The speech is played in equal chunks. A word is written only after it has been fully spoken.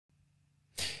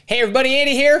Hey everybody,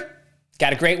 Andy here.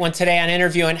 Got a great one today on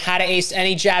interviewing, how to ace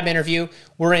any job interview.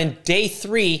 We're in day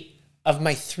 3 of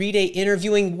my 3-day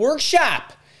interviewing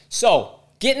workshop. So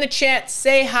get in the chat,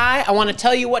 say hi. I want to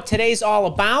tell you what today's all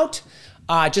about.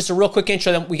 Just a real quick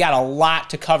intro, we got a lot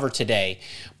to cover today.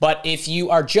 But if you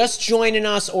are just joining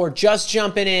us or just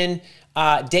jumping in,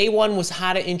 day 1 was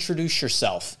how to introduce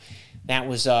yourself. That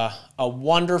was a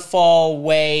wonderful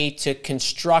way to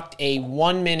construct a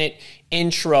 1-minute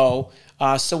intro.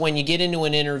 So when you get into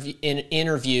an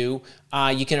interview,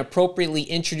 you can appropriately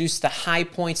introduce the high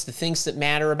points, the things that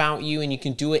matter about you, and you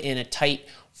can do it in a tight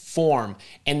form.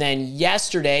 And then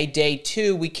yesterday, day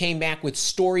 2, we came back with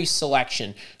story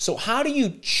selection. So how do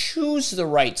you choose the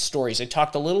right stories? I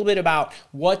talked a little bit about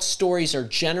what stories are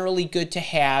generally good to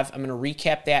have. I'm going to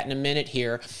recap that in a minute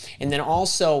here. And then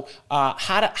also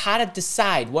how to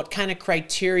decide what kind of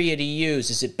criteria to use.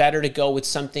 Is it better to go with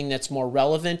something that's more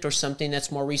relevant or something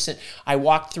that's more recent? I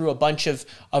walked through a bunch of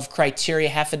criteria,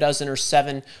 half a dozen or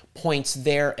 7 points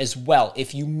there as well.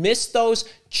 If you missed those,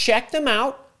 check them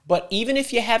out. But even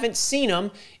if you haven't seen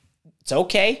them, it's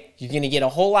okay. You're going to get a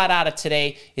whole lot out of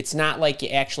today. It's not like you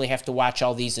actually have to watch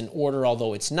all these in order,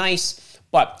 although it's nice.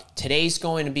 But today's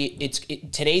going to be,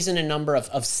 today's in a number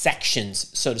of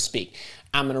sections, so to speak.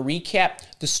 I'm going to recap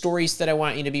the stories that I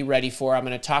want you to be ready for. I'm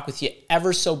going to talk with you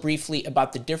ever so briefly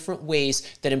about the different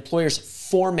ways that employers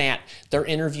format their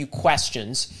interview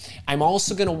questions. I'm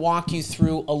also going to walk you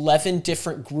through 11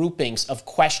 different groupings of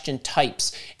question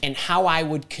types and how I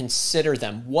would consider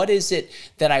them. What is it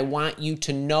that I want you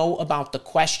to know about the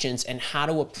questions and how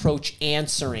to approach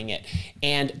answering it?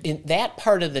 And in that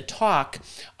part of the talk,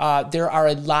 there are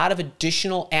a lot of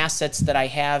additional assets that I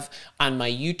have on my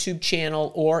YouTube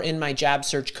channel or in my job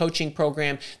search coaching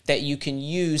program that you can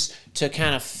use to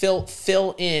kind of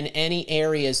fill in any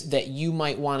areas that you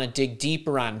might want to dig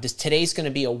deeper on. Today's going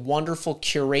to be a wonderful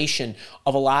curation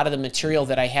of a lot of the material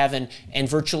that I have, and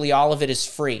virtually all of it is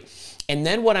free. And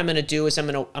then what I'm going to do is I'm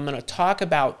going to talk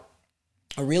about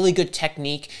a really good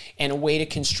technique and a way to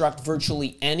construct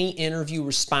virtually any interview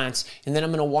response. And then I'm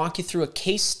going to walk you through a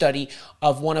case study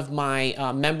of one of my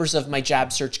members of my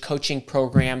job search coaching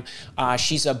program.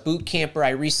 She's a boot camper. I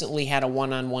recently had a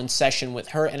one-on-one session with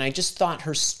her, and I just thought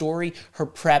her story, her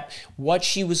prep, what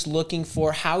she was looking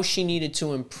for, how she needed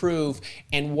to improve,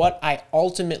 and what I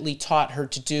ultimately taught her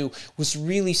to do was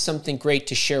really something great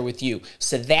to share with you.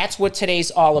 So that's what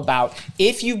today's all about.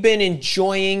 If you've been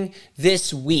enjoying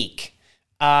this week,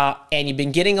 and you've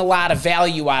been getting a lot of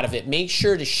value out of it, make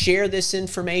sure to share this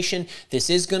information. This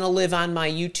is going to live on my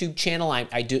YouTube channel.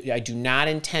 I do not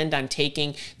intend on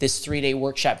taking this 3-day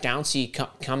workshop down, so you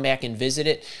come back and visit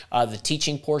it, the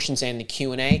teaching portions and the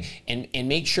Q&A, and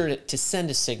make sure to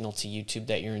send a signal to YouTube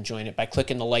that you're enjoying it by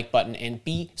clicking the like button and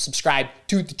be subscribed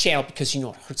to the channel, because you know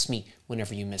it hurts me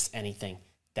whenever you miss anything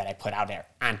that I put out there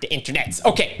on the internets.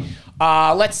 Okay,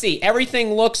 let's see.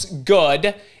 Everything looks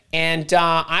good. And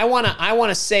I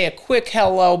wanna say a quick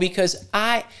hello, because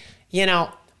I know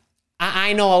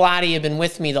a lot of you have been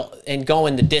with me and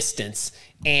going the distance.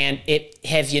 And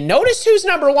have you noticed who's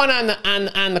number 1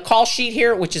 on the call sheet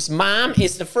here? Which is Mom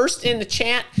is the first in the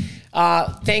chat.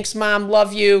 Thanks, Mom.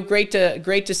 Love you. Great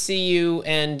to see you.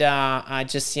 And I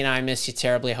just I miss you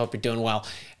terribly. I hope you're doing well.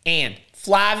 And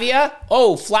Flavia.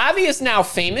 Oh, Flavia is now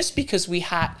famous because we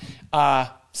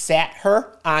sat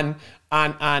her on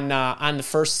the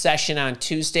first session on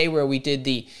Tuesday, where we did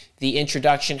the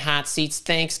introduction hot seats.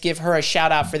 Thanks. Give her a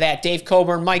shout out for that. Dave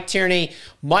Coburn, Mike Tierney,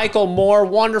 Michael Moore.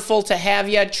 Wonderful to have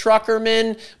you.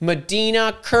 Truckerman,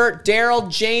 Medina, Kurt, Daryl,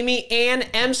 Jamie, Ann,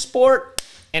 M Sport,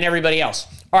 and everybody else.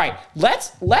 All right,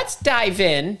 let's dive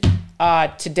in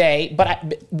today.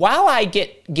 But while I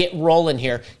get rolling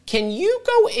here, can you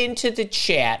go into the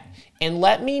chat and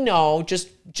let me know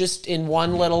just in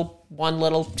one little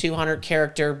 200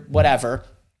 character whatever,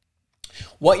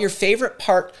 what your favorite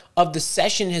part of the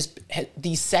session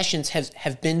these sessions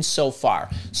have been so far.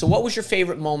 So what was your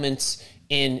favorite moments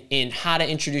in how to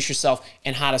introduce yourself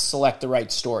and how to select the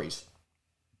right stories?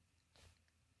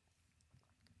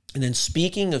 And then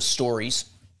speaking of stories,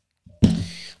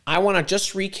 I want to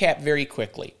just recap very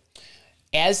quickly.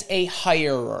 As a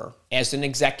hirer, as an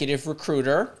executive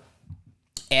recruiter,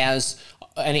 as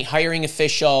any hiring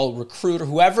official, recruiter,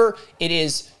 whoever it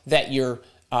is that you're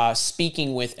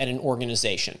speaking with at an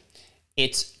organization,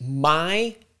 it's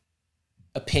my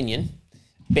opinion,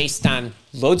 based on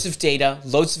loads of data,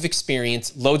 loads of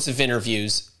experience, loads of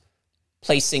interviews,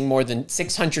 placing more than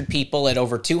 600 people at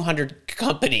over 200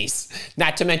 companies,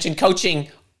 not to mention coaching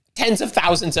tens of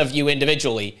thousands of you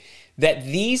individually, that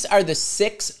these are the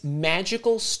 6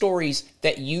 magical stories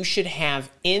that you should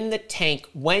have in the tank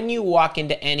when you walk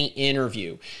into any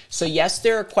interview. So yes,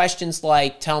 there are questions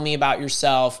like, tell me about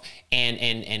yourself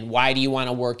and why do you want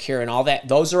to work here and all that.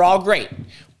 Those are all great.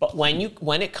 But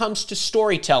when it comes to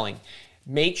storytelling,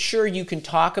 make sure you can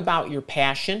talk about your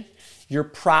passion, your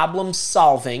problem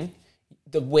solving,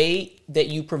 the way that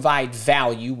you provide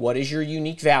value, what is your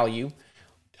unique value,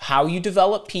 how you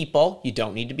develop people, you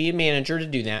don't need to be a manager to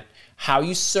do that, how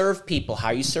you serve people,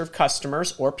 how you serve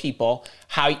customers or people,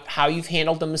 how you've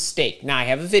handled a mistake. Now, I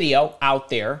have a video out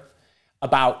there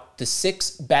about the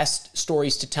 6 best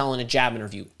stories to tell in a job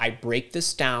interview. I break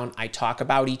this down. I talk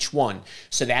about each one.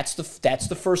 So that's the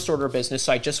first order of business.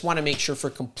 So I just want to make sure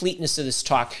for completeness of this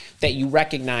talk that you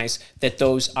recognize that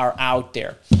those are out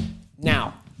there.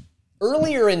 Now,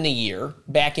 earlier in the year,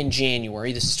 back in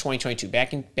January, this is 2022,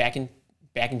 back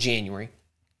in January,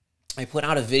 I put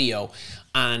out a video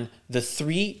on the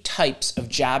 3 types of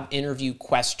job interview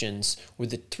questions, or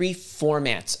the 3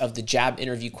 formats of the job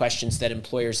interview questions that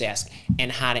employers ask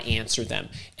and how to answer them.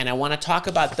 And I want to talk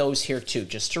about those here too.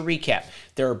 Just to recap,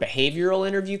 there are behavioral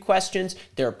interview questions,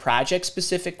 there are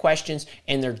project-specific questions,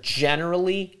 and there are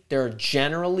generally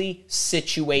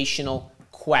situational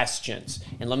questions.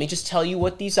 And let me just tell you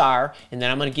what these are, and then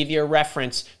I'm going to give you a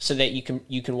reference so that you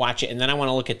can watch it, and then I want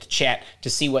to look at the chat to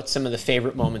see what some of the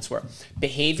favorite moments were.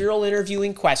 Behavioral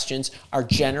interviewing questions are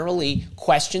generally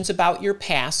questions about your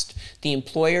past. The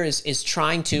employer is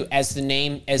trying to, as the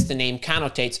name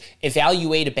connotates,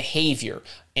 evaluate a behavior,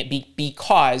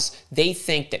 because they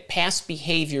think that past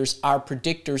behaviors are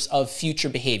predictors of future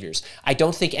behaviors. I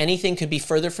don't think anything could be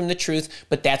further from the truth,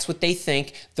 but that's what they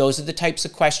think. Those are the types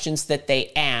of questions that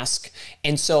they ask.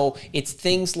 And so it's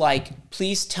things like,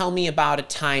 please tell me about a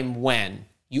time when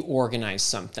you organized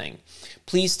something.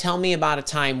 Please tell me about a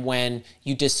time when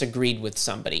you disagreed with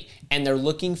somebody. And they're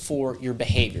looking for your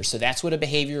behavior. So that's what a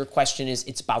behavior question is.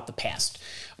 It's about the past.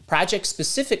 A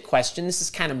project-specific question, this is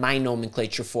kind of my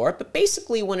nomenclature for it, but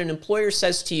basically when an employer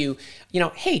says to you,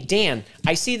 hey, Dan,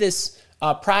 I see this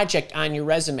project on your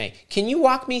resume. Can you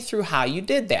walk me through how you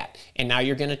did that? And now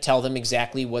you're going to tell them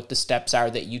exactly what the steps are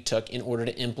that you took in order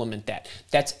to implement that.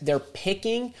 They're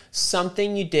picking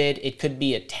something you did. It could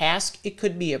be a task. It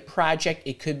could be a project.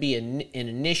 It could be an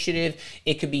initiative.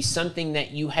 It could be something that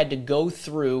you had to go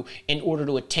through in order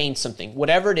to attain something,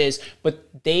 whatever it is,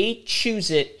 but they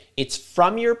choose it. It's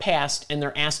from your past, and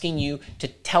they're asking you to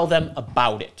tell them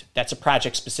about it. That's a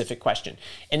project-specific question.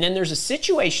 And then there's a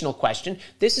situational question.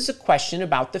 This is a question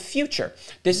about the future.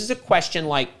 This is a question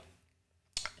like,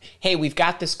 hey, we've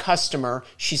got this customer.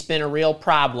 She's been a real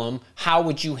problem. How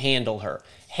would you handle her?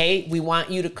 Hey, we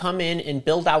want you to come in and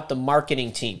build out the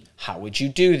marketing team. How would you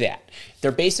do that?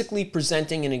 They're basically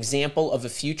presenting an example of a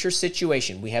future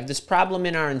situation. We have this problem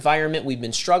in our environment. We've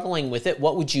been struggling with it.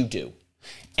 What would you do?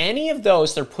 Any of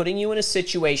those, they're putting you in a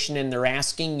situation and they're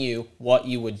asking you what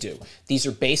you would do. These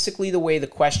are basically the way the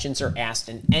questions are asked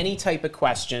in any type of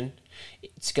question.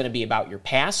 It's going to be about your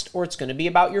past or it's going to be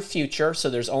about your future. So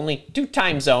there's only 2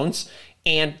 time zones,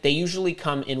 and they usually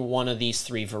come in one of these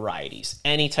 3 varieties.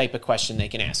 Any type of question they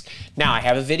can ask. Now, I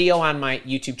have a video on my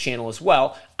YouTube channel as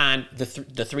well on the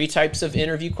 3 types of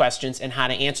interview questions and how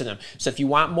to answer them. So if you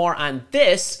want more on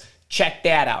this, check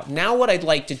that out. Now what I'd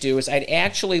like to do is I'd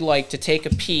actually like to take a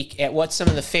peek at what some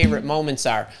of the favorite moments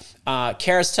are.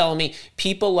 Kara's telling me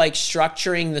people like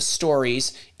structuring the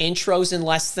stories, intros in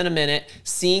less than a minute,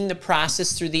 seeing the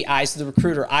process through the eyes of the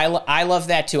recruiter. I love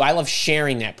that too. I love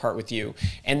sharing that part with you.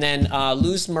 And then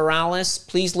Luz Morales,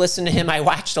 please listen to him. I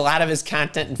watched a lot of his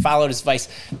content and followed his advice.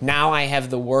 Now I have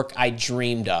the work I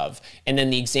dreamed of. And then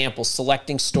the example,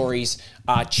 selecting stories,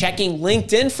 checking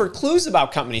LinkedIn for clues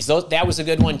about companies. That was a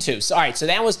good one too. So all right, so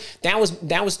that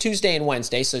was Tuesday and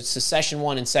Wednesday. So it's the session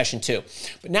 1 and session 2.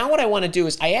 But now what I want to do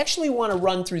is I actually want to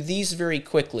run through these very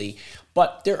quickly.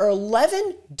 But there are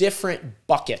 11 different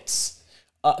buckets.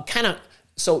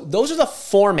 So those are the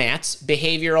formats: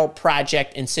 behavioral,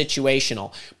 project, and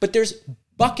situational. But there's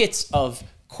buckets of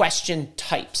question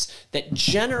types that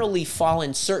generally fall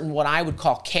in certain what I would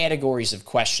call categories of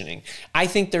questioning. I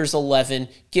think there's 11,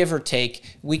 give or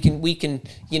take. We can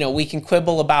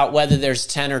quibble about whether there's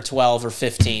 10 or 12 or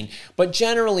 15, but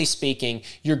generally speaking,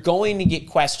 you're going to get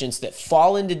questions that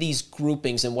fall into these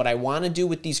groupings. And what I want to do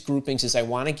with these groupings is I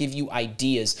want to give you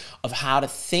ideas of how to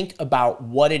think about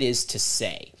what it is to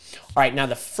say. All right, now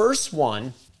the first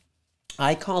one,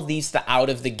 I call these the out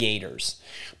of the gators.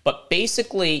 But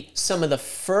basically, some of the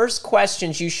first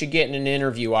questions you should get in an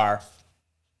interview are,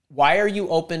 why are you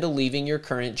open to leaving your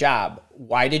current job?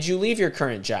 Why did you leave your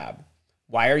current job?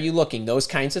 Why are you looking? Those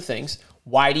kinds of things.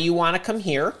 Why do you want to come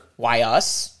here? Why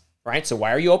us? right? So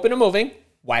why are you open to moving?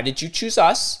 Why did you choose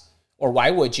us? Or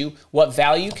why would you? What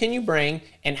value can you bring?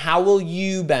 And how will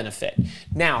you benefit?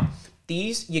 Now,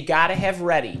 these you got to have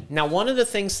ready. Now, one of the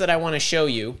things that I want to show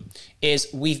you is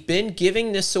we've been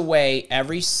giving this away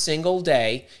every single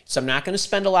day. So I'm not going to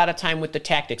spend a lot of time with the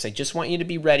tactics. I just want you to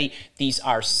be ready. These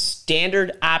are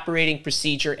standard operating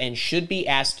procedure and should be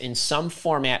asked in some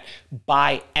format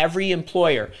by every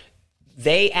employer.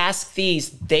 They ask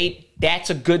these, that's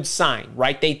a good sign,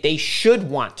 right? They should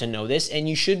want to know this, and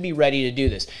you should be ready to do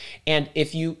this. And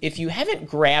if you haven't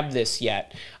grabbed this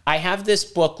yet, I have this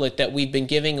booklet that we've been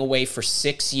giving away for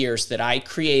 6 years that I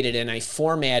created, and I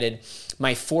formatted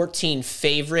my 14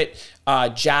 favorite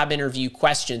job interview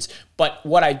questions. But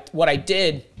what I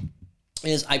did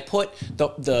is I put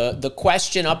the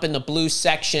question up in the blue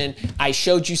section. I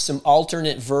showed you some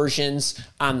alternate versions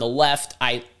on the left.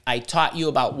 I taught you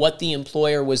about what the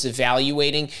employer was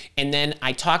evaluating, and then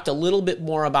I talked a little bit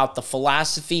more about the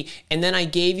philosophy, and then I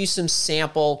gave you some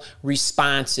sample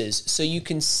responses. So you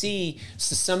can see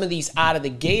some of these out of the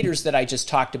gators that I just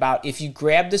talked about. If you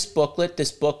grab this booklet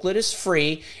is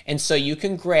free, and so you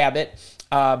can grab it.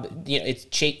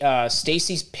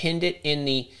 Stacy's pinned it in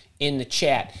the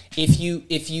chat.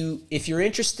 If you're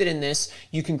interested in this,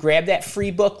 you can grab that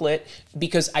free booklet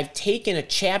because I've taken a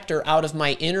chapter out of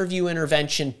my interview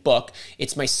intervention book.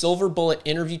 It's my silver bullet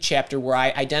interview chapter where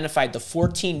I identified the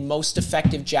 14 most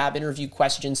effective job interview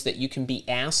questions that you can be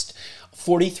asked.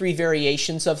 43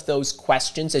 variations of those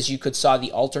questions, as you could saw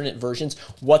the alternate versions,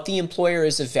 what the employer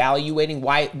is evaluating,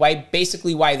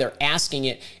 basically why they're asking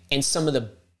it, and some of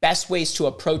the best ways to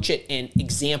approach it and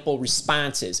example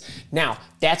responses. Now,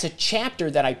 that's a chapter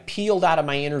that I peeled out of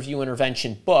my interview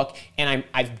intervention book, and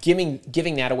I'm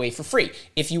giving that away for free.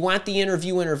 If you want the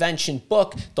interview intervention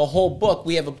book, the whole book,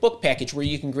 we have a book package where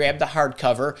you can grab the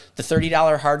hardcover. The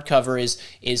 $30 hardcover is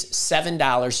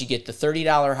 $7. You get the $30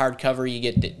 hardcover, you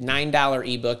get the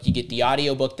 $9 ebook, you get the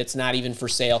audiobook that's not even for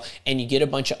sale, and you get a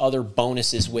bunch of other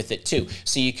bonuses with it too.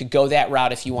 So you could go that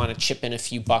route if you want to chip in a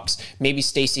few bucks. Maybe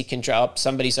Stacy can drop,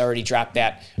 somebody's already dropped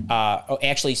that.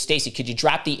 Actually, Stacy, could you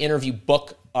drop the interview book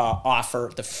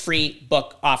offer, the free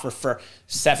book offer for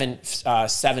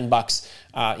 $7?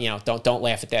 Don't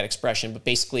laugh at that expression, but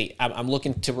basically I'm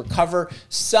looking to recover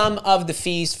some of the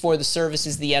fees for the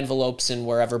services, the envelopes, and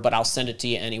wherever, but I'll send it to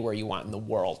you anywhere you want in the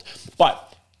world.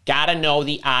 But gotta know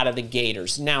the out of the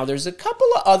gators. Now, there's a couple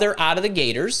of other out of the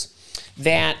gators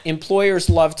that employers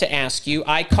love to ask you.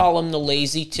 I call them the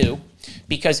lazy two,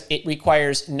 because it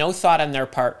requires no thought on their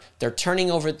part. They're turning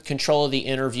over control of the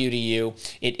interview to you.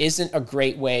 It isn't a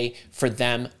great way for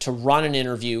them to run an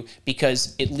interview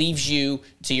because it leaves you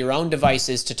to your own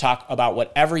devices to talk about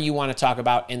whatever you want to talk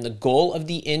about. And the goal of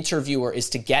the interviewer is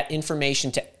to get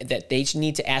information that they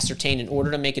need to ascertain in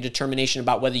order to make a determination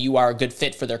about whether you are a good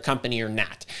fit for their company or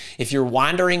not. If you're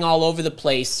wandering all over the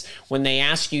place when they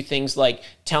ask you things like,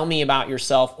 tell me about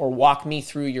yourself or walk me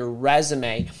through your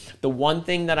resume, the one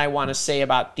thing that I want to say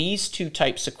about these two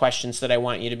types of questions that I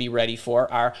want you to be ready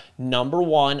for are, number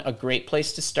one, a great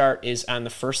place to start is on the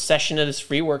first session of this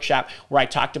free workshop where I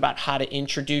talked about how to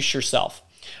introduce yourself.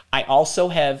 I also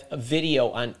have a video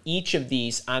on each of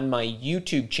these on my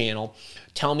YouTube channel.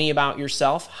 Tell me about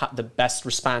yourself, the best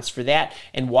response for that,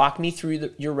 and walk me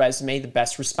through your resume, the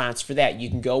best response for that. You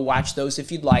can go watch those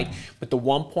if you'd like, but the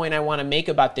one point I want to make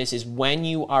about this is when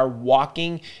you are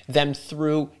walking them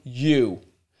through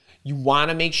you want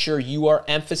to make sure you are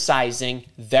emphasizing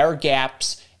their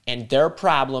gaps and their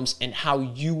problems and how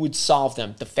you would solve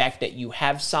them. The fact that you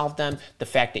have solved them, the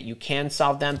fact that you can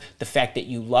solve them, the fact that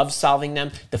you love solving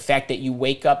them, the fact that you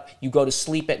wake up, you go to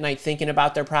sleep at night thinking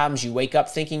about their problems, you wake up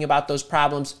thinking about those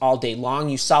problems all day long,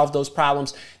 you solve those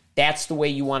problems. That's the way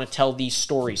you want to tell these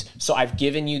stories. So I've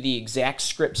given you the exact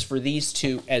scripts for these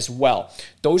two as well.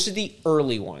 Those are the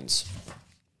early ones.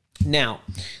 Now,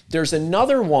 there's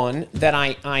another one that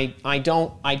I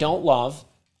don't love,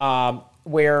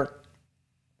 where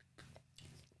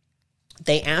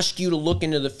they ask you to look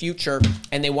into the future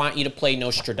and they want you to play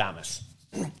Nostradamus.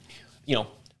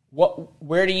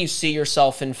 Where do you see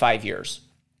yourself in 5 years?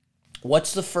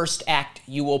 What's the first act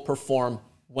you will perform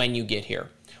when you get here?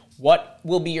 What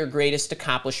will be your greatest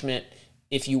accomplishment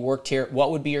if you worked here? What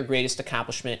would be your greatest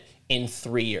accomplishment in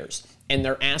 3 years? And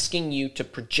they're asking you to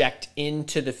project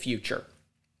into the future.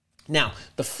 Now,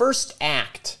 the first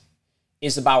act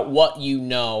is about what you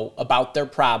know about their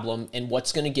problem and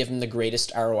what's going to give them the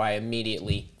greatest ROI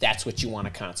immediately. That's what you want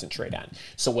to concentrate on.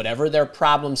 So whatever their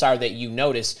problems are that you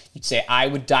notice, you'd say, I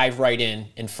would dive right in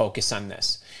and focus on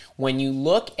this. When you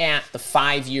look at the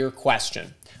 5-year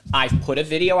question, I've put a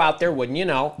video out there, wouldn't you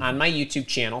know, on my YouTube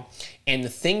channel. And the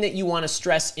thing that you want to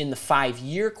stress in the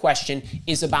 5-year question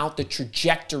is about the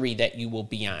trajectory that you will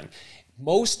be on.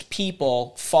 Most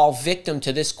people fall victim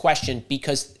to this question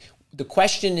because the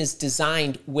question is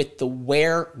designed with the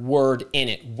where word in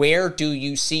it. Where do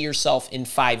you see yourself in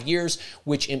 5 years?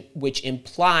 Which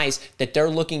implies that they're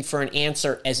looking for an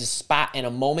answer as a spot and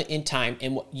a moment in time.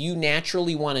 And what you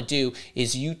naturally want to do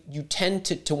is you tend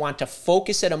to want to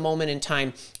focus at a moment in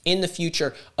time in the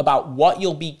future about what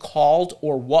you'll be called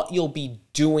or what you'll be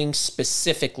doing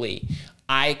specifically.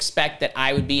 I expect that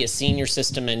I would be a senior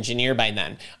system engineer by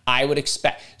then. I would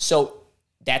expect, so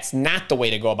that's not the way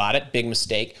to go about it. Big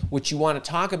mistake. What you want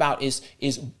to talk about is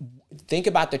think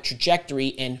about the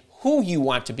trajectory and who you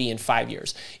want to be in 5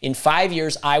 years. In 5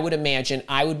 years, I would imagine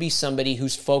I would be somebody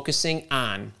who's focusing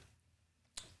on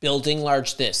building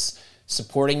large this,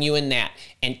 supporting you in that,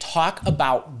 and talk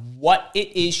about what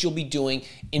it is you'll be doing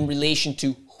in relation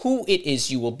to who it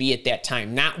is you will be at that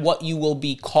time, not what you will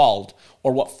be called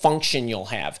or what function you'll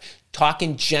have. Talk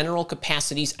in general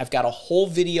capacities. I've got a whole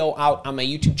video out on my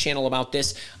YouTube channel about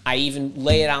this. I even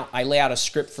lay it out. I lay out a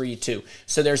script for you too.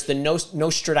 So there's the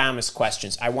Nostradamus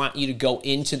questions. I want you to go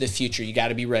into the future. You got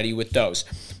to be ready with those.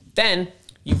 Then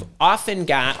you've often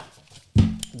got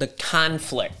the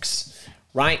conflicts,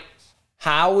 right?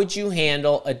 How would you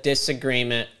handle a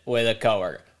disagreement with a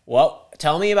coworker? Well,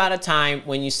 tell me about a time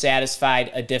when you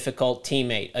satisfied a difficult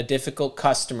teammate, a difficult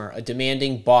customer, a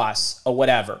demanding boss, or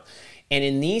whatever. And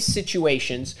in these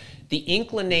situations, the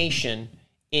inclination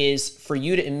is for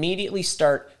you to immediately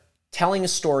start telling a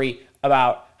story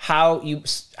about how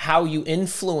you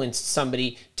influenced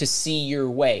somebody to see your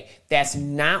way. That's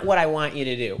not what I want you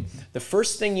to do. The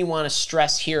first thing you want to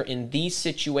stress here in these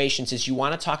situations is you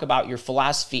want to talk about your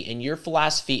philosophy, and your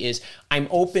philosophy is I'm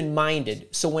open-minded.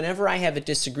 So whenever I have a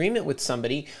disagreement with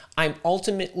somebody, I'm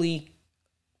ultimately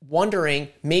wondering,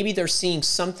 maybe they're seeing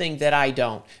something that I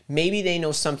don't. Maybe they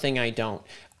know something I don't.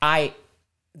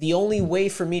 The only way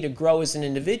for me to grow as an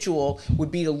individual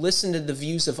would be to listen to the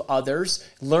views of others,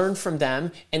 learn from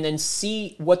them, and then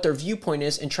see what their viewpoint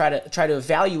is and try to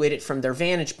evaluate it from their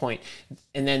vantage point.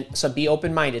 And then, so be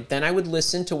open-minded. Then I would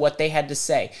listen to what they had to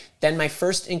say. Then my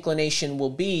first inclination will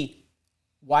be,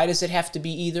 why does it have to be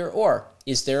either or?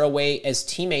 Is there a way as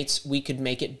teammates we could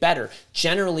make it better?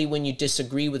 Generally, when you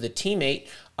disagree with a teammate,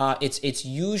 it's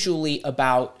usually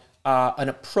about an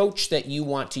approach that you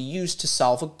want to use to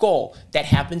solve a goal. That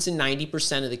happens in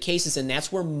 90% of the cases, and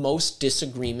that's where most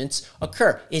disagreements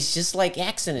occur. It's just like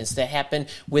accidents that happen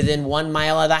within 1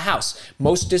 mile of the house.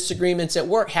 Most disagreements at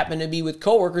work happen to be with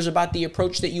coworkers about the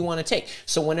approach that you want to take.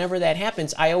 So whenever that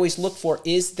happens, I always look for,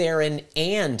 is there an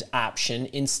and option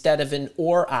instead of an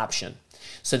or option?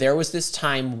 So there was this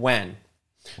time when.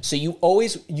 So you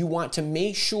want to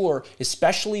make sure,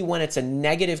 especially when it's a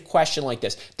negative question like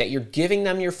this, that you're giving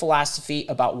them your philosophy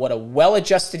about what a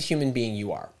well-adjusted human being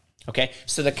you are. Okay?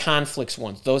 So the conflicts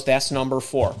ones, that's number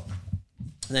 4.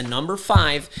 And then number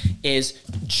 5 is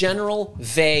general,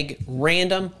 vague,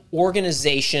 random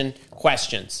organization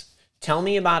questions. Tell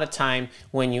me about a time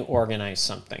when you organized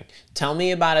something. Tell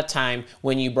me about a time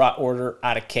when you brought order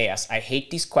out of chaos. I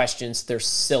hate these questions. They're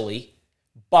silly.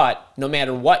 But no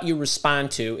matter what you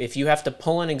respond to, if you have to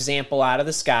pull an example out of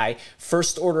the sky,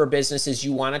 first order of business is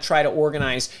you want to try to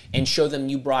organize and show them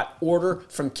you brought order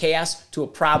from chaos to a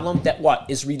problem that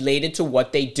is related to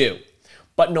what they do.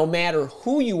 But no matter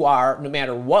who you are, no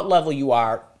matter what level you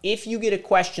are, if you get a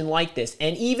question like this,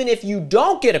 and even if you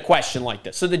don't get a question like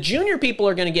this, so the junior people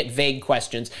are going to get vague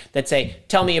questions that say,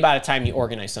 tell me about a time you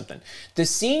organized something. The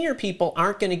senior people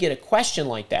aren't going to get a question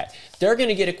like that. They're going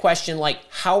to get a question like,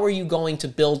 how are you going to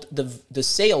build the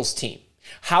sales team?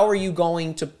 How are you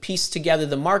going to piece together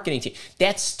the marketing team?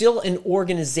 That's still an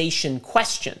organization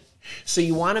question. So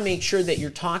you want to make sure that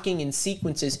you're talking in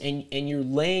sequences and you're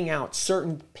laying out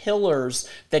certain pillars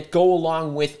that go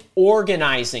along with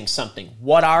organizing something.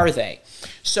 What are they?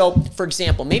 So, for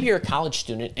example, maybe you're a college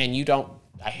student and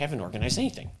I haven't organized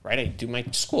anything, right? I do my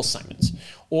school assignments.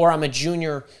 Or I'm a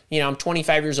junior, I'm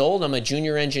 25 years old, I'm a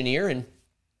junior engineer, and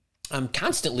I'm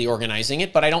constantly organizing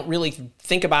it, but I don't really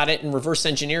think about it and reverse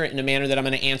engineer it in a manner that I'm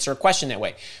going to answer a question that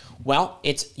way. Well,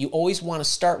 you always want to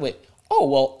start with, oh,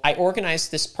 well, I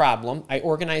organized this problem, I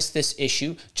organized this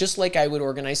issue, just like I would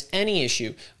organize any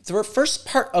issue. The first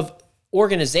part of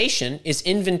organization is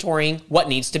inventorying what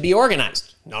needs to be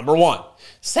organized, number 1.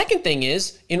 Second thing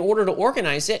is, in order to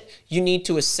organize it, you need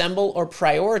to assemble or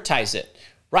prioritize it.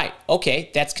 Right,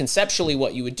 okay, that's conceptually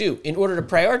what you would do. In order to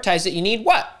prioritize it, you need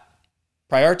what?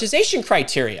 Prioritization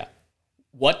criteria.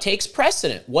 what takes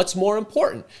precedent? What's more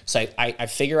important? So I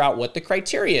figure out what the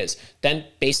criteria is. Then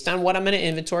based on what I'm going to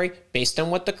inventory, based on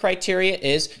what the criteria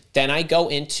is, then I go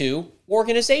into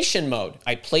organization mode.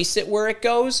 I place it where it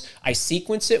goes. I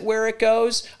sequence it where it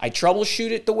goes. I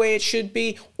troubleshoot it the way it should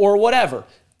be or whatever.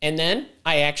 And then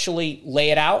I actually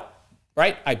lay it out,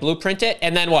 right? I blueprint it,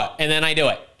 and then what? And then I do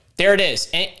it. There it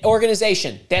is.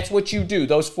 Organization. That's what you do,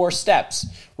 those 4 steps,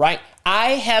 right?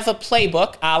 I have a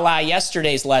playbook, a la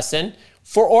yesterday's lesson,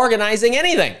 for organizing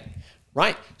anything,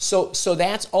 right? So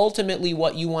that's ultimately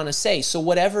what you want to say. So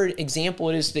whatever example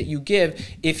it is that you give,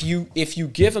 if you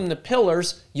give them the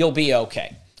pillars, you'll be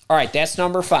okay. All right, that's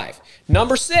number 5.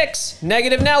 Number 6,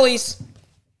 negative Nellies.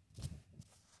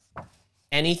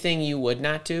 Anything you would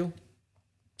not do?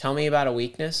 Tell me about a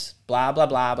weakness. Blah, blah,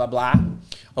 blah, blah, blah.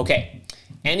 Okay.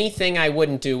 Anything I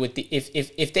wouldn't do with the,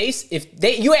 if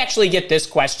they, you actually get this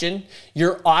question,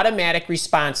 your automatic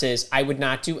response is, I would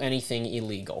not do anything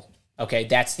illegal. Okay,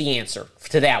 that's the answer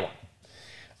to that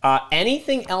one.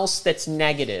 Anything else that's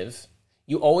negative,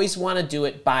 you always want to do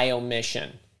it by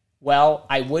omission. Well,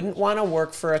 I wouldn't want to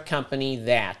work for a company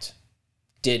that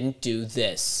didn't do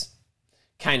this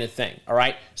kind of thing, all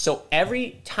right? So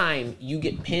every time you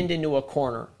get pinned into a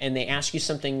corner and they ask you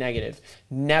something negative,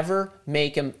 never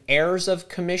make them errors of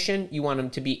commission. You want them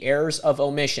to be errors of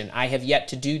omission. I have yet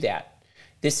to do that.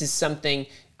 This is something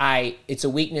it's a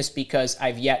weakness because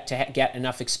I've yet to get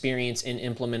enough experience in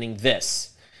implementing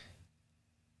this.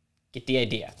 Get the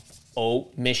idea.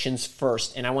 Omissions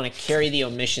first. And I want to carry the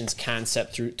omissions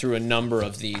concept through a number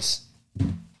of these.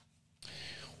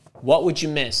 What would you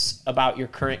miss about your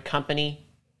current company,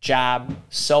 job,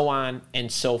 so on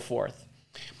and so forth?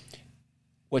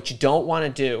 What you don't want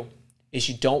to do is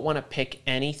you don't want to pick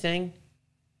anything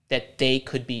that they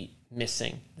could be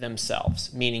missing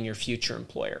themselves, meaning your future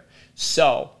employer.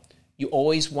 So you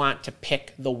always want to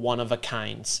pick the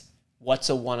one-of-a-kinds. What's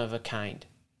a one-of-a-kind?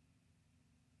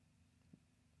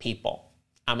 People.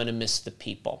 I'm going to miss the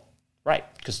people, right?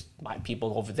 Because my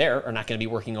people over there are not going to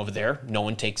be working over there. No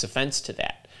one takes offense to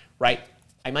that, right?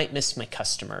 I might miss my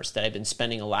customers that I've been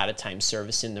spending a lot of time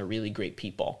servicing. They're really great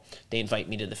people. They invite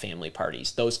me to the family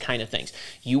parties, those kind of things.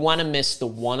 You want to miss the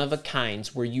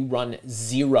one-of-a-kinds where you run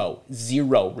zero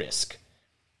risk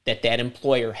that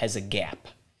employer has a gap.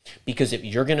 Because if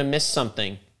you're going to miss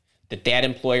something that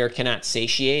employer cannot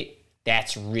satiate,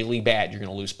 that's really bad. You're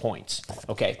going to lose points.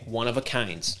 Okay,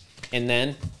 one-of-a-kinds. And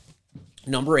then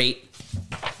number 8,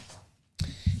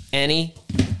 any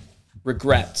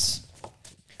regrets.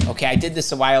 Okay, I did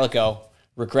this a while ago.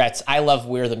 Regrets. I love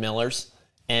We're the Millers.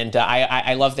 And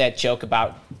I love that joke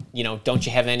about, don't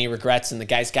you have any regrets? And the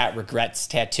guy's got regrets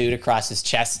tattooed across his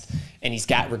chest. And he's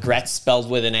got regrets spelled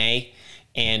with an A.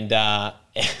 And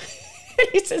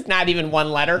he says not even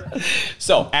one letter.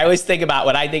 So I always think about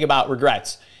when I think about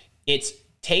regrets. It's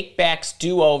take-backs,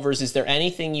 do-overs. Is there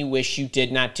anything you wish you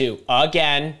did not do?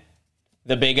 Again,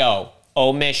 the big O,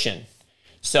 omission.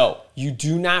 So you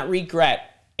do not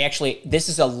regret. Actually, this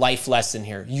is a life lesson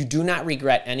here. You do not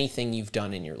regret anything you've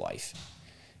done in your life.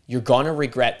 You're going to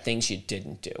regret things you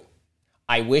didn't do.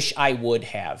 I wish I would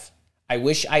have. I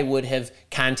wish I would have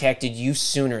contacted you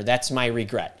sooner. That's my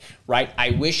regret, right?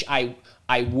 I wish I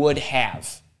would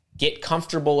have. Get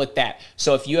comfortable with that.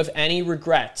 So if you have any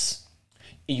regrets,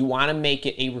 you want to make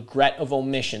it a regret of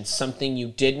omission, something you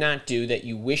did not do that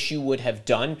you wish you would have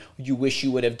done, you wish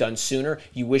you would have done sooner,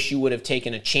 you wish you would have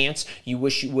taken a chance, you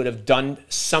wish you would have done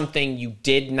something you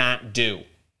did not do.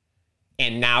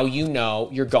 And now you know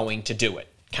you're going to do it,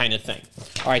 kind of thing.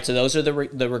 All right, so those are the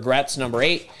regrets, number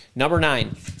 8. Number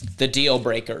 9, the deal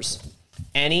breakers.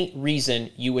 Any reason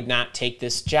you would not take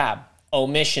this job.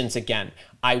 Omissions again.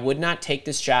 I would not take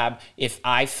this job if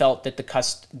I felt that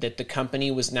the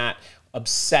company was not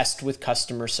obsessed with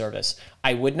customer service.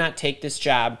 I would not take this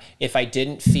job if I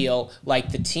didn't feel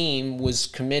like the team was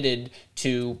committed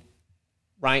to,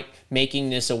 right, making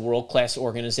this a world-class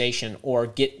organization or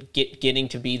getting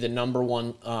to be the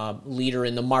 #1 leader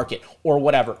in the market or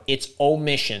whatever. It's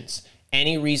omissions.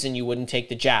 Any reason you wouldn't take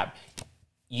the job.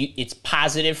 It's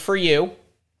positive for you,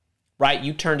 right?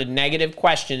 You turned a negative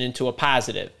question into a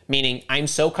positive, meaning I'm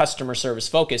so customer service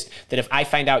focused that if I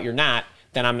find out you're not,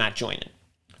 then I'm not joining.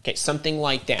 Okay, something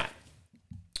like that.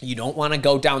 You don't want to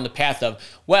go down the path of,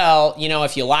 well,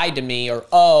 if you lied to me, or,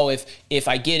 oh, if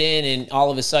I get in and all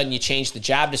of a sudden you change the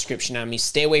job description on me,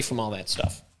 stay away from all that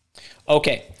stuff.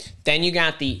 Okay, then you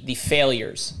got the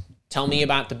failures. Tell me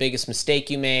about the biggest mistake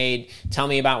you made. Tell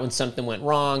me about when something went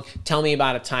wrong. Tell me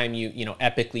about a time you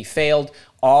epically failed.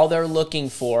 All they're looking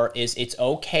for is it's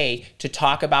okay to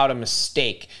talk about a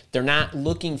mistake. They're not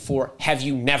looking for, have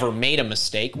you never made a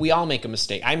mistake? We all make a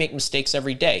mistake. I make mistakes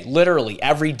every day, literally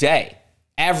every day,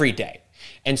 every day.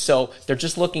 And so they're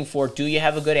just looking for, do you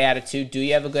have a good attitude? Do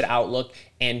you have a good outlook?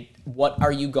 And what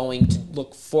are you going to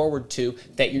look forward to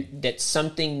that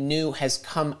something new has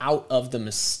come out of the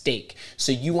mistake?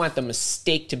 So you want the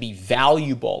mistake to be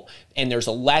valuable, and there's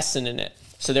a lesson in it.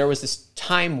 So there was this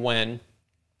time when,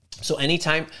 so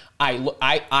anytime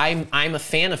I'm a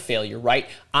fan of failure, right?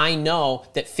 I know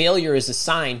that failure is a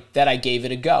sign that I gave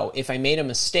it a go. If I made a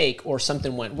mistake or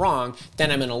something went wrong, then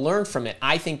I'm going to learn from it.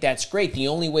 I think that's great. The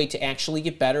only way to actually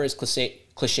get better, as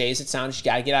cliche as it sounds, you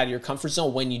got to get out of your comfort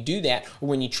zone. When you do that, or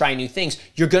when you try new things,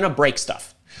 you're going to break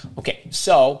stuff. Okay,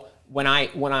 so when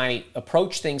I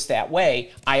approach things that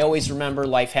way, I always remember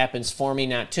life happens for me,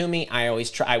 not to me. I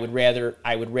would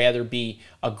rather be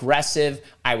aggressive.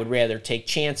 I would rather take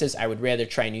chances. I would rather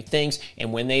try new things.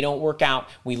 And when they don't work out,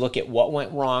 we look at what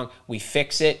went wrong, we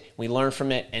fix it, we learn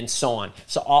from it, and so on.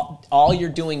 So all you're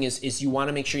doing is you want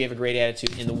to make sure you have a great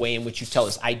attitude in the way in which you tell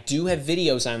us. I do have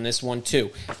videos on this one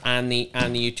too on the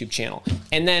YouTube channel.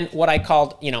 And then what I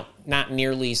called, not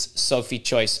Nearly's Sophie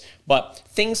choice, but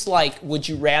things like, would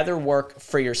you rather work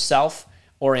for yourself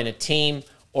or in a team,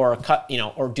 or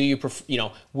or do you prefer,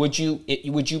 would you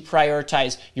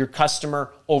prioritize your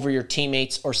customer over your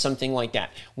teammates, or something like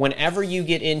that? Whenever you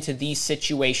get into these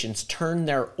situations, turn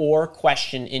their or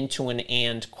question into an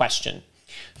and question.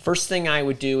 First thing I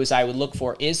would do is I would look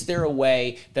for, is there a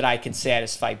way that I can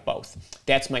satisfy both?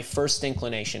 That's my first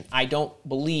inclination. I don't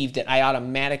believe that I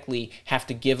automatically have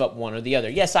to give up one or the other.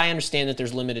 Yes, I understand that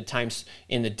there's limited times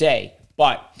in the day,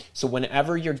 but so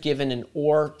whenever you're given an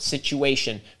or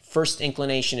situation, first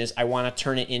inclination is I want to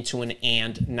turn it into an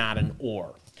and, not an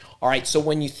or. All right, so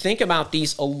when you think about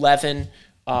these 11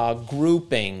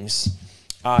 groupings,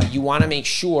 you want to make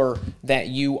sure that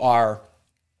you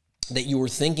were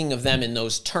thinking of them in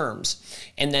those terms.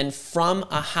 And then from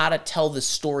a how to tell the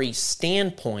story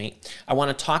standpoint, I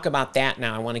want to talk about that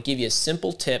now. I want to give you a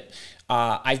simple tip.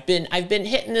 I've been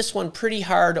hitting this one pretty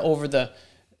hard over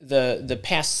the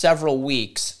past several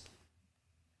weeks.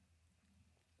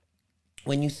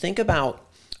 When you think about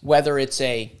whether it's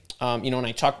a, and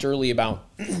I talked earlier about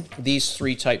these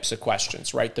three types of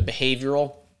questions, right? The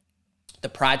behavioral, the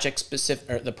project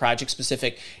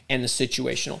specific, and the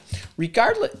situational.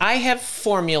 Regardless, I have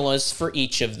formulas for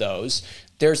each of those.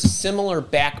 There's a similar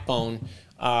backbone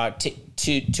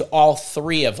to all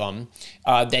three of them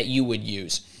that you would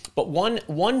use. But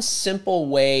one simple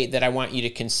way that I want you to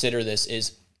consider this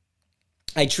is,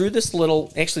 I drew this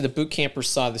little, actually the boot campers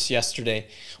saw this yesterday,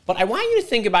 but I want you to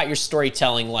think about your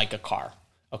storytelling like a car,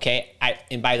 okay?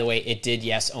 And by the way, it did,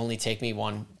 yes, only take me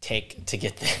one take to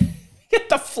get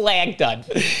the flag done.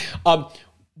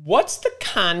 What's the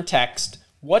context,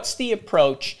 what's the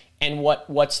approach, and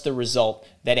what's the result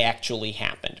that actually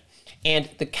happened? And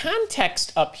the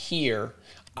context up here,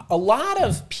 a lot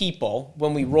of people,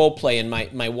 when we role play in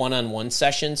my one-on-one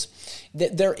sessions,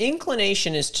 their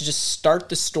inclination is to just start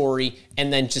the story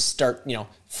and then just start,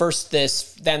 first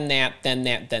this, then that, then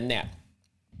that, then that.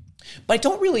 But I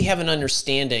don't really have an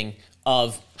understanding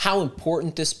of how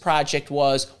important this project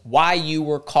was, why you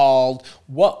were called,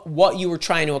 what you were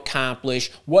trying to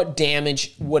accomplish, what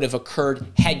damage would have occurred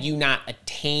had you not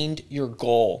attained your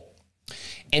goal.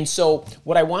 And so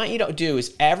what I want you to do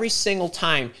is every single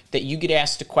time that you get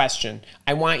asked a question,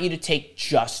 I want you to take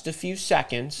just a few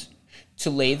seconds to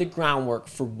lay the groundwork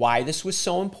for why this was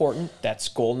so important. That's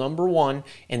goal number one.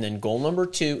 And then goal number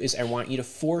two is I want you to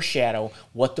foreshadow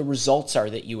what the results are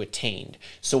that you attained.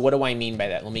 So what do I mean by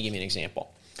that? Let me give you an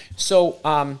example. So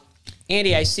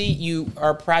Andy, I see you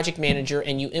are a project manager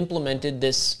and you implemented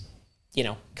this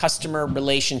customer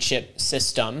relationship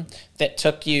system that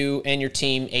took you and your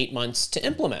team 8 months to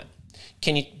implement.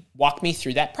 Can you walk me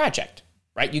through that project,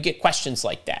 right? You get questions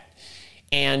like that.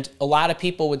 And a lot of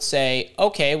people would say,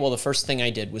 okay, well, the first thing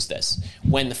I did was this.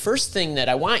 When the first thing that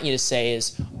I want you to say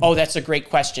is, oh, that's a great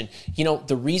question.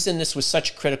 The reason this was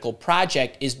such a critical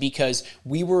project is because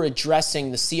we were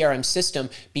addressing the CRM system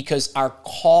because our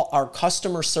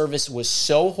customer service was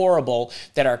so horrible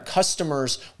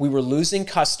that we were losing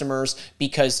customers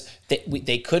because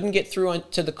they couldn't get through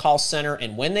to the call center.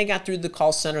 And when they got through the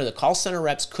call center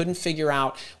reps couldn't figure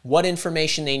out what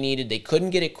information they needed. They couldn't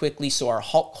get it quickly. So our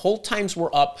hold times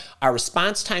were up, our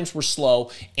response times were slow,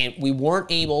 and we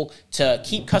weren't able to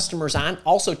keep customers on,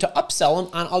 also to upsell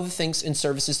them on other things and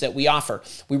services that we offer.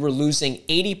 We were losing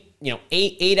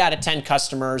 8 out of 10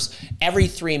 customers every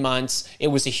 3 months. It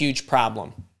was a huge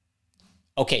problem.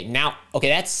 Okay,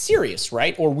 that's serious,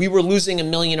 right? Or we were losing $1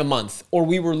 million a month, or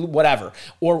we were whatever,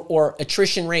 or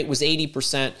attrition rate was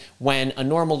 80% when a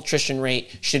normal attrition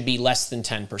rate should be less than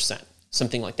 10%,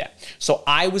 something like that. So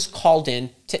I was called in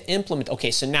to implement.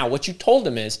 Okay, so now what you told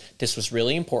them is this was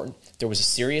really important. There was a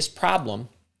serious problem.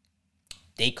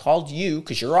 They called you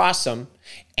because you're awesome,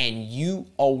 and you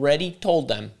already told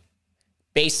them.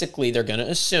 Basically, they're going to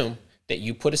assume that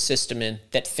you put a system in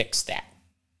that fixed that.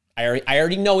 I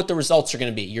already know what the results are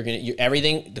going to be.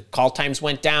 Everything, the call times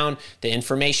went down, the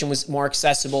information was more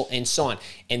accessible, and so on.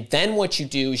 And then what you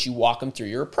do is you walk them through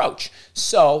your approach.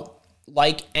 So,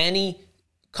 like any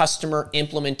customer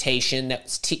implementation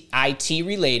that's IT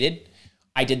related,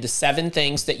 I did the 7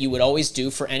 things that you would always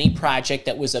do for any project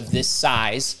that was of this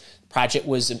size. Project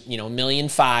was, $1.5 million.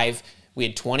 We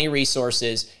had 20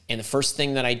 resources, and the first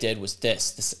thing that I did was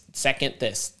this, the second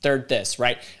this, third this,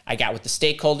 right? I got with the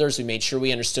stakeholders. We made sure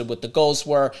we understood what the goals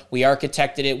were. We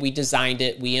architected it. We designed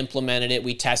it. We implemented it.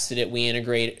 We tested it. We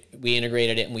integrated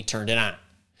it, and we turned it on,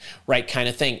 right? Kind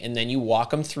of thing. And then you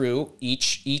walk them through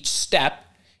each step,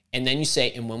 and then you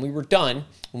say, and when we were done,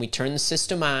 when we turned the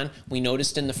system on, we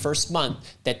noticed in the first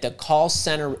month that the call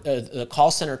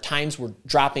center times were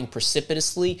dropping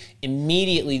precipitously.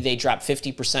 Immediately, they dropped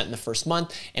 50% in the first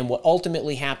month. And what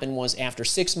ultimately happened was after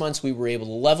 6 months, we were able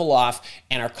to level off,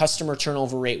 and our customer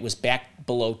turnover rate was back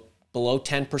below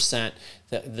 10%.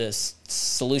 The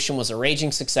solution was a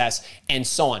raging success, and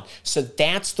so on. So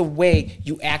that's the way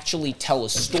you actually tell a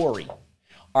story.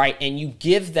 All right, and you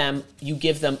give them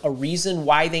a reason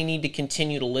why they need to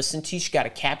continue to listen to you. You got to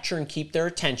capture and keep their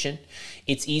attention.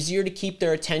 It's easier to keep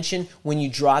their attention when you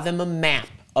draw them a map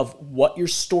of what your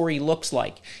story looks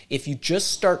like. If you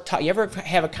just start talking, you ever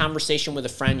have a conversation with a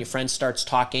friend, your friend starts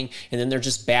talking, and then they're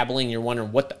just babbling, and you're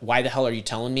wondering, why the hell are you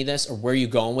telling me this? Or where are you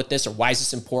going with this? Or why is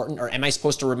this important? Or am I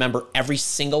supposed to remember every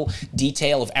single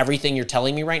detail of everything you're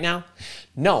telling me right now?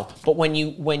 No, but when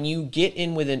you get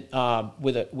in with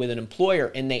an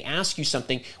employer and they ask you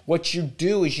something, what you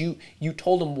do is you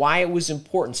told them why it was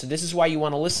important. So this is why you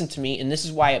want to listen to me, and this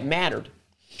is why it mattered.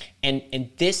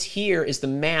 And this here is the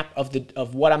map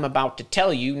of what I'm about to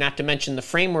tell you, not to mention the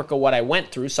framework of what I went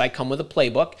through. So I come with a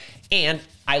playbook, and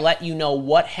I let you know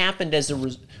what happened as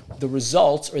the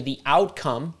results or the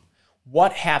outcome,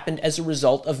 what happened as a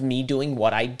result of me doing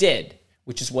what I did,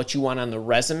 which is what you want on the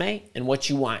resume and what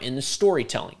you want in the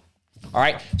storytelling. All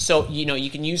right, so you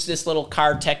can use this little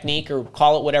card technique or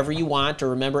call it whatever you want,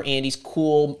 or remember Andy's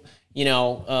cool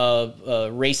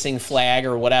racing flag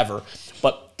or whatever.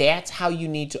 But that's how you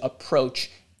need to approach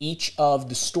each of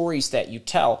the stories that you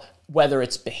tell, whether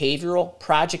it's behavioral,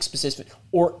 project specific,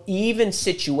 or even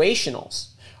situationals.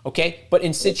 Okay, but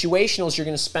in situationals, you're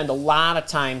going to spend a lot of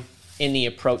time in the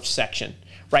approach section,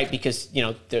 right? Because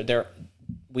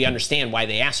we understand why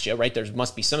they asked you, right? There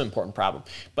must be some important problem,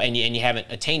 and you haven't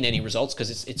attained any results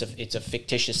because it's a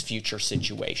fictitious future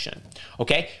situation.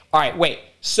 Okay, all right, wait.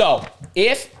 So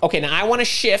now I want to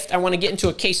shift. I want to get into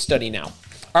a case study now.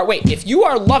 All right, wait. If you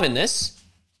are loving this,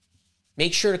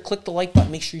 make sure to click the like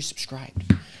button. Make sure you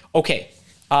subscribed. Okay,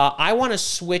 I want to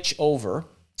switch over.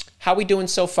 How we doing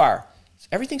so far?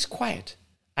 Everything's quiet.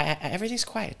 Everything's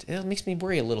quiet. It makes me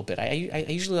worry a little bit. I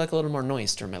usually like a little more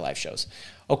noise during my live shows.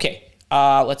 Okay.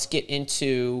 Let's get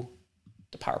into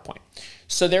the PowerPoint.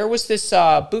 So there was this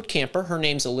boot camper. Her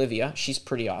name's Olivia. She's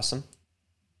pretty awesome.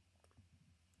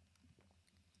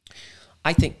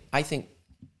 I think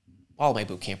all my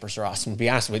boot campers are awesome. To be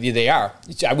honest with you, they are.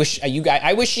 I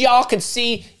wish y'all could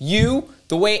see you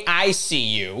the way I see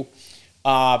you.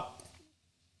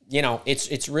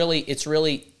 It's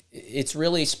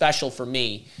really special for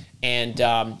me. And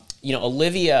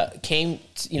Olivia came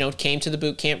to the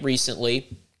boot camp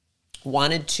recently.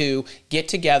 Wanted to get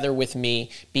together with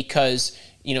me because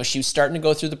she was starting to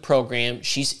go through the program.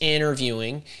 She's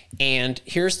interviewing, and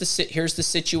here's the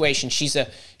situation. She's a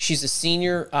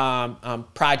senior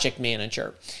project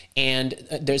manager, and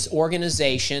this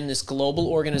global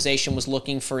organization was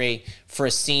looking for a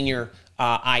senior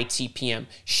IT PM.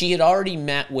 She had already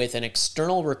met with an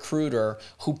external recruiter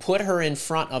who put her in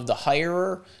front of the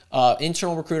hirer,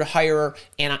 internal recruiter, hirer,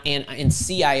 and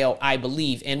CIO, I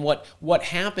believe. And what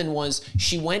happened was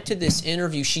she went to this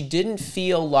interview. She didn't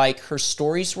feel like her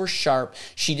stories were sharp.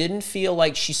 She didn't feel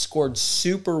like she scored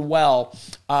super well.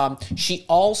 She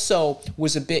also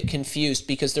was a bit confused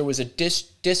because there was a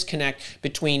disconnect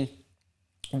between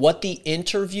what the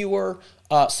interviewer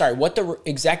what the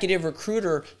executive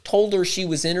recruiter told her she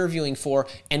was interviewing for,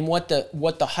 and what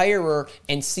the hirer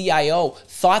and CIO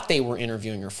thought they were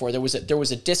interviewing her for. There was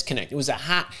a disconnect. It was a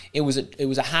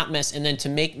hot mess. And then to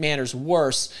make matters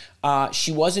worse,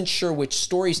 she wasn't sure which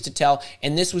stories to tell,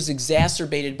 and this was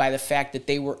exacerbated by the fact that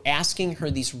they were asking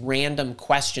her these random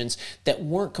questions that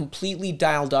weren't completely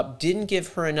dialed up, didn't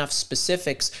give her enough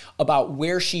specifics about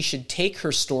where she should take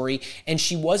her story, and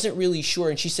she wasn't really sure.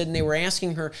 And she said, and they were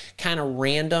asking her kind of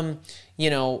random,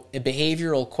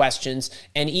 behavioral questions,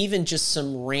 and even just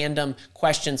some random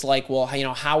questions like, well,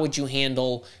 how would you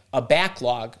handle a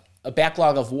backlog? A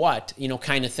backlog of what,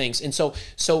 kind of things. And so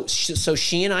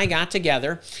she and I got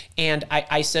together, and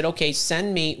I said, okay,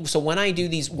 send me. So when I do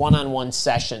these one-on-one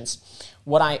sessions,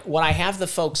 what I have the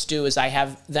folks do is I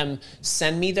have them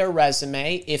send me their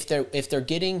resume. If they're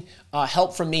getting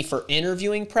help from me for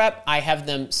interviewing prep, I have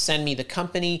them send me the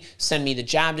company, send me the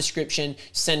job description,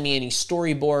 send me any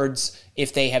storyboards.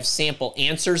 If they have sample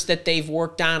answers that they've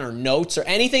worked on, or notes, or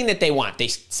anything that they want, they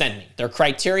send me their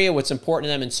criteria, what's important to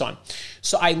them, and so on.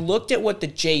 So I looked at what the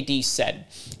JD said,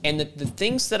 and the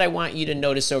things that I want you to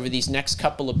notice over these next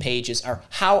couple of pages are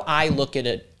how I look at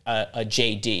a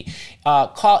JD.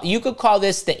 You could call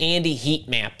this the Andy heat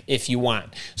map if you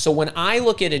want. So when I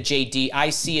look at a JD, I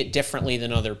see it differently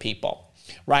than other people,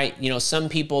 right? Some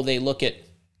people, they look at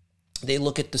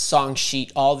the song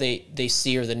sheet, all they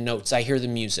see are the notes. I hear the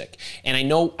music, and I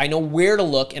know where to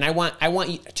look. And I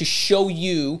want to show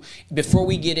you, before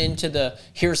we get into the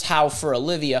here's how for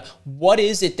Olivia, what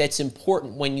is it that's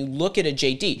important when you look at a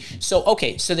JD. So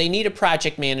so they need a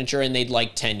project manager, and they'd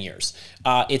like 10 years.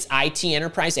 It's IT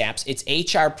enterprise apps. It's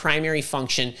HR primary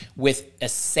function with a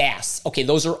SaaS. Okay,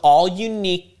 those are all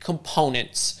unique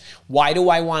components. Why do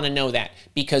I want to know that?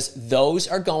 Because those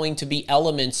are going to be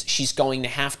elements she's going to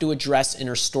have to address in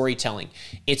her storytelling.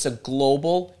 It's a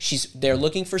global, they're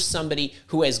looking for somebody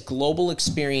who has global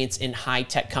experience in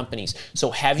high-tech companies.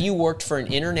 So have you worked for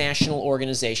an international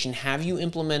organization? Have you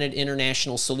implemented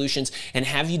international solutions? And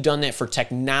have you done that for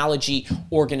technology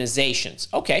organizations?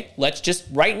 Okay, let's just,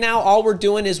 right now, all we're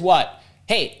doing is what?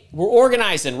 Hey, we're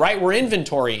organizing, right? We're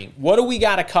inventorying. What do we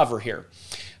got to cover here?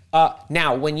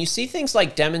 Now, when you see things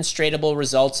like demonstrable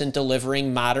results in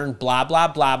delivering modern blah, blah,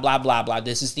 blah, blah, blah, blah,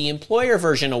 this is the employer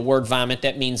version of word vomit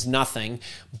that means nothing.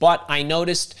 But I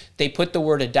noticed they put the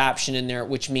word adoption in there,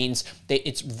 which means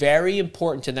it's very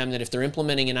important to them that if they're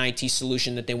implementing an IT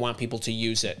solution, that they want people to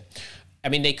use it. I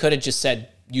mean, they could have just said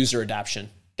user adoption.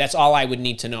 That's all I would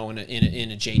need to know in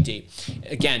a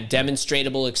JD. Again,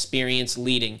 demonstrable experience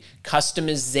leading.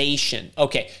 Customization.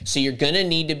 Okay, so you're going to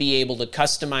need to be able to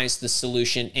customize the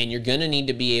solution, and you're going to need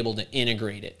to be able to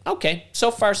integrate it. Okay,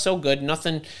 so far so good.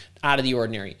 Nothing out of the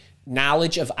ordinary.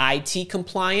 Knowledge of IT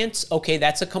compliance. Okay,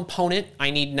 that's a component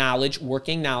I need knowledge,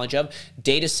 working knowledge of.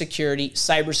 Data security,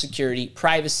 cybersecurity,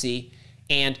 privacy,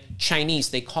 and Chinese.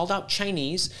 They called out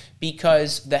Chinese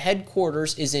because the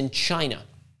headquarters is in China.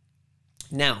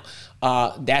 Now,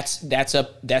 that's a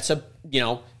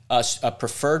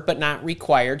preferred but not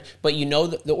required. But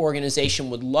that the organization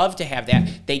would love to have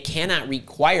that. They cannot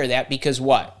require that because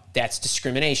what? That's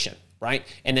discrimination, right?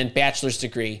 And then bachelor's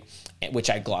degree, which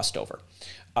I glossed over.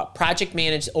 Project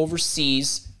managed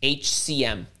overseas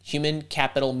HCM, human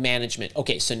capital management.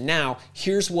 Okay, so now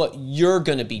here's what you're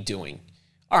going to be doing.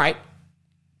 All right.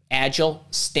 Agile,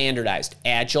 standardized,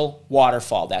 agile,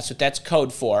 waterfall. That's what that's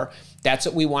code for. That's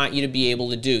what we want you to be able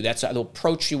to do. That's the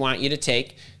approach we want you to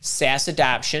take. SaaS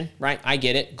adoption, right? I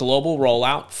get it. Global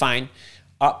rollout, fine.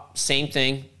 Same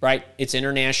thing, right? It's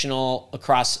international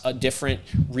across different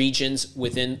regions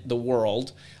within the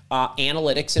world.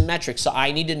 Analytics and metrics. So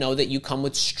I need to know that you come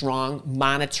with strong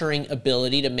monitoring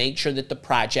ability to make sure that the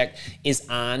project is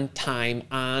on time,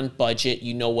 on budget.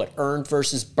 You know what earned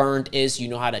versus burned is. You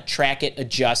know how to track it,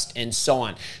 adjust, and so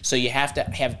on. So you have to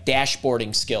have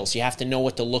dashboarding skills. You have to know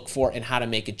what to look for and how to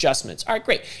make adjustments. All right,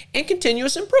 great. And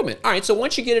continuous improvement. All right, so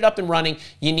once you get it up and running,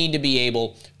 you need to be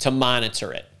able to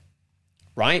monitor it,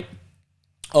 right?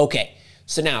 Okay,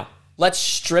 so now let's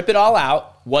strip it all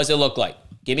out. What does it look like?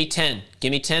 Give me 10. Give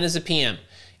me 10 as a PM.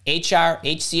 HR,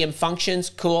 HCM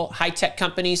functions, cool. High-tech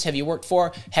companies, have you worked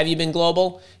for? Have you been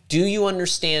global? Do you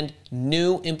understand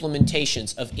new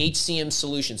implementations of HCM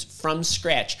solutions from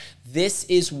scratch? This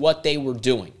is what they were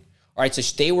doing. All right, so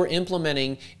they were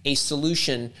implementing a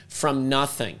solution from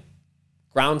nothing.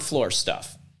 Ground floor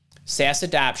stuff. SaaS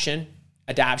adoption,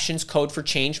 adoptions code for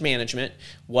change management.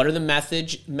 What are the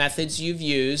methods you've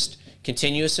used?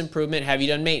 Continuous improvement, have you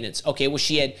done maintenance? Okay, well,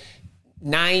 she had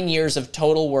 9 years of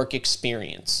total work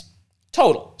experience.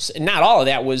 Total. So not all of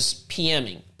that was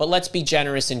PMing, but let's be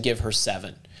generous and give her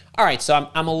 7. All right, so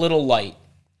I'm a little light.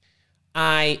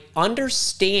 I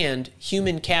understand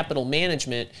human capital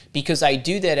management because I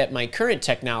do that at my current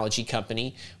technology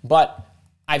company, but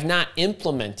I've not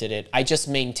implemented it. I just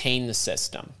maintain the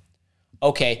system.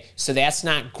 Okay, so that's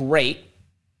not great,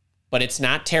 but it's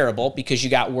not terrible because you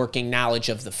got working knowledge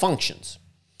of the functions.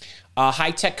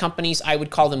 High-tech companies, I would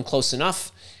call them close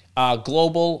enough.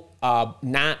 Global,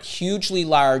 not hugely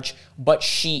large, but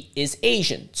she is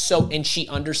Asian. And she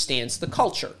understands the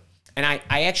culture. And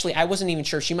I wasn't even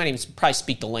sure, she might even probably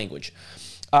speak the language.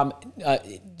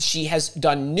 She has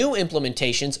done new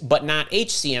implementations, but not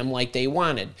HCM like they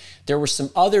wanted. There were some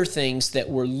other things that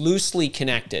were loosely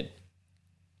connected.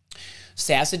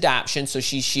 SaaS adoption, so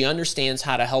she understands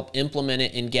how to help implement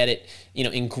it and get it,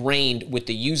 ingrained with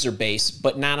the user base,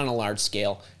 but not on a large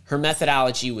scale. Her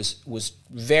methodology was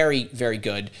very, very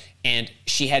good, and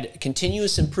she had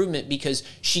continuous improvement because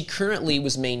she currently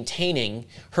was maintaining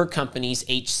her company's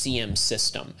HCM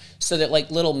system, so that like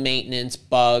little maintenance,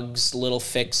 bugs, little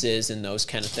fixes, and those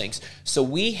kind of things. So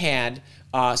we had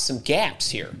some gaps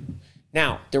here.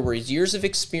 Now, there were years of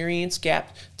experience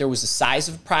gap, there was the size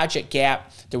of project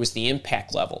gap, there was the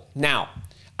impact level. Now,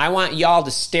 I want y'all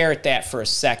to stare at that for a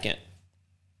second.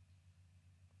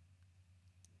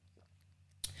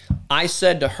 I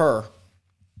said to her,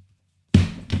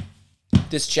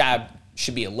 this job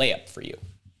should be a layup for you.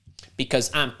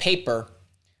 Because on paper,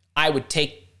 I would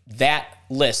take that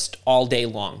list all day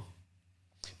long.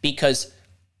 Because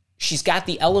she's got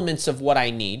the elements of what I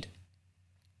need.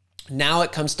 Now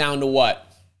it comes down to what?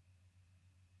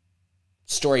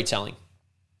 Storytelling.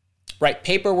 Right?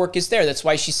 Paperwork is there. That's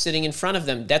why she's sitting in front of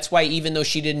them. That's why even though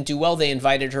she didn't do well, they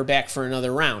invited her back for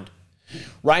another round.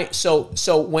 Right? So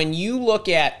when you look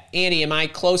at, Andy, am I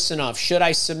close enough? Should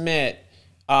I submit?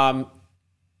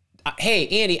 Hey,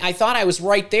 Andy, I thought I was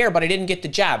right there, but I didn't get the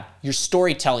job. Your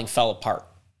storytelling fell apart.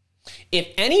 If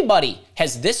anybody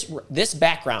has this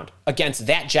background against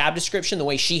that job description, the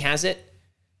way she has it,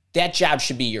 that job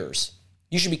should be yours.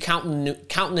 You should be counting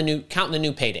the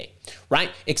new payday, right?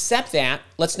 Except that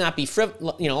let's not be flip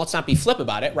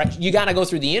about it, right? You got to go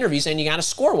through the interviews and you got to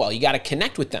score well. You got to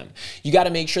connect with them. You got to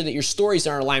make sure that your stories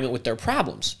are in alignment with their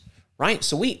problems, right?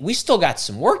 So we still got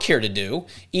some work here to do,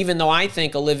 even though I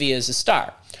think Olivia is a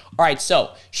star. All right,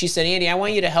 so she said, Andy, I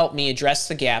want you to help me address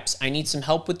the gaps. I need some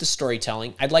help with the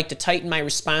storytelling. I'd like to tighten my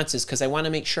responses because I want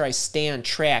to make sure I stay on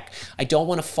track. I don't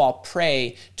want to fall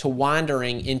prey to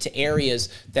wandering into areas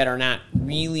that are not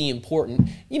really important.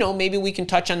 Maybe we can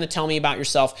touch on the tell me about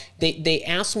yourself. They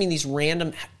asked me these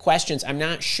random questions. I'm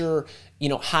not sure,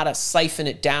 how to siphon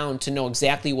it down to know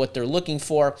exactly what they're looking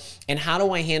for, and how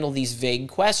do I handle these vague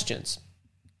questions?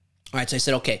 All right, so I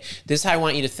said, okay, this is how I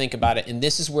want you to think about it, and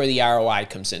this is where the ROI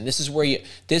comes in. This is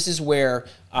where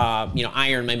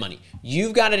I earn my money.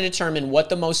 You've got to determine what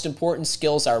the most important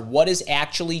skills are, what is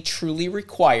actually truly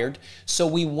required. So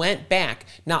we went back.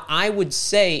 Now, I would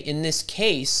say in this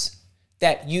case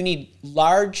that you need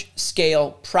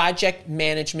large-scale project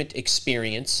management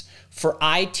experience for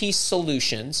IT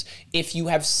solutions. If you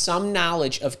have some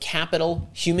knowledge of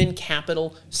human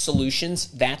capital solutions,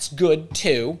 that's good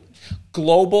too.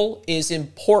 Global is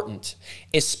important,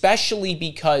 especially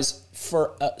because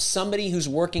for somebody who's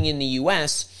working in the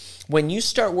US, when you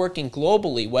start working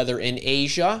globally, whether in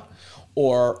Asia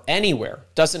or anywhere,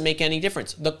 doesn't make any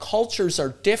difference. The cultures are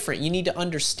different. You need to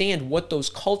understand what those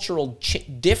cultural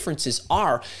differences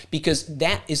are, because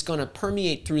that is going to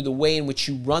permeate through the way in which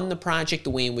you run the project, the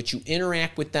way in which you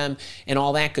interact with them, and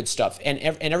all that good stuff. And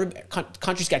every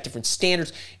country's got different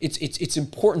standards. It's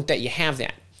important that you have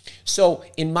that. So,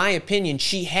 in my opinion,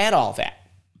 she had all that.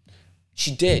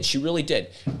 She did. She really did.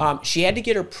 She had to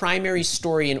get her primary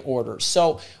story in order.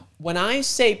 So, when I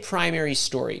say primary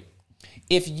story,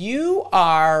 if you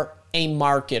are a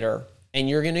marketer and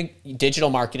you're going to digital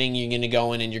marketing, you're going to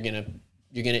go in and you're going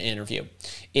to interview.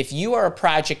 If you are a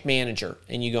project manager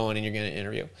and you go in and you're going to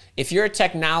interview. If you're a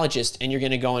technologist and you're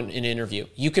going to go in and interview,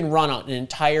 you can run an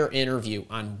entire interview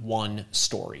on one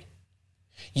story.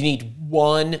 You need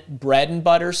one bread and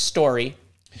butter story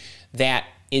that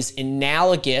is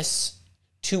analogous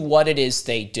to what it is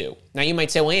they do. Now you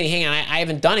might say, well, Andy, hang on, I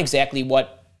haven't done exactly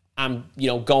what I'm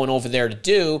going over there to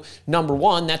do. Number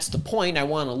one, that's the point. I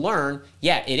want to learn.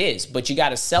 Yeah, it is. But you got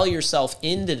to sell yourself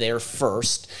into there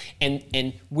first.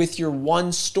 And with your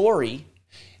one story,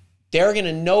 they're going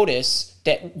to notice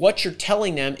that what you're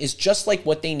telling them is just like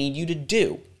what they need you to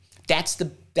do. That's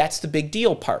the big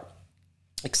deal part.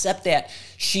 Except that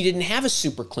she didn't have a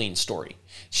super clean story.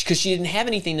 because she didn't have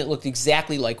anything that looked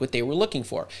exactly like what they were looking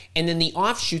for. And then the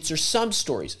offshoots are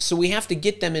sub-stories. So we have to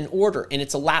get them in order, and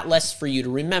it's a lot less for you to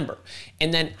remember.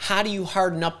 And then how do you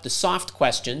harden up the soft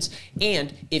questions?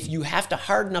 And if you have to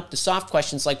harden up the soft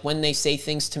questions, like when they say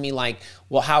things to me like,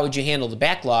 well, how would you handle the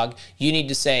backlog? You need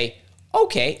to say,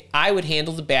 okay, I would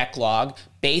handle the backlog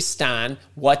based on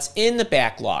what's in the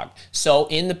backlog. So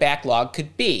in the backlog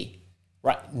could be,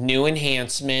 right, new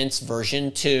enhancements,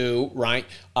 version 2, right,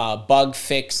 bug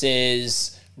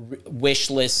fixes, wish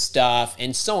list stuff,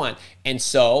 and so on. And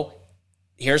so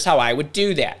here's how I would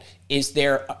do that.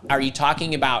 Are you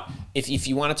talking about, if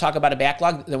you want to talk about a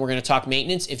backlog, then we're going to talk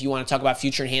maintenance. If you want to talk about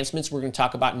future enhancements, we're going to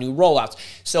talk about new rollouts.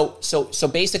 So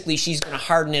basically she's going to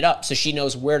harden it up so she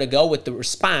knows where to go with the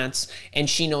response, and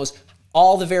she knows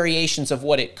all the variations of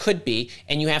what it could be,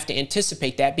 and you have to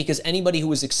anticipate that because anybody who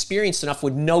was experienced enough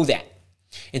would know that.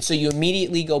 And so you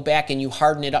immediately go back and you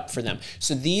harden it up for them.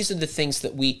 So these are the things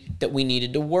that we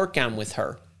needed to work on with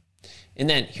her. And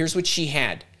then here's what she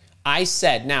had. I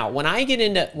said, now when I get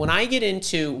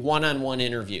into one-on-one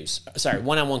interviews,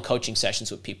 one-on-one coaching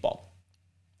sessions with people,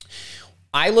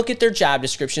 I look at their job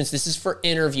descriptions. This is for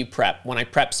interview prep when I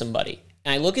prep somebody.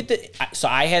 And I look at so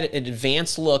I had an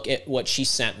advanced look at what she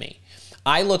sent me.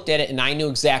 I looked at it and I knew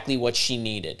exactly what she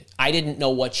needed. I didn't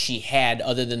know what she had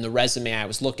other than the resume I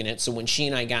was looking at. So when she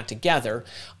and I got together,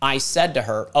 I said to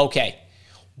her, okay,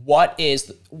 what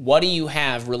do you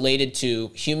have related to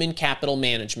human capital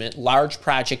management, large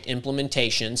project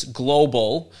implementations,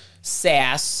 global,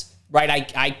 SaaS,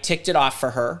 right? I ticked it off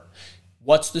for her.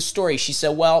 What's the story? She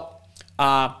said, well,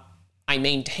 I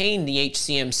maintain the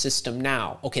HCM system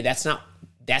now. Okay, that's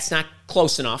not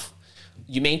close enough.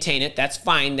 You maintain it, that's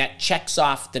fine. That checks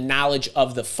off the knowledge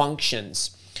of the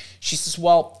functions. She says,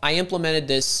 well, I implemented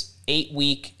this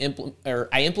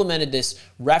I implemented this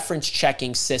reference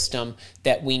checking system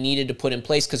that we needed to put in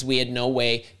place because we had no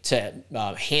way to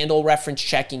handle reference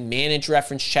checking, manage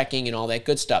reference checking, and all that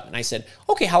good stuff. And I said,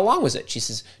 okay, how long was it? She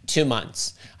says, 2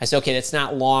 months. I said, okay, that's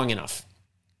not long enough.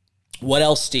 What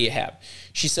else do you have?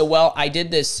 She said, well, I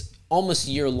did this almost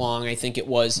year long, I think it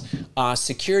was,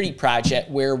 security project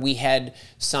where we had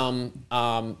some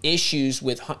issues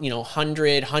with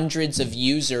hundreds of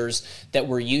users that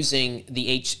were using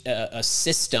the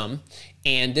system,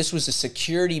 and this was a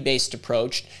security-based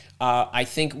approach. I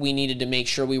think we needed to make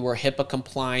sure we were HIPAA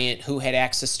compliant, who had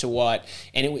access to what,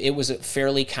 and it was a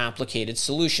fairly complicated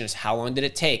solution. How long did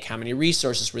it take? How many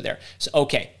resources were there? So,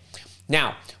 okay.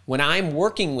 Now, when I'm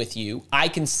working with you, I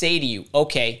can say to you,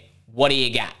 okay, what do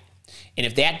you got? And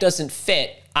if that doesn't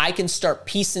fit, I can start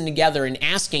piecing together and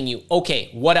asking you, okay,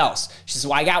 what else? She says,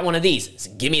 well, I got one of these. I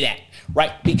said, give me that,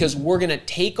 right? Because we're going to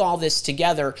take all this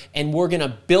together and we're going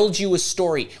to build you a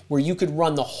story where you could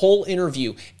run the whole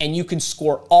interview and you can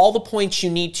score all the points you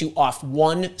need to off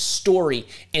one story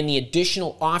and the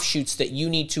additional offshoots that you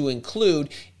need to include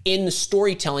in the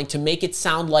storytelling to make it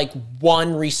sound like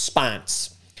one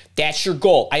response. That's your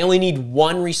goal. I only need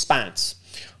one response.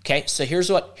 Okay, so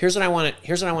here's what I want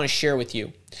to share with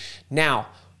you. Now,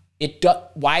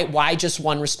 why just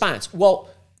one response?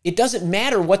 Well, it doesn't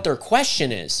matter what their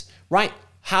question is, right?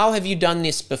 How have you done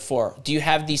this before? Do you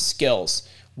have these skills?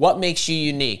 What makes you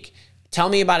unique? Tell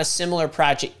me about a similar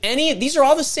project. These are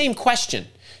all the same question.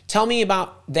 Tell me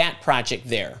about that project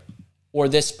there or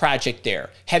this project there.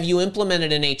 Have you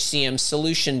implemented an HCM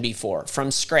solution before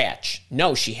from scratch?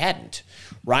 No, she hadn't,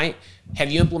 right? Have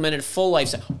you implemented full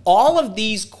life? All of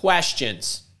these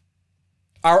questions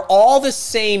are all the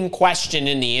same question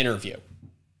in the interview.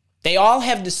 They all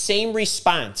have the same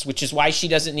response, which is why she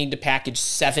doesn't need to package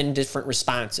 7 different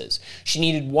responses. She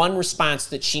needed one response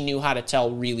that she knew how to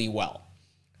tell really well,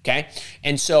 okay?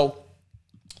 And so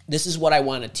this is what I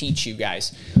want to teach you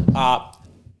guys.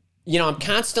 I'm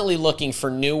constantly looking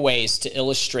for new ways to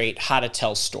illustrate how to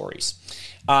tell stories.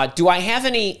 Do I have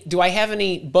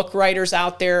any book writers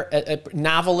out there,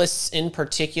 novelists in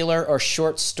particular, or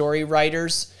short story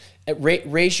writers?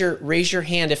 Raise your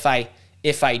hand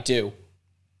if I do.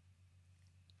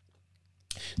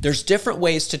 There's different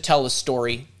ways to tell a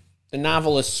story. The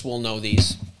novelists will know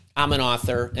these. I'm an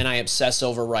author and I obsess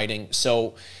over writing,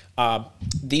 so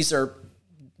these are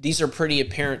pretty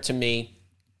apparent to me.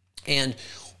 And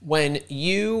when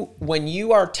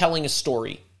you are telling a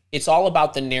story, it's all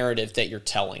about the narrative that you're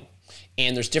telling.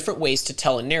 And there's different ways to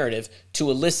tell a narrative to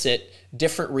elicit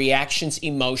different reactions,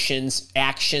 emotions,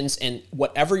 actions, and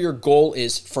whatever your goal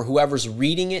is for whoever's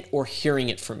reading it or hearing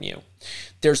it from you.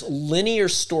 There's linear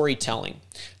storytelling.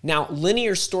 Now,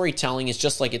 linear storytelling is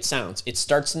just like it sounds. It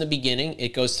starts in the beginning,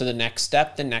 it goes to the next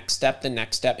step, the next step, the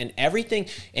next step, and everything,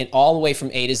 and all the way from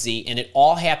A to Z, and it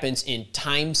all happens in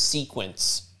time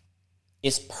sequence.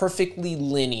 is perfectly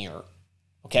linear.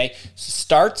 Okay, so it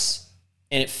starts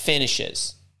and it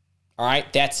finishes. All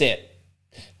right, that's it.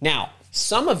 Now,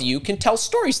 some of you can tell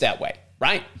stories that way,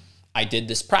 right? I did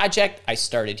this project, I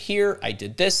started here, I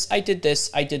did this, I did this,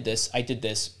 I did this, I did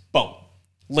this, boom,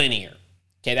 linear.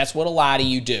 Okay, that's what a lot of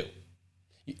you do.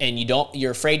 And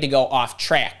you're afraid to go off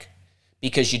track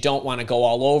because you don't want to go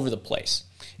all over the place.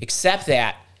 Except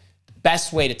that the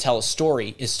best way to tell a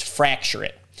story is to fracture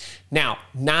it. Now,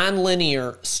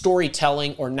 nonlinear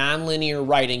storytelling or nonlinear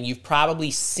writing, you've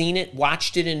probably seen it,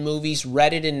 watched it in movies,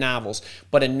 read it in novels,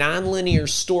 but a nonlinear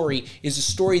story is a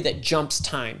story that jumps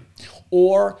time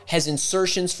or has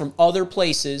insertions from other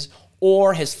places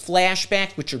or has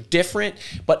flashbacks, which are different,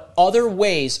 but other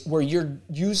ways where you're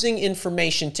using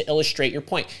information to illustrate your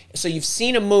point. So you've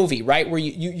seen a movie, right, where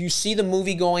you see the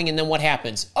movie going and then what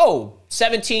happens? Oh,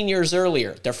 17 years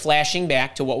earlier, they're flashing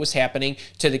back to what was happening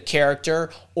to the character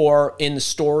or in the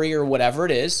story or whatever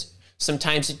it is.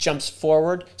 Sometimes it jumps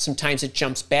forward, sometimes it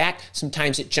jumps back,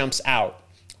 sometimes it jumps out.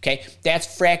 Okay, that's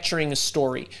fracturing a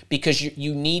story because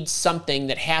you need something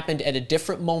that happened at a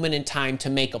different moment in time to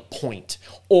make a point.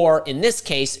 Or in this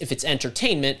case, if it's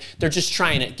entertainment, they're just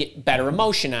trying to get better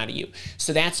emotion out of you.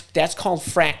 So that's called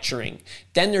fracturing.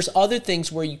 Then there's other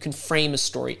things where you can frame a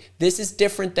story. This is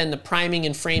different than the priming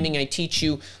and framing I teach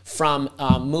you from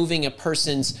moving a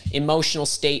person's emotional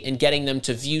state and getting them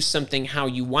to view something how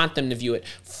you want them to view it.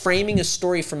 Framing a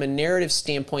story from a narrative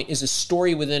standpoint is a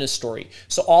story within a story.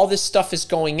 So all this stuff is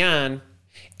going on,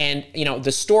 and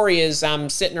the story is I'm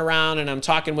sitting around and I'm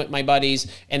talking with my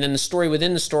buddies, and then the story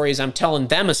within the story is I'm telling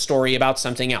them a story about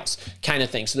something else, kind of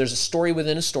thing. So there's a story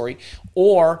within a story,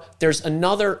 or there's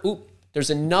another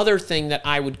thing that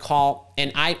I would call,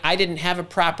 and I didn't have a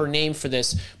proper name for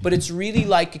this, but it's really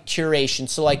like a curation.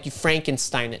 So like you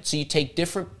Frankenstein it. So you take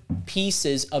different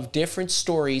pieces of different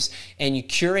stories and you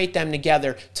curate them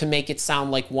together to make it sound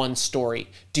like one story.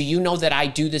 Do you know that I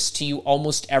do this to you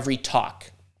almost every talk?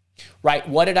 Right?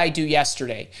 What did I do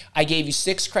yesterday? I gave you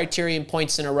 6 criterion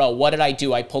points in a row. What did I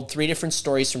do? I pulled 3 different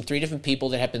stories from 3 different people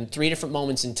that happened 3 different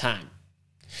moments in time.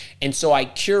 And so I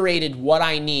curated what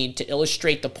I need to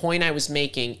illustrate the point I was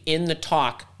making in the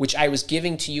talk, which I was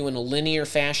giving to you in a linear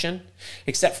fashion,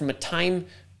 except from a time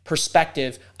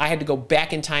perspective, I had to go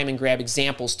back in time and grab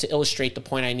examples to illustrate the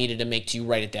point I needed to make to you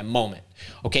right at that moment.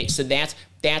 Okay, so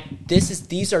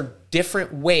these are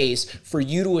different ways for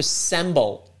you to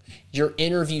assemble your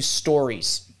interview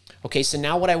stories. Okay, so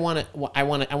now what I want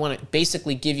to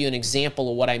basically give you an example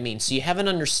of what I mean, so you have an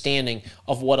understanding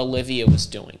of what Olivia was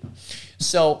doing.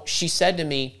 So she said to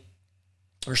me,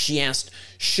 or she asked,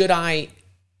 should I,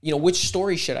 which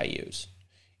story should I use?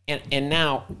 And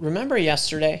now, remember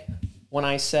yesterday when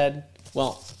I said,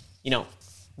 well,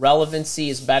 relevancy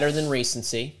is better than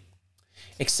recency,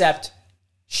 except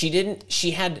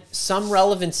she had some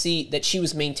relevancy that she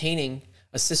was maintaining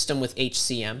a system with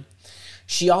HCM.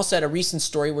 She also had a recent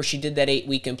story where she did that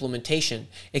 8-week implementation,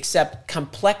 except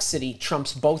complexity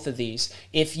trumps both of these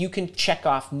if you can check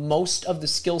off most of the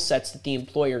skill sets that the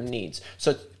employer needs.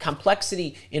 So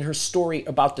complexity in her story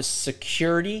about the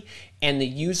security and the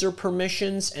user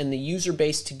permissions and the user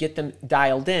base to get them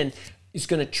dialed in is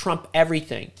going to trump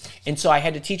everything. And so I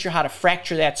had to teach her how to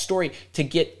fracture that story to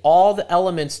get all the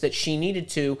elements that she needed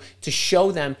to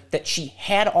show them that she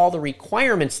had all the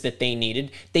requirements that they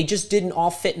needed. They just didn't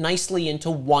all fit nicely into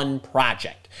one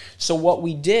project. So what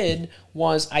we did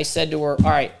was I said to her, all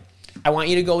right, I want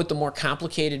you to go with the more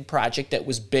complicated project that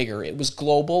was bigger. It was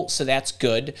global, so that's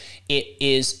good. It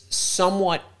is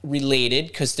somewhat related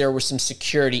because there were some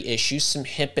security issues, some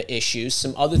HIPAA issues,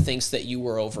 some other things that you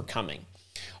were overcoming.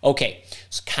 Okay,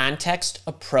 so context,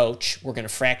 approach, we're going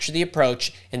to fracture the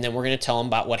approach, and then we're going to tell them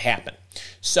about what happened.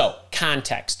 So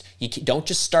context, you don't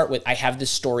just start with, I have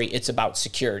this story, it's about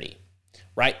security,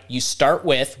 right? You start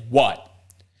with what?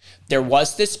 There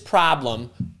was this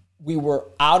problem. We were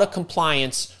out of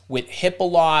compliance with HIPAA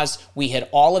laws. We had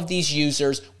all of these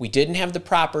users. We didn't have the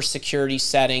proper security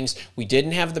settings. We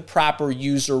didn't have the proper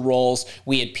user roles.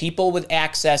 We had people with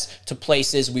access to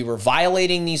places. We were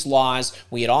violating these laws.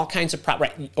 We had all kinds of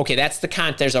problems. Right. Okay, that's the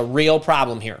context. There's a real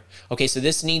problem here. Okay, so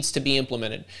this needs to be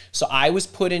implemented. So I was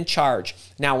put in charge.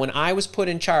 Now, when I was put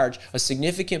in charge, a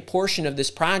significant portion of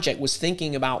this project was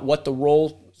thinking about what the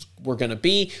roles were going to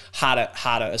be, how to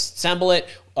assemble it.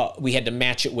 We had to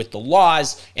match it with the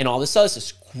laws and all this other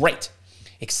stuff. Great.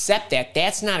 except that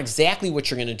that's not exactly what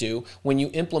you're going to do when you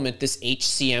implement this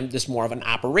HCM, this more of an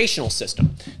operational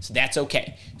system. So that's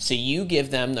okay. So you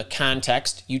give them the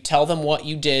context, you tell them what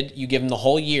you did, you give them the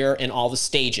whole year and all the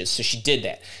stages. So she did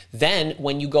that. Then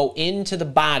when you go into the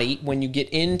body, when you get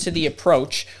into the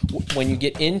approach,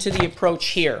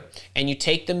 here and you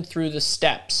take them through the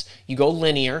steps, you go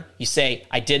linear, you say,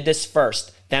 I did this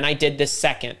first, then I did this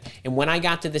second. And when I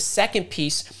got to the second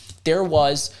piece, there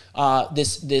was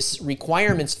this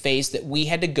requirements phase that we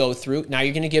had to go through. Now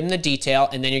you're going to give them the detail,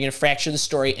 and then you're going to fracture the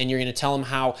story, and you're going to tell them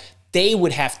how they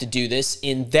would have to do this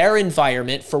in their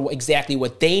environment for exactly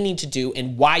what they need to do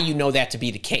and why you know that to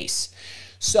be the case.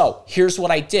 So here's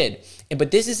what I did.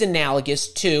 But this is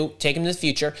analogous to, take them to the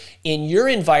future, in your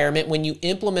environment, when you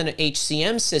implement an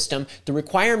HCM system, the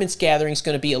requirements gathering is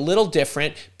going to be a little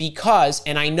different because,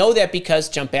 and I know that because,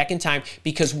 jump back in time,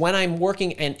 because when I'm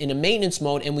working in a maintenance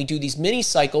mode and we do these mini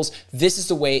cycles, this is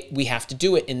the way we have to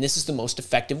do it, and this is the most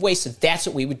effective way. So that's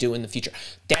what we would do in the future.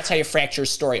 That's how you fracture a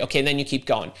story. Okay, then you keep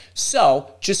going.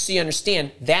 So just so you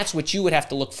understand, that's what you would have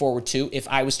to look forward to if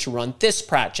I was to run this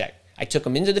project. I took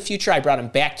them into the future, I brought them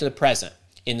back to the present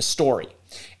in the story.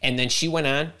 And then she went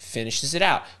on, finishes it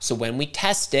out. So when we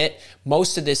test it,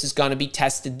 most of this is going to be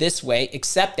tested this way,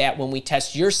 except that when we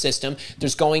test your system,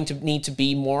 there's going to need to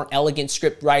be more elegant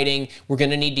script writing. We're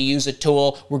going to need to use a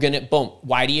tool. We're going to, boom.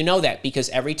 Why do you know that? Because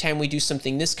every time we do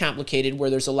something this complicated where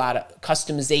there's a lot of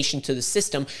customization to the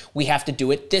system, we have to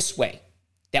do it this way.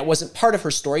 That wasn't part of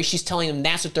her story. She's telling them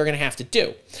that's what they're going to have to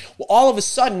do. Well, all of a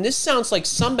sudden, this sounds like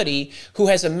somebody who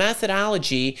has a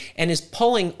methodology and is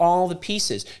pulling all the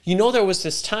pieces. You know, there was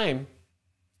this time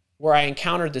where I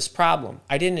encountered this problem.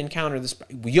 I didn't encounter this.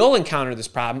 You'll encounter this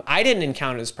problem. I didn't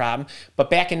encounter this problem. But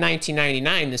back in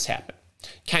 1999, this happened.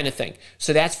 Kind of thing.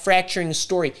 So that's fracturing the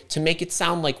story to make it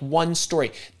sound like one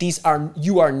story.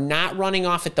 You are not running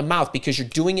off at the mouth because you're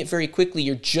doing it very quickly.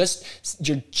 You're just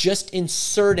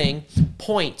inserting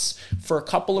points for a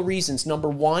couple of reasons. Number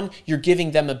one, you're giving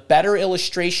them a better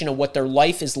illustration of what their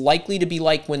life is likely to be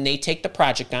like when they take the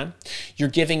project on. You're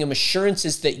giving them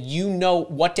assurances that you know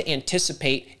what to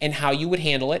anticipate and how you would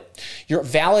handle it. You're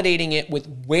validating it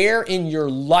with where in your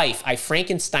life I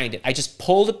Frankensteined it. I just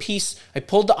pulled a piece, I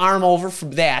pulled the arm over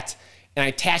from that, and I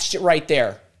attached it right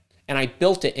there, and I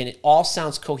built it, and it all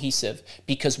sounds cohesive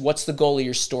because what's the goal of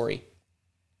your story?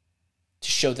 To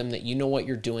show them that you know what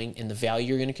you're doing and the value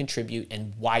you're going to contribute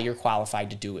and why you're qualified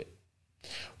to do it.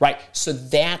 Right? So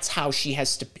that's how she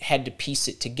had to piece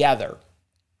it together.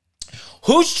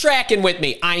 Who's tracking with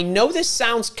me? I know this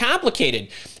sounds complicated,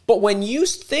 but when you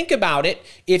think about it,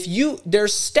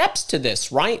 there's steps to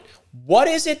this, right? What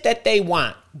is it that they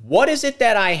want? What is it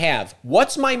that I have?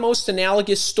 What's my most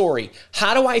analogous story?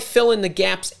 How do I fill in the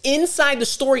gaps inside the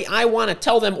story I want to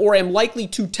tell them or am likely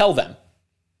to tell them?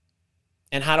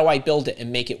 And how do I build it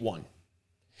and make it one?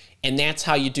 And that's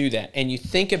how you do that. And you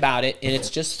think about it, and it's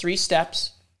just 3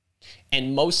 steps.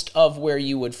 And most of where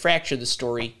you would fracture the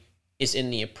story is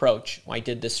in the approach. Well, I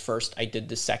did this first, I did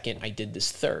this second, I did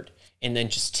this third. And then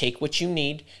just take what you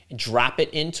need and drop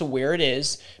it into where it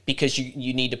is because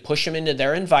you need to push them into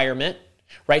their environment,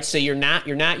 right? So you're not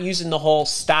using the whole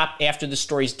stop after the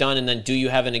story's done and then do you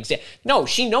have an exam? No,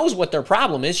 she knows what their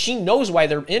problem is. She knows why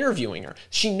they're interviewing her.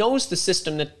 She knows the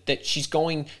system that she's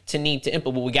going to need to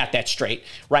implement. Well, we got that straight,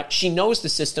 right? She knows the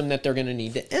system that they're going to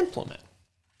need to implement.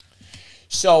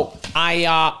 So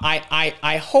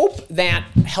I hope that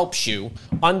helps you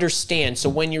understand. So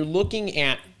when you're looking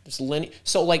at this linear,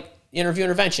 so like interview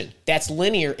intervention, that's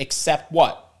linear except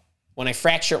what? When I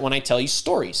fracture it, when I tell you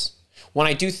stories. When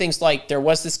I do things like there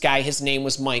was this guy, his name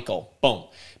was Michael, boom,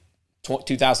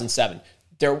 2007.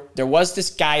 There was this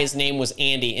guy, his name was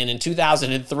Andy, and in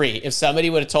 2003, if somebody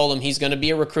would have told him he's going to be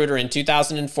a recruiter in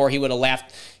 2004, he would have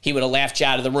laughed you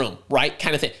out of the room, right?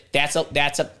 Kind of thing. That's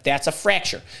a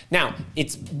fracture. Now,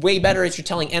 it's way better if you're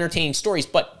telling entertaining stories,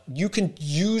 but you can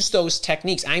use those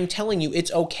techniques. I'm telling you,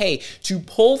 it's okay to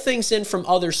pull things in from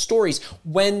other stories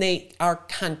when they are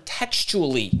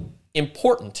contextually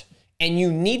important. And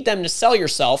you need them to sell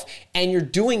yourself, and you're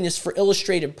doing this for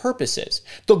illustrative purposes.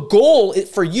 The goal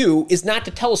for you is not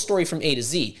to tell a story from A to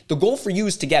Z. The goal for you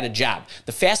is to get a job.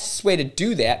 The fastest way to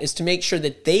do that is to make sure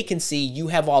that they can see you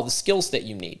have all the skills that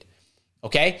you need.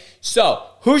 Okay? So,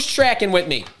 who's tracking with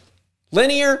me?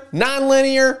 Linear,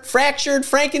 nonlinear, fractured,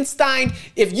 Frankenstein.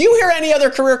 If you hear any other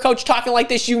career coach talking like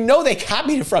this, you know they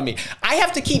copied it from me. I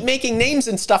have to keep making names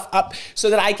and stuff up so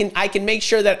that I can make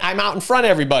sure that I'm out in front of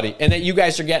everybody and that you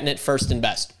guys are getting it first and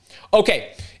best.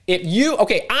 Okay,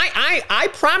 Okay, I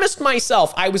promised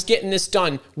myself I was getting this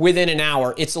done within an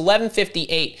hour. It's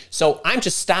 11:58, so I'm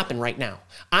just stopping right now.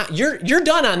 You're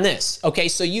done on this, okay?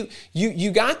 So you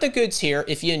got the goods here.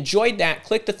 If you enjoyed that,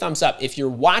 click the thumbs up. If you're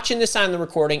watching this on the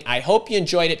recording, I hope you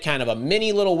enjoyed it. Kind of a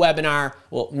mini little webinar,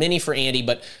 well, mini for Andy,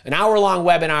 but an hour-long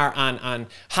webinar on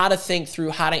how to think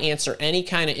through, how to answer any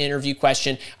kind of interview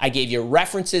question. I gave you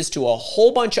references to a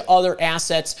whole bunch of other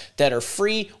assets that are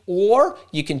free, or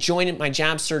you can join in my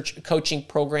job search coaching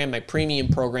program, my premium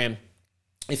program,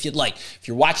 if you'd like. If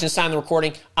you're watching this on the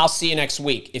recording, I'll see you next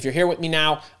week. If you're here with me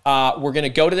now, we're going to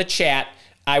go to the chat.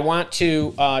 I want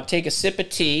to take a sip of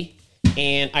tea,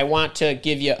 and I want to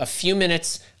give you a few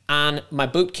minutes on my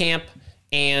boot camp.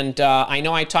 And I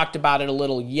know I talked about it a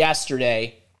little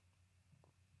yesterday.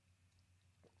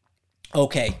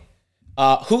 Okay.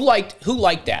 Who liked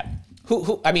that?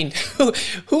 Who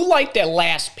liked that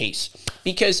last piece?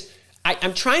 Because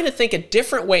I'm trying to think of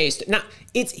different ways. Now,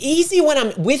 it's easy when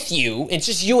I'm with you. It's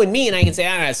just you and me, and I can say,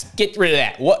 let's get rid of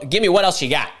that. Give me what else you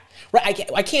got. Right?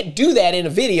 I can't do that in a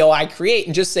video I create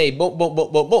and just say boom, boom,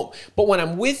 boom, boom, boom. But when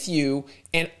I'm with you,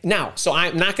 so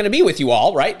I'm not going to be with you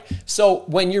all, right? So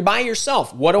when you're by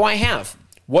yourself, what do I have?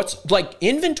 What's like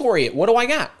inventory it? What do I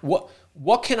got?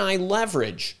 What can I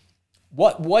leverage?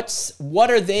 What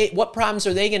problems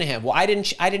are they going to have? Well, I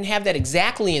didn't have that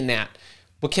exactly in that.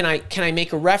 But can I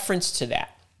make a reference to that?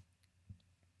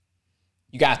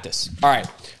 You got this. All right.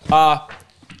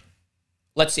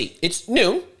 Let's see. It's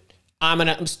noon. I'm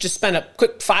gonna just spend a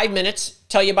quick 5 minutes,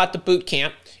 tell you about the boot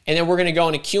camp, and then we're gonna go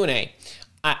into Q&A.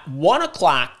 At 1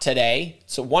 o'clock today,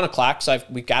 so 1 o'clock, so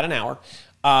we've got an hour.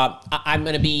 I'm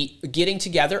going to be getting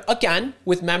together again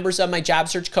with members of my job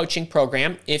search coaching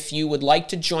program. If you would like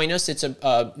to join us, it's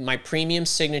my premium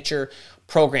signature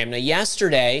program. Now,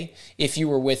 yesterday, if you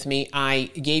were with me,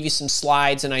 I gave you some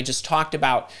slides and I just talked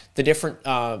about the different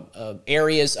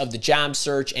areas of the job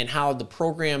search and how the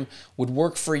program would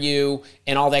work for you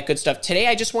and all that good stuff. Today,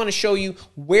 I just want to show you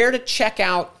where to check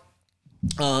out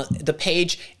the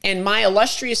page, and my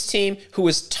illustrious team, who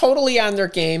is totally on their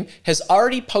game, has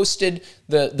already posted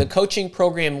the coaching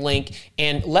program link.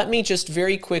 And let me just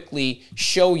very quickly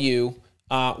show you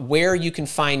where you can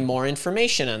find more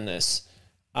information on this.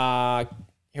 Here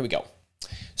we go.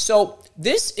 So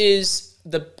this is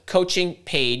the coaching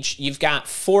page. You've got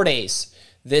 4 days.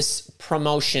 This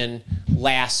promotion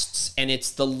lasts, and it's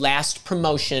the last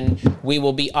promotion we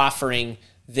will be offering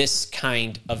this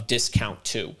kind of discount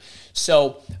to.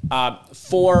 So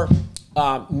for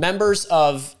members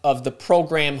of the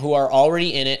program who are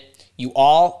already in it, you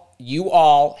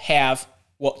all have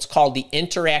what's called the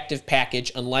interactive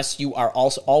package, unless you are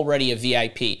also already a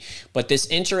VIP. But this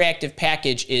interactive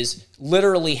package is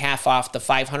literally half off, the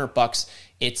 $500.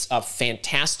 It's a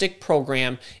fantastic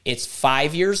program. It's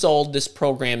 5 years old, this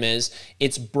program is.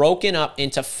 It's broken up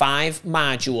into 5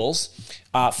 modules,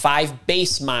 5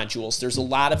 base modules. There's a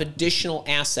lot of additional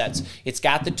assets. It's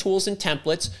got the tools and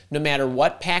templates. No matter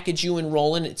what package you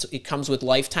enroll in, it comes with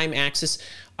lifetime access,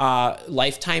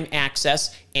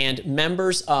 and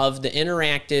members of the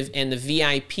interactive and the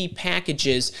VIP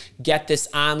packages get this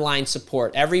online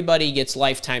support. Everybody gets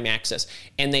lifetime access,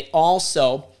 and they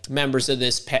also, members of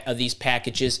these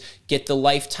packages, get the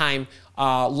lifetime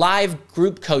live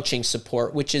group coaching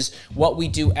support, which is what we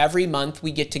do every month.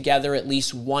 We get together at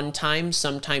least 1 time,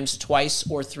 sometimes twice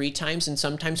or 3 times, and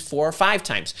sometimes 4 or 5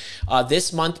 times.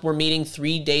 This month we're meeting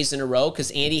 3 days in a row because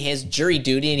Andy has jury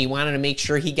duty and he wanted to make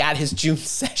sure he got his June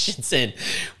sessions in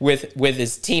with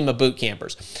his team of boot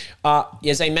campers.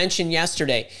 As I mentioned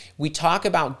yesterday, we talk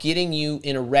about getting you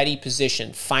in a ready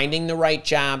position, finding the right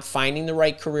job, finding the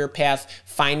right career path,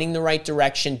 finding the right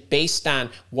direction based on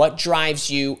what drives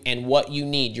you and what you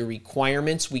need. Your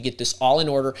requirements, we get this all in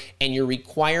order, and your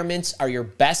requirements are your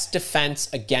best defense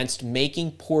against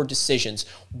making poor decisions.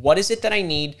 What is it that I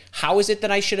need? How is it that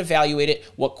I should evaluate it?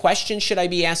 What questions should I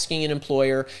be asking an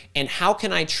employer? And how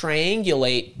can I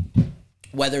triangulate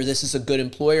whether this is a good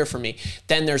employer for me?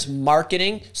 Then there's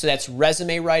marketing. So that's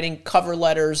resume writing, cover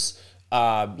letters,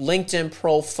 LinkedIn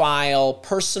profile,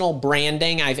 personal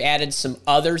branding. I've added some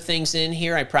other things in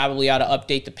here. I probably ought to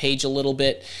update the page a little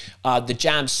bit. The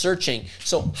job searching.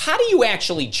 So how do you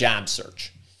actually job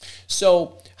search?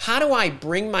 So how do I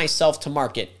bring myself to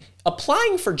market?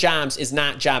 applying for jobs is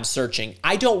not job searching.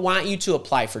 I don't want you to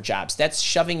apply for jobs. That's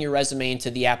shoving your resume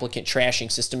into the applicant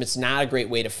trashing system. It's not a great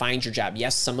way to find your job.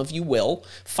 Yes, some of you will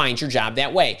find your job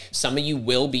that way. Some of you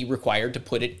will be required to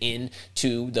put it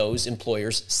into those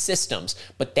employers' systems.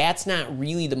 But that's not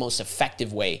really the most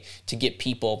effective way to get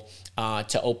people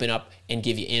to open up and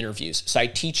give you interviews. So I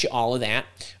teach you all of that.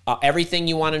 Everything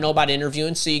you want to know about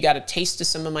interviewing. So you got a taste of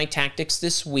some of my tactics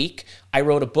this week. I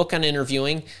wrote a book on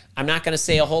interviewing. I'm not going to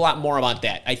say a whole lot more about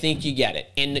that. I think you get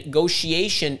it. And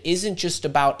negotiation isn't just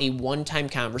about a one-time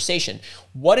conversation.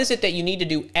 What is it that you need to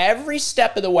do every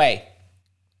step of the way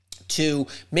to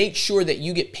make sure that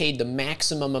you get paid the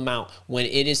maximum amount when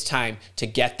it is time to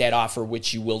get that offer,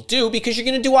 which you will do because you're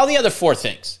going to do all the other 4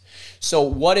 things. So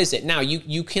what is it? Now,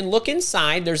 you can look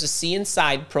inside. There's a See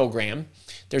Inside program.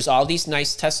 There's all these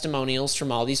nice testimonials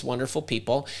from all these wonderful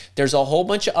people. There's a whole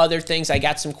bunch of other things. I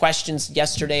got some questions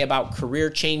yesterday about career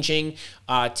changing.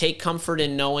 Take comfort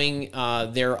in knowing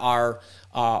there are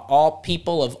all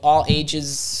people of all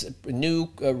ages, new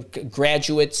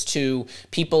graduates to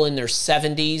people in their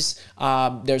 70s.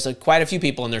 There's quite a few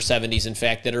people in their 70s, in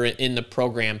fact, that are in the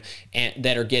program and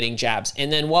that are getting jobs.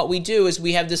 And then what we do is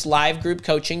we have this live group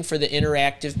coaching for the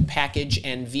interactive package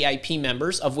and VIP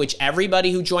members, of which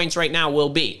everybody who joins right now will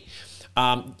be.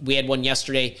 We had one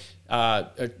yesterday, or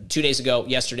 2 days ago,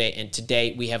 yesterday, and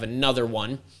today we have another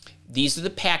one. These are the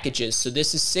packages. So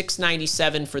this is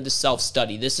 $697 for the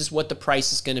self-study. This is what the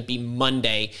price is going to be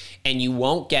Monday, and you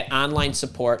won't get online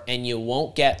support, and you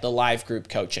won't get the live group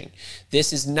coaching.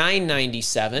 This is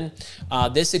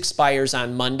 $997. This expires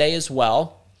on Monday as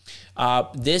well.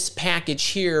 This package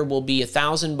here will be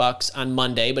 $1,000 on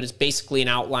Monday, but it's basically an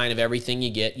outline of everything you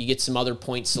get. You get some other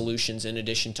point solutions in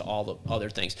addition to all the other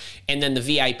things. And then the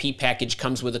VIP package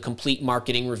comes with a complete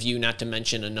marketing review, not to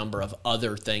mention a number of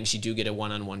other things. You do get a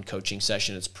one-on-one coaching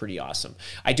session. It's pretty awesome.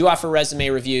 I do offer resume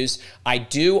reviews. I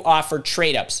do offer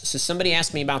trade-ups. So somebody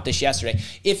asked me about this yesterday.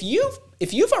 If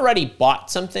you've already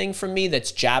bought something from me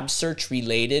that's job search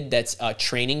related, that's a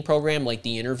training program like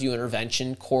the interview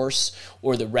intervention course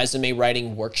or the resume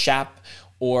writing workshop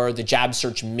or the job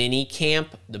search mini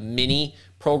camp, the mini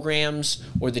programs,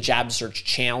 or the job search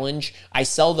challenge, I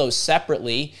sell those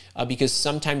separately because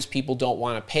sometimes people don't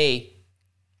want to pay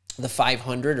the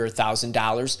 $500 or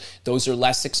 $1,000. Those are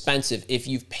less expensive. If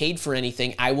you've paid for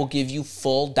anything, I will give you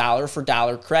full dollar for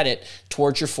dollar credit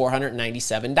towards your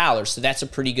 $497. So that's a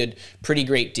pretty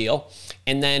great deal.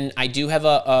 And then I do have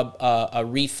a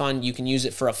refund. You can use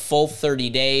it for a full 30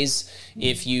 days.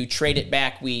 If you trade it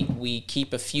back, we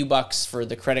keep a few bucks for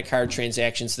the credit card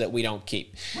transactions that we don't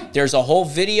keep. There's a whole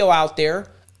video out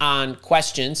there on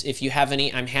questions. If you have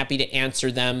any, I'm happy to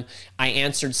answer them. I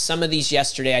answered some of these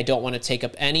yesterday. I don't want to take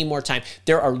up any more time.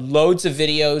 There are loads of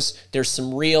videos. There's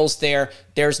some reels there.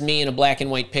 There's me in a black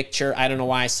and white picture. I don't know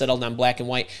why I settled on black and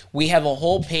white. We have a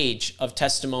whole page of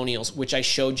testimonials, which I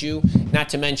showed you, not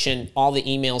to mention all the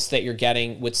emails that you're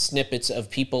getting with snippets of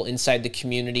people inside the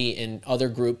community and other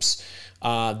groups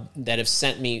that have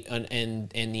sent me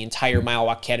and the entire Mile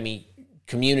Walk Academy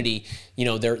community, you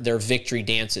know, their victory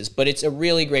dances. But it's a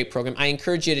really great program. I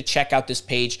encourage you to check out this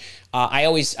page.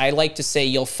 I like to say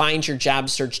you'll find your job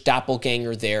search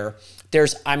doppelganger there.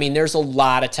 There's a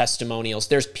lot of testimonials.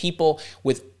 There's people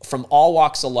from all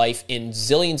walks of life in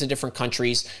zillions of different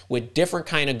countries with different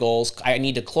kind of goals. I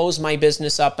need to close my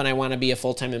business up and I want to be a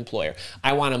full-time employer.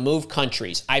 I want to move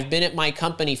countries. I've been at my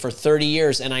company for 30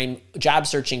 years and I'm job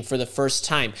searching for the first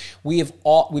time. We have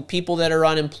people that are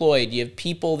unemployed. You have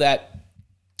people that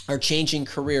are changing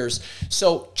careers.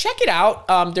 So check it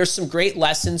out. There's some great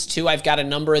lessons too. I've got a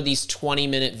number of these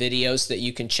 20-minute videos that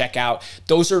you can check out.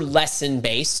 Those are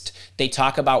lesson-based. They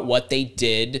talk about what they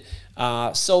did.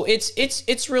 So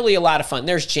it's really a lot of fun.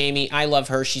 There's Jamie. I love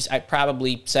her. She's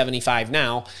probably 75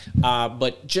 now,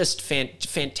 but just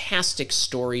fantastic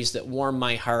stories that warm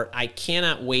my heart. I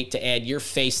cannot wait to add your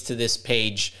face to this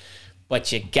page,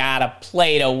 but you gotta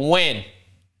play to win.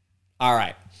 All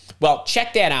right. Well,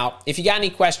 check that out. If you got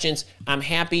any questions, I'm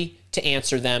happy to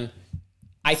answer them.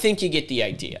 I think you get the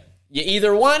idea. You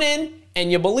either want in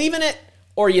and you believe in it,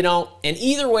 or you don't. And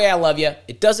either way, I love you.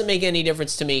 It doesn't make any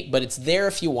difference to me, but it's there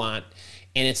if you want.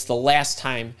 And it's the last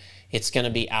time it's going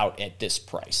to be out at this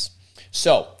price.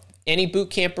 So any boot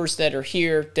campers that are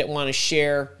here that want to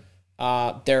share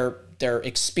their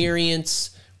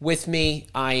experience with me,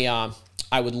 I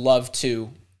would love to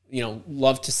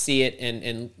see it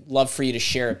and love for you to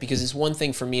share it, because it's one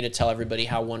thing for me to tell everybody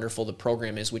how wonderful the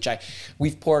program is, which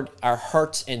we've poured our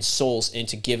hearts and souls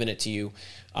into giving it to you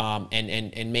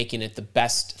and making it the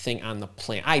best thing on the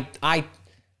planet.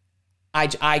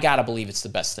 I gotta believe it's the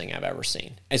best thing I've ever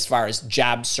seen as far as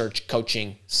job search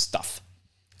coaching stuff.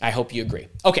 I hope you agree.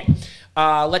 Okay,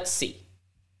 let's see.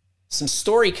 Some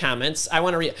story comments. I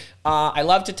want to read. I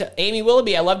love to Amy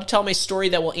Willoughby. I love to tell my story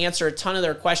that will answer a ton of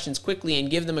their questions quickly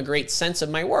and give them a great sense of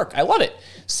my work. I love it.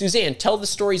 Suzanne, tell the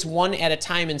stories one at a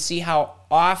time and see how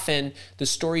often the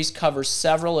stories cover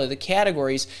several of the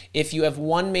categories. If you have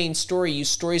one main story, use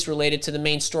stories related to the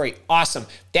main story. Awesome.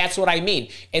 That's what I mean.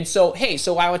 And so, hey,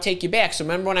 so I will take you back. So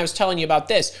remember when I was telling you about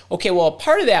this? Okay, well, a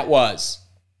part of that was,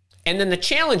 and then the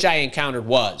challenge I encountered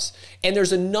was, and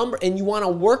there's a number, and you want to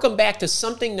work them back to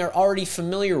something they're already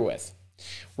familiar with,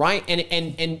 right?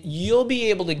 And you'll be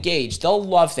able to gauge. They'll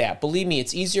love that. Believe me,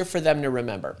 it's easier for them to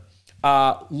remember.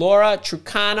 Laura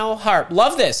Trucano Harp.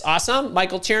 Love this. Awesome.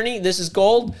 Michael Tierney. This is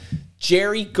gold.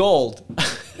 Jerry Gold.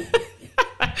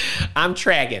 I'm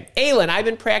tragging. Aylin, I've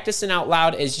been practicing out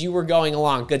loud as you were going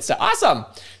along. Good stuff. Awesome.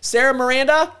 Sarah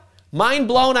Miranda, mind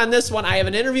blown on this one. I have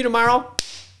an interview tomorrow.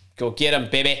 Go get them,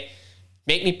 baby.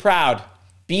 Make me proud.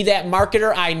 Be that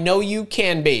marketer I know you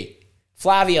can be.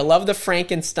 Flavia, love the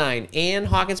Frankenstein. And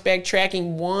Hawkins bag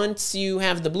tracking. Once you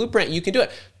have the blueprint, you can do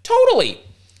it. Totally.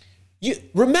 You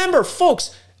remember,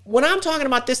 folks, when I'm talking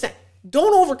about this,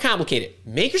 don't overcomplicate it.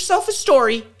 Make yourself a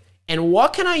story, and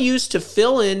what can I use to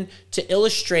fill in to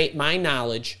illustrate my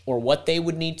knowledge or what they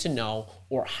would need to know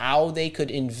or how they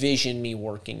could envision me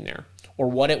working there, or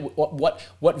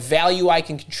what value I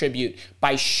can contribute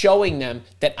by showing them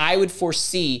that I would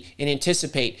foresee and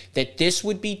anticipate that this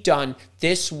would be done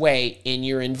this way in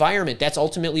your environment. That's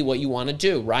ultimately what you want to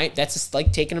do, right? That's just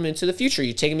like taking them into the future.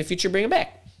 You take them in the future, bring them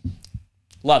back.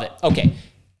 Love it. Okay.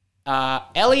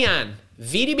 Elian,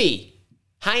 VDB.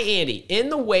 Hi, Andy. In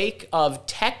the wake of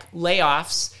tech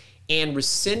layoffs and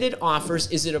rescinded offers,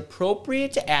 is it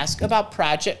appropriate to ask about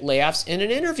project layoffs in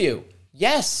an interview?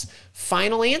 Yes.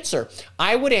 Final answer.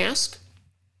 I would ask,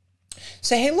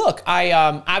 say, hey, look,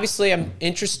 obviously I'm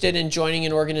interested in joining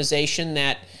an organization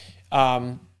that,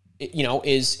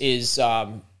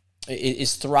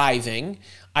 is thriving.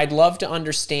 I'd love to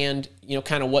understand,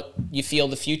 kind of what you feel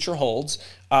the future holds,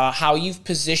 how you've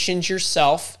positioned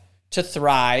yourself to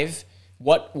thrive.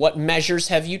 What measures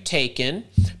have you taken?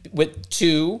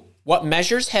 What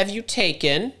measures have you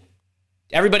taken?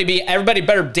 Everybody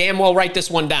better damn well write this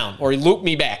one down or loop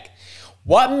me back.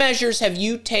 What measures have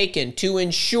you taken to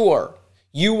ensure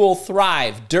you will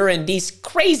thrive during these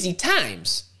crazy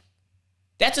times?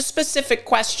 That's a specific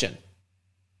question,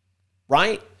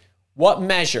 right? What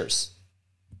measures?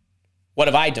 What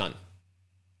have I done?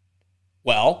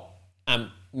 Well, I'm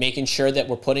making sure that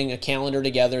we're putting a calendar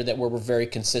together that we're very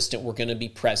consistent. We're going to be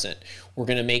present. We're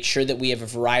going to make sure that we have a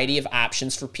variety of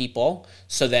options for people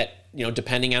so that,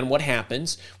 depending on what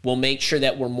happens, we'll make sure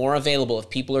that we're more available if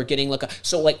people are getting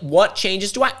so what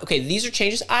changes these are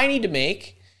changes I need to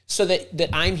make so that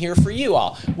I'm here for you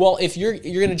all. Well, if you're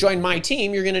going to join my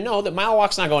team, you're going to know that Mile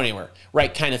Walk's not going anywhere,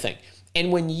 right? Kind of thing.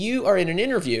 And when you are in an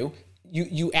interview,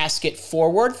 you ask it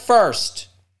forward first.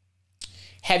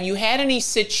 Have you had any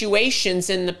situations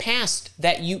in the past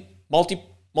that you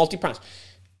multi-prongs?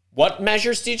 What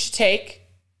measures did you take?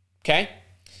 Okay.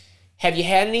 Have you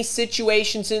had any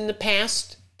situations in the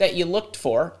past that you looked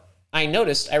for? I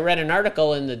read an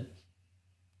article in the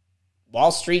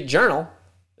Wall Street Journal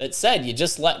that said you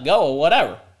just let go or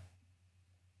whatever.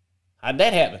 How'd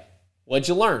that happen? What'd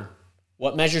you learn?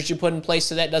 What measures you put in place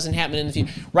so that doesn't happen in the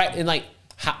future? Right. And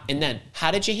then how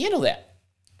did you handle that?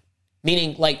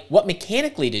 Meaning, what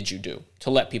mechanically did you do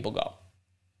to let people go?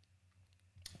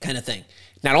 Kind of thing.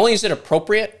 Not only is it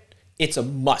appropriate, it's a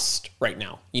must right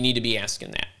now. You need to be asking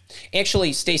that.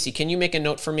 Actually, Stacy, can you make a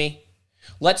note for me?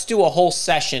 Let's do a whole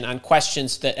session on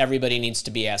questions that everybody needs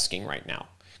to be asking right now,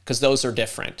 because those are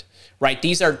different, right?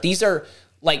 These are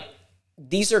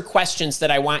questions that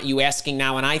I want you asking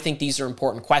now, and I think these are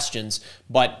important questions.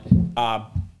 But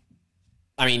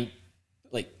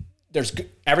there's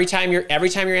every time you're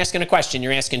asking a question,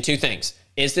 you're asking two things: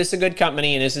 is this a good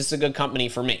company, and is this a good company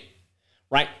for me?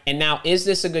 Right? And now, is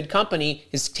this a good company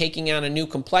is taking on a new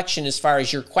complexion as far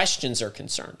as your questions are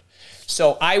concerned.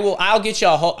 So I'll get you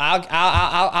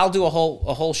I'll do a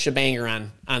whole shebanger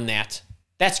on that.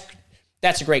 That's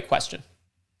a great question.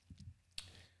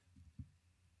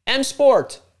 M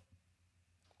Sport.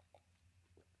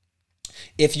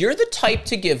 If you're the type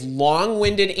to give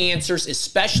long-winded answers,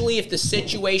 especially if the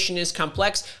situation is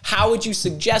complex, how would you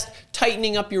suggest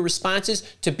tightening up your responses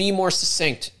to be more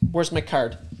succinct? Where's my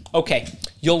card? Okay,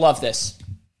 you'll love this.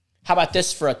 How about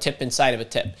this for a tip inside of a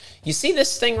tip? You see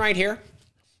this thing right here?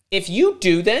 If you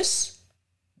do this,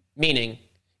 meaning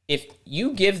if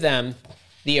you give them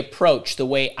the approach the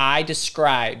way I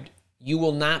described, you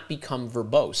will not become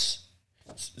verbose.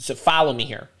 So follow me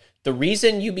here. The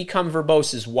reason you become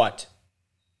verbose is what?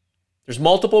 There's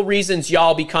multiple reasons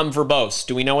y'all become verbose.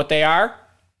 Do we know what they are?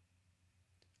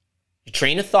 Your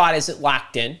train of thought isn't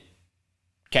locked in.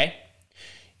 Okay?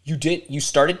 You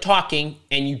started talking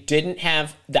and you didn't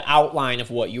have the outline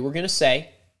of what you were going to say,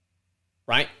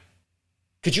 right?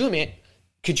 Could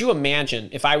you imagine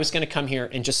if I was going to come here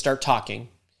and just start talking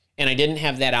and I didn't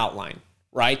have that outline,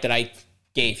 right, that I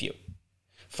gave you?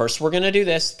 First, we're going to do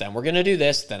this, then we're going to do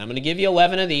this, then I'm going to give you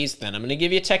 11 of these, then I'm going to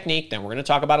give you a technique, then we're going to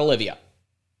talk about Olivia.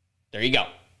 There you go,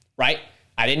 right?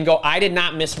 I did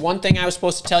not miss one thing I was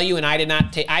supposed to tell you, and I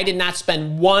did not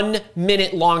spend 1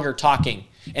 minute longer talking,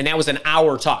 and that was an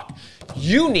hour talk.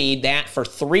 You need that for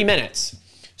 3 minutes.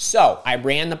 So I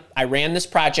ran this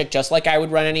project just like I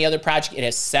would run any other project. It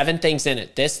has 7 things in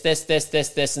it. This,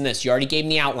 and this. You already gave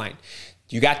me the outline.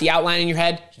 You got the outline in your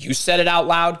head. You said it out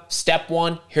loud. Step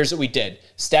 1, here's what we did.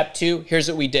 Step 2, here's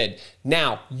what we did.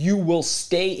 Now, you will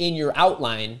stay in your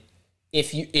outline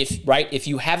if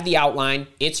you have the outline,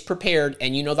 it's prepared,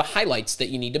 and you know the highlights that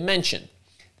you need to mention.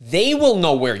 They will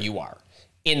know where you are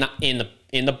in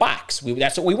the box.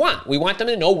 That's what we want. We want them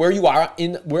to know where you are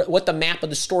what the map of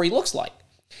the story looks like.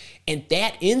 And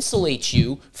that insulates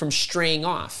you from straying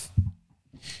off.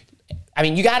 I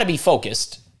mean, you got to be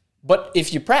focused. But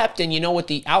if you prepped and you know what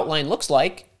the outline looks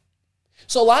like,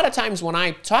 so a lot of times when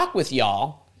I talk with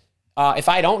y'all, if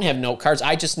I don't have note cards,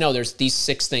 I just know there's these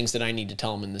 6 things that I need to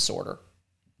tell them in this order.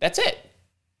 That's it.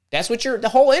 That's what the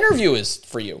whole interview is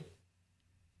for you.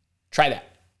 Try that.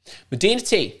 Medina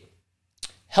T.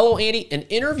 Hello, Andy. An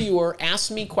interviewer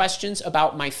asked me questions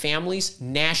about my family's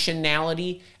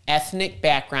nationality, ethnic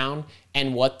background,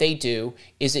 and what they do.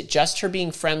 Is it just her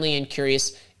being friendly and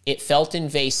curious? It felt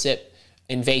invasive,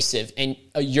 and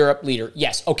a Europe leader.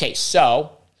 Yes. Okay.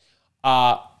 So,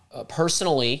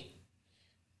 personally,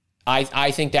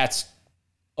 I think that's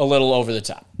a little over the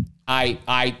top.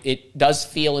 It does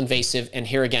feel invasive, and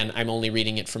here again, I'm only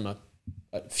reading it from a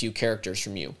few characters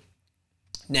from you.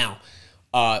 Now,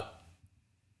 I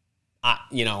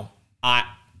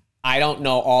don't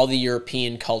know all the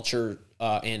European culture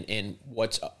and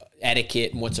what's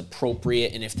etiquette and what's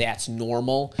appropriate, and if that's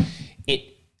normal.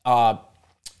 It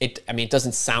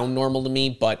doesn't sound normal to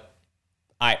me, but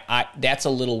that's a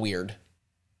little weird.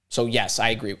 So yes, I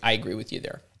agree with you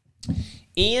there.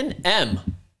 Ian M.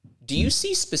 Do you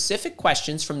see specific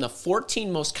questions from the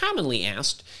 14 most commonly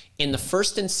asked in the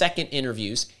first and second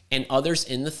interviews and others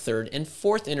in the third and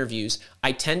fourth interviews?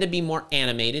 I tend to be more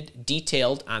animated,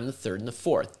 detailed on the third and the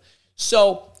fourth.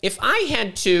 So if I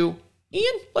had to,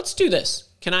 Ian, let's do this.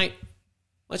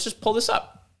 Let's just pull this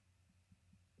up.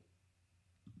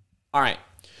 All right.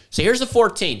 So here's the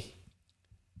 14.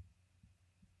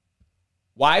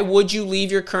 Why would you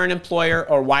leave your current employer,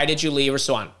 or why did you leave, or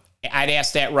so on? I'd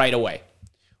ask that right away.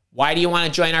 Why do you want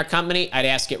to join our company? I'd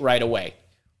ask it right away.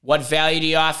 What value do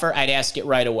you offer? I'd ask it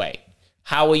right away.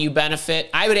 How will you benefit?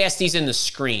 I would ask these in the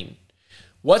screen.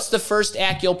 What's the first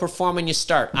act you'll perform when you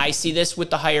start? I see this with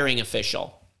the hiring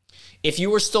official. If you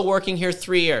were still working here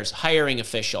 3 years, hiring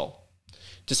official.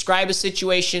 Describe a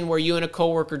situation where you and a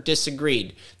coworker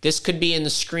disagreed. This could be in the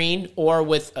screen or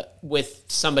with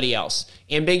somebody else.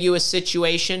 Ambiguous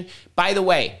situation. By the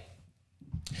way,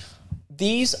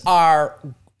 these are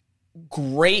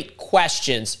great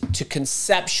questions to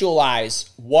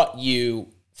conceptualize what you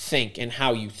think and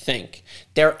how you think.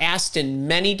 They're asked in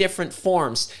many different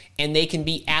forms, and they can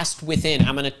be asked within.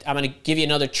 I'm gonna give you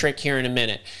another trick here in a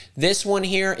minute. This one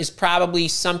here is probably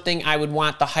something I would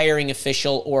want the hiring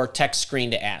official or text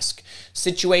screen to ask.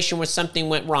 Situation where something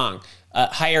went wrong,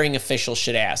 hiring official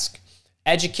should ask.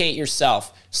 Educate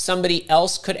yourself. Somebody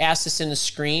else could ask this in the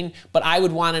screen, but I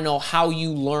would want to know how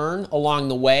you learn along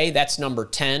the way. That's number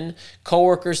 10.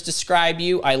 Coworkers describe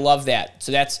you. I love that.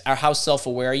 So that's how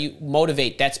self-aware are you.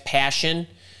 Motivate. That's passion.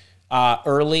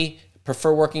 Early.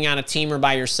 Prefer working on a team or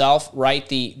by yourself, right?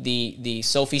 The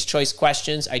Sophie's Choice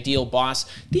questions. Ideal boss.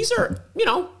 These are,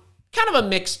 kind of a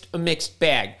mixed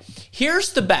bag.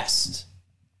 Here's the best.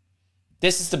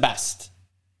 This is the best.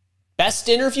 Best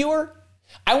interviewer.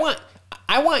 I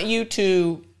want you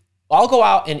to all go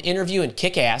out and interview and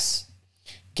kick ass,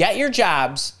 get your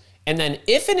jobs, and then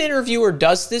if an interviewer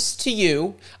does this to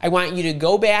you, I want you to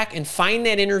go back and find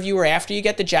that interviewer after you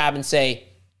get the job and say,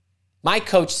 my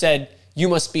coach said you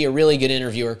must be a really good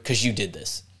interviewer because you did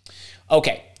this.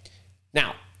 Okay,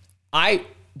 now I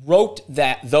wrote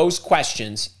those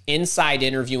questions inside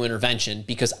Interview Intervention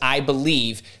because I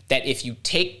believe that if you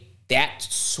take that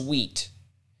suite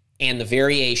and the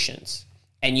variations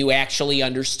and you actually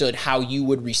understood how you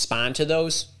would respond to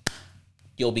those,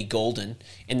 you'll be golden.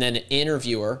 And then an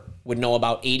interviewer would know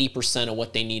about 80% of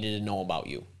what they needed to know about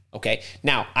you. Okay.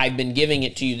 Now, I've been giving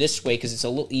it to you this way because it's a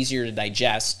little easier to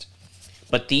digest,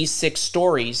 but these 6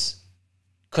 stories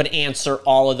could answer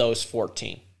all of those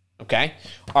 14. Okay.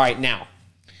 All right. Now,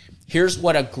 here's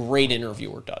what a great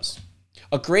interviewer does.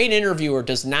 A great interviewer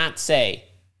does not say,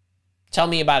 tell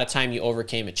me about a time you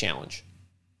overcame a challenge.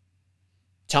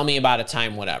 Tell me about a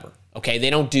time, whatever. Okay. They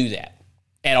don't do that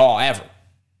at all, ever,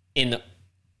 in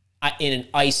an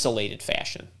isolated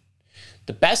fashion.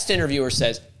 The best interviewer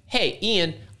says, hey,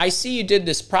 Ian, I see you did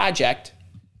this project.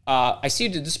 And,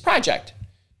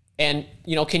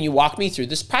 can you walk me through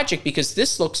this project? Because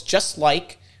this looks just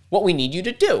like what we need you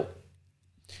to do.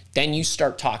 Then you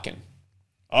start talking.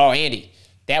 Oh, Andy,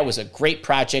 that was a great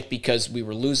project because we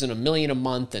were losing $1 million a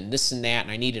month and this and that,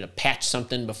 and I needed to patch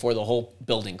something before the whole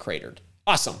building cratered.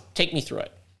 Awesome. Take me through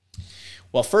it.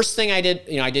 Well, first thing I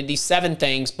did, I did these 7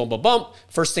 things, boom, boom, boom.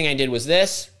 First thing I did was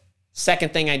this.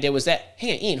 Second thing I did was that.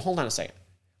 Hang on, Ian, hold on a second.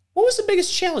 What was the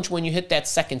biggest challenge when you hit that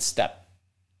second step?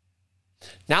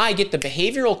 Now I get the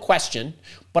behavioral question,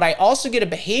 but I also get a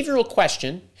behavioral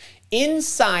question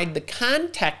inside the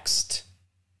context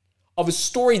of a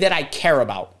story that I care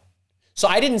about. So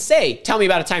I didn't say, tell me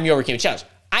about a time you overcame a challenge.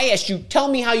 I asked you, tell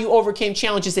me how you overcame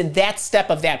challenges in that step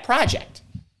of that project.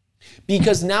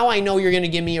 Because now I know you're going to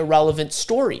give me a relevant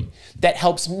story that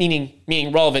helps, meaning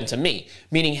relevant to me,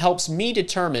 meaning helps me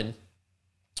determine,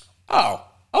 oh,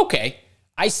 okay,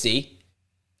 I see.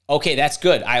 Okay, that's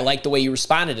good. I like the way you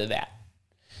responded to that.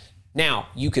 Now,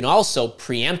 you can also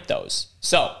preempt those.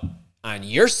 So on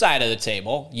your side of the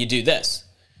table, you do this.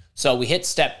 So we hit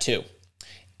step 2,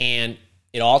 and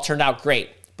it all turned out great.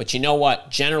 But you know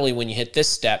what? Generally, when you hit this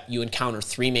step, you encounter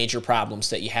 3 major problems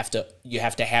that you have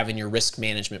to have in your risk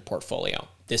management portfolio.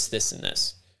 This, and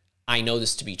this. I know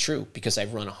this to be true because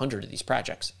I've run 100 of these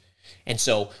projects. And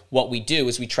so what we do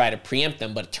is we try to preempt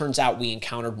them, but it turns out we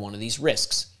encountered one of these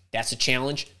risks. That's a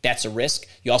challenge. That's a risk.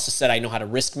 You also said I know how to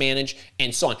risk manage,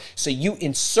 and so on. So you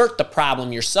insert the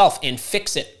problem yourself and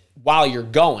fix it while you're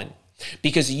going.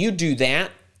 Because you do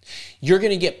that, you're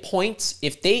going to get points.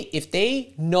 If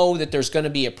they know that there's going to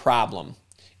be a problem,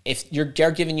 if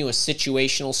they're giving you a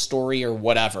situational story or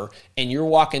whatever, and you're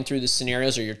walking through the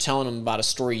scenarios or you're telling them about a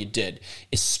story you did,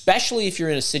 especially if you're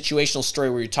in a situational story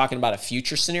where you're talking about a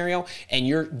future scenario and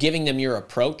you're giving them your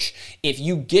approach, if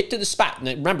you get to the spot, and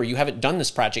remember, you haven't done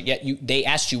this project yet, they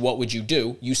asked you what would you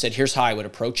do, you said, here's how I would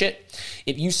approach it.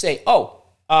 If you say, well,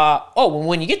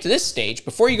 when you get to this stage,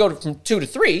 before you go from 2 to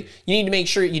 3, you need to make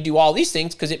sure you do all these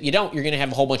things, because if you don't, you're going to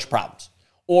have a whole bunch of problems.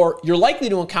 Or you're likely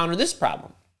to encounter this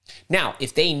problem. Now,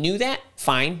 if they knew that,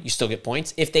 fine, you still get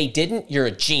points. If they didn't, you're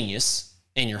a genius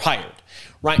and you're hired,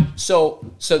 right?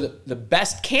 So the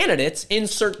best candidates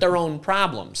insert their own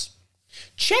problems.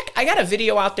 Check, I got a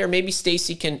video out there. Maybe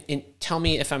Stacy can tell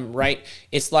me if I'm right.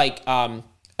 It's like a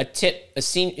tip,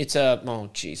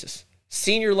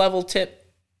 senior level tip,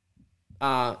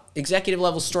 executive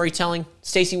level storytelling.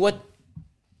 Stacy, what's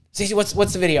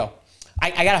the video?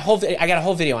 I got a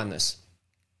whole video on this,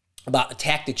 about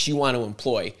tactics you want to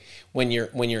employ when you're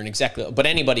an executive. But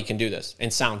anybody can do this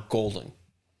and sound golden.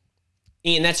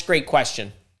 Ian, that's a great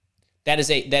question. That is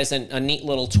a neat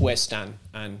little twist on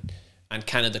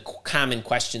kind of the common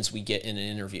questions we get in an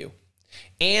interview.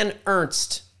 Ann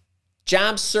Ernst,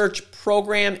 job search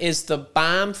program is the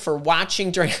bomb for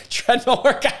watching during a treadmill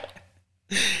workout.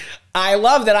 I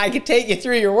love that I could take you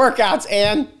through your workouts,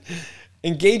 Ann.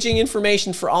 Engaging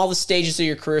information for all the stages of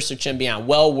your career search and beyond.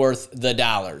 Well worth the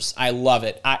dollars. I love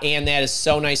it. And that is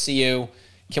so nice of you.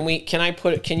 Can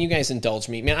you guys indulge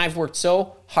me? Man, I've worked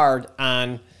so hard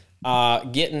on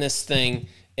getting this thing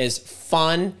as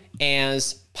fun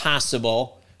as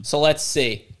possible. So let's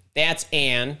see. That's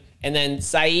Ann. And then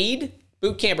Saeed,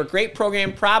 Bootcamper, great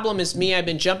program. Problem is me. I've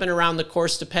been jumping around the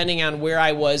course depending on where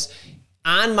I was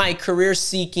on my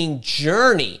career-seeking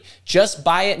journey. Just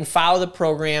buy it and follow the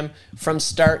program from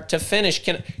start to finish.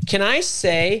 Can I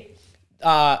say,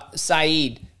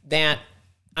 Saeed, that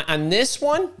on this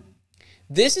one,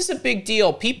 this is a big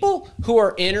deal. People who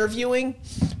are interviewing,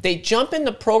 they jump in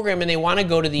the program and they want to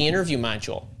go to the interview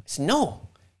module. It's no,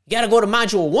 you got to go to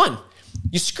module 1.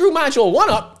 You screw module 1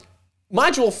 up,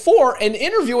 module 4 and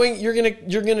interviewing, you're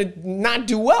gonna not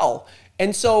do well.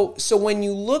 And so when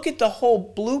you look at the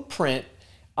whole blueprint,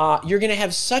 you're going to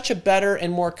have such a better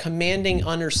and more commanding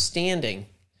understanding.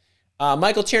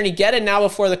 Michael Tierney, get it now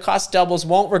before the cost doubles.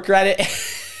 Won't regret it.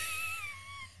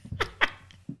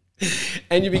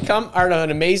 And you become part of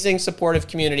an amazing supportive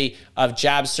community of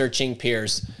job searching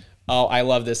peers. Oh, I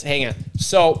love this. Hang on.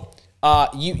 So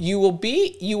you will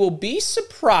be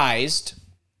surprised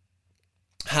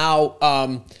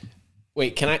how,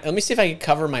 wait, let me see if I can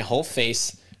cover my whole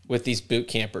face with these boot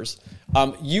campers.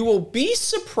 You will be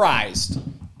surprised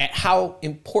at how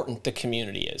important the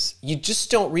community is. You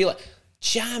just don't realize.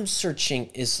 Job searching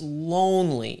is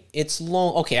lonely. It's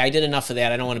lonely. Okay, I did enough of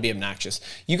that. I don't want to be obnoxious.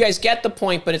 You guys get the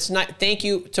point, but it's not. Thank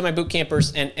you to my boot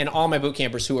campers and all my boot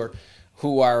campers who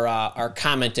are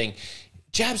commenting.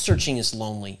 Job searching is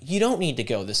lonely. You don't need to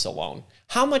go this alone.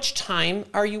 How much time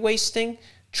are you wasting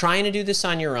trying to do this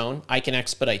on your own? I can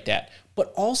expedite that.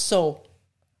 But also,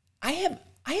 I have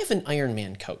an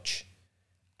Ironman coach.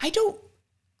 I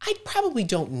probably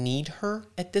don't need her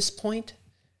at this point,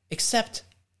 except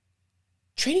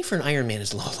training for an Ironman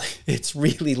is lonely. It's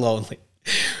really lonely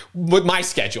with my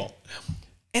schedule.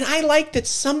 And I like that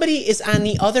somebody is on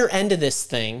the other end of this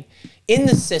thing in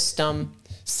the system,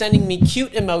 sending me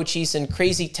cute emojis and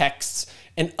crazy texts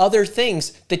and other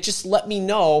things that just let me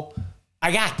know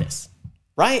I got this,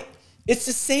 right? It's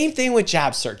the same thing with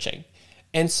job searching.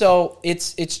 And so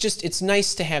it's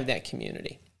nice to have that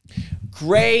community.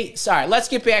 Sorry, let's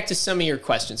get back to some of your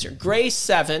questions here. Gray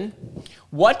 7,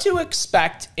 what to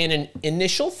expect in an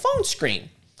initial phone screen?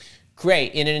 Gray,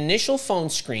 in an initial phone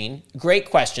screen, great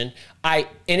question. And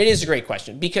it is a great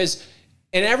question because,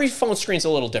 and every phone screen is a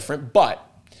little different, but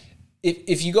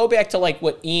if you go back to like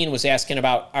what Ian was asking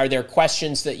about, are there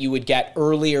questions that you would get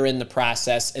earlier in the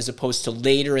process as opposed to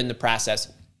later in the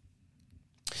process?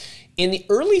 In the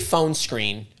early phone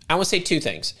screen, I want to say two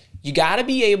things. You got to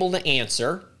be able to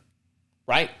answer,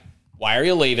 right? Why are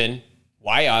you leaving?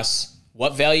 Why us?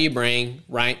 What value you bring,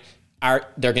 right?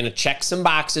 They're going to check some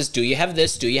boxes. Do you have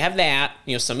this? Do you have that?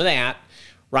 You know, some of that,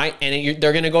 right? And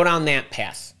they're going to go down that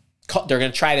path. They're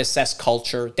going to try to assess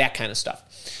culture, that kind of stuff.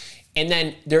 And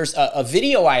then there's a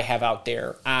video I have out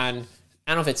there on,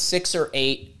 I don't know if it's 6 or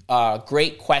 8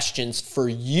 great questions for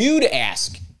you to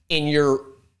ask in your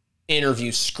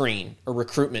interview screen or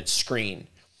recruitment screen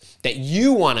that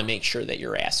you want to make sure that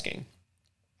you're asking.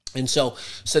 And so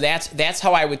that's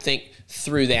how I would think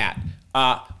through that.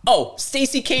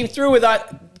 Stacy came through with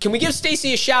can we give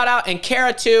Stacy a shout out and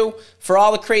Kara too for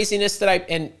all the craziness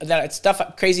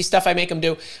crazy stuff I make them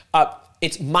do.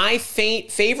 It's my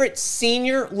favorite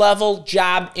senior level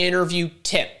job interview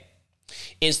tip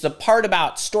is the part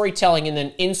about storytelling and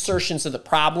then insertions of the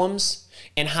problems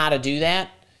and how to do that.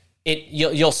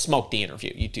 You'll smoke the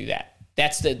interview. You do that.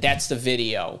 That's the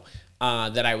video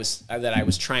that I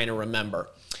was trying to remember.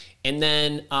 And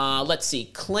then let's see.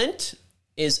 Clint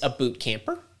is a boot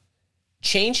camper,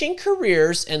 changing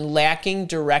careers and lacking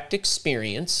direct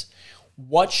experience.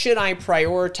 What should I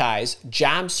prioritize,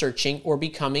 job searching or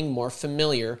becoming more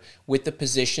familiar with the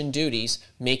position duties,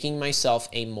 making myself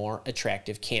a more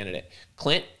attractive candidate?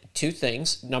 Clint, two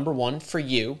things. Number one, for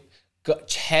you,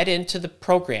 head into the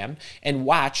program and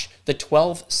watch the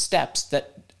 12 steps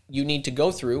that you need to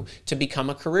go through to become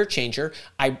a career changer.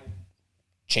 I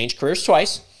changed careers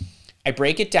twice. I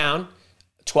break it down,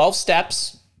 12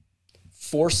 steps,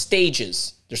 4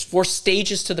 stages. There's 4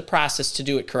 stages to the process to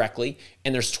do it correctly,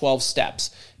 and there's 12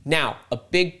 steps. Now, a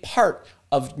big part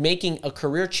of making a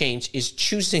career change is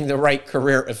choosing the right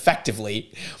career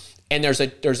effectively, and there's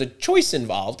a choice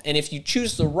involved, and if you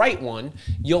choose the right one,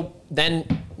 you'll then,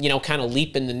 kind of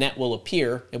leap and the net will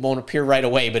appear. It won't appear right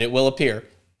away, but it will appear.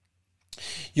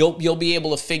 You'll be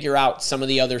able to figure out some of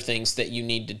the other things that you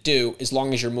need to do as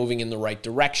long as you're moving in the right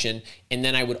direction. And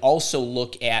then I would also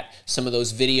look at some of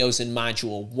those videos in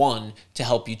Module 1 to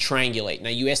help you triangulate. Now,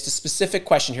 you asked a specific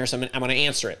question here, so I'm going to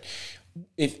answer it.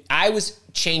 If I was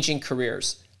changing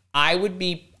careers, I would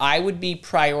be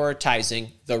prioritizing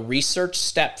the research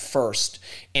step first.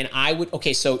 And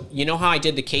so you know how I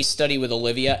did the case study with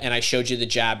Olivia and I showed you the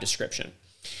job description?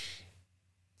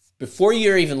 Before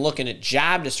you're even looking at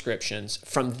job descriptions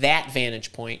from that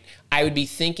vantage point, I would be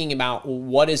thinking about, well,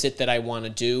 what is it that I want to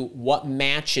do? What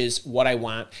matches what I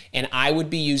want? And I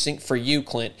would be using, for you,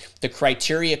 Clint, the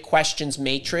criteria questions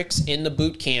matrix in the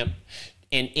boot camp,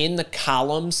 and in the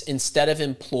columns, instead of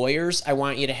employers, I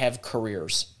want you to have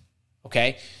careers.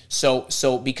 Okay? So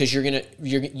because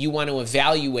you want to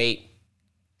evaluate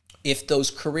if those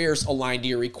careers align to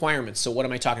your requirements. So what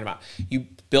am I talking about? You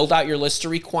build out your list of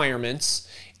requirements,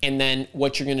 and then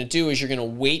what you're going to do is you're going to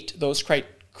weight those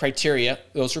criteria,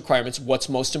 those requirements, what's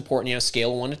most important on a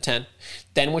scale of 1 to 10.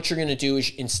 Then what you're going to do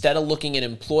is, instead of looking at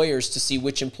employers to see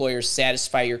which employers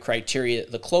satisfy your criteria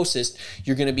the closest,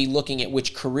 you're going to be looking at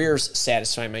which careers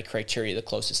satisfy my criteria the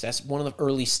closest. That's one of the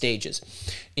early stages.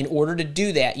 In order to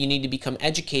do that, you need to become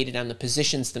educated on the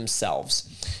positions themselves,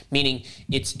 meaning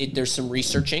there's some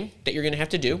researching that you're going to have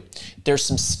to do. There's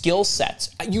some skill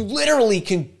sets. You literally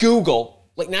can Google,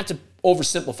 not to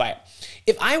oversimplify it.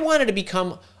 If I wanted to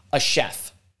become a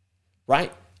chef,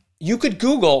 right? You could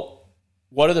Google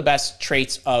what are the best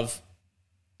traits of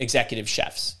executive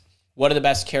chefs? What are the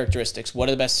best characteristics? What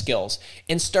are the best skills?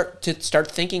 And start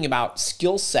thinking about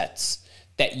skill sets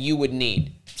that you would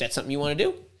need. Is that something you want to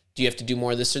do? Do you have to do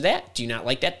more of this or that? Do you not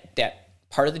like that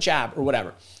part of the job or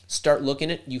whatever? Start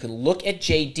looking at, you can look at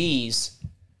JDs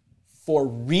for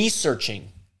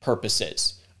researching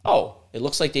purposes. Oh, it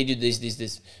looks like they do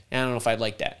this. I don't know if I'd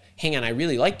like that. Hang on, I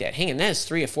really like that. Hang on, that is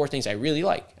 3 or 4 things I really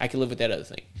like. I could live with that other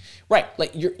thing. Right,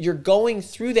 like you're going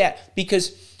through that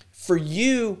because for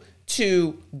you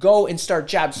to go and start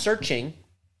job searching,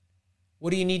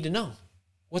 what do you need to know?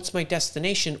 What's my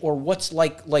destination, or what's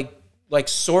like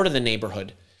sort of the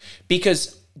neighborhood?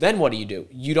 Because then what do?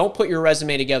 You don't put your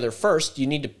resume together first. You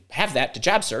need to have that to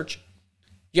job search.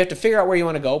 You have to figure out where you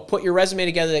want to go, put your resume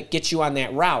together that gets you on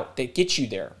that route, that gets you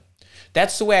there.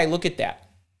 That's the way I look at that.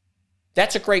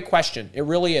 That's a great question. It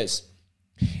really is.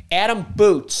 Adam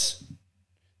Boots,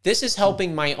 this is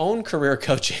helping my own career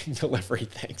coaching delivery.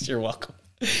 Thanks, you're welcome.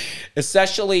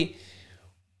 Especially,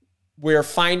 we're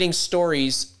finding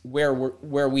stories where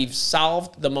we've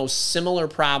solved the most similar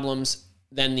problems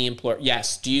than the employer.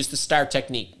 Yes, to use the STAR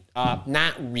technique.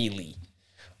 Not really.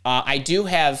 I do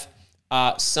have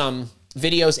some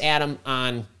videos, Adam,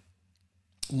 on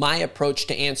my approach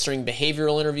to answering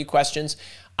behavioral interview questions.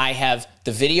 I have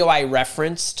the video I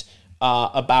referenced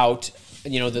about,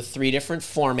 the 3 different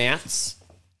formats,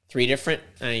 3 different,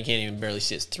 you can't even barely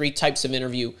see this, 3 types of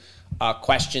interview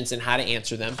questions and how to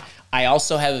answer them. I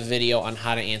also have a video on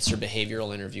how to answer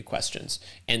behavioral interview questions,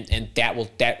 and that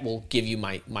will give you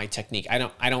my technique. I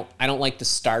don't like the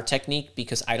STAR technique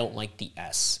because I don't like the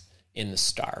S in the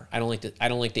STAR. I don't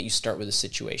like that you start with a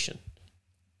situation.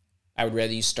 I would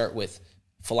rather you start with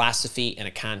philosophy and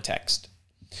a context.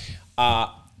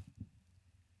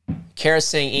 Kara's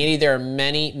saying, Andy, there are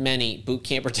many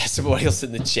bootcamper testimonials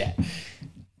in the chat.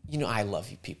 I love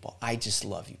you people. I just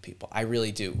love you people. I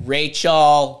really do.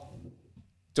 Rachel,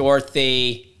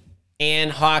 Dorothy, Ann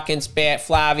Hawkins,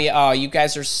 Flavia. Oh, you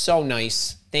guys are so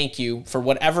nice. Thank you for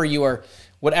whatever you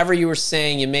were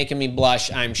saying. You're making me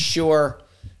blush. I'm sure.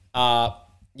 I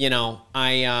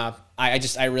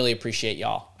really appreciate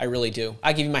y'all. I really do.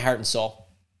 I give you my heart and soul.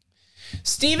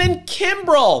 Stephen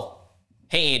Kimbrell.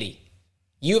 Hey, Andy.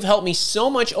 You have helped me so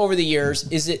much over the years.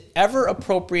 Is it ever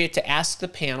appropriate to ask the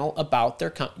panel about their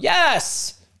company?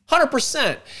 Yes,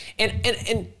 100%.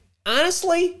 And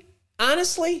honestly,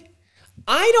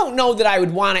 I don't know that I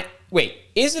would want to. Wait,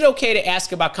 is it okay to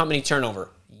ask about company turnover?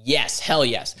 Yes, hell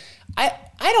yes. I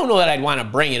don't know that I'd want to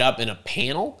bring it up in a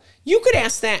panel. You could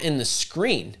ask that in the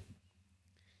screen.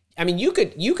 I mean, you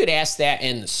could ask that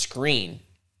in the screen,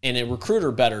 and a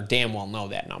recruiter better damn well know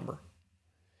that number.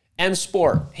 M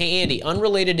Sport, hey Andy,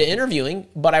 unrelated to interviewing,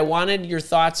 but I wanted your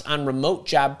thoughts on remote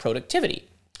job productivity.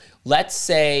 Let's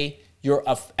say you're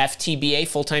a FTBA,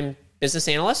 full-time business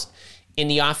analyst, in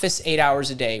the office 8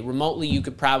 hours a day. Remotely, you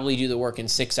could probably do the work in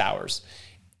 6 hours.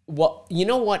 Well, you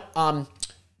know what?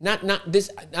 Not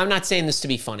this. I'm not saying this to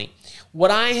be funny.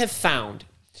 What I have found,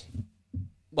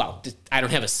 well, I don't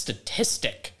have a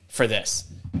statistic for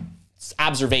this. It's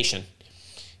observation.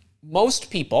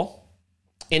 Most people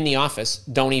in the office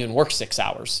don't even work 6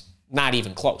 hours, not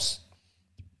even close.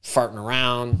 Farting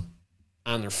around,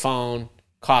 on their phone,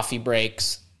 coffee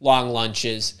breaks, long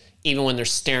lunches, even when they're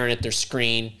staring at their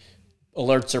screen,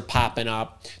 alerts are popping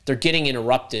up. They're getting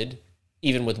interrupted,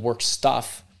 even with work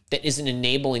stuff that isn't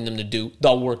enabling them to do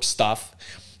the work stuff.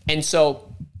 And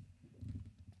so,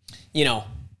 it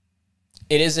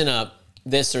isn't a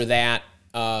this or that.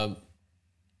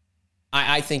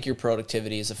 I think your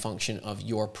productivity is a function of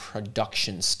your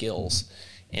production skills,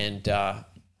 and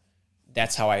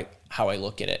that's how I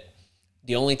look at it.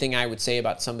 The only thing I would say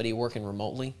about somebody working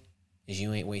remotely is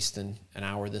you ain't wasting an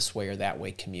hour this way or that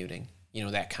way commuting,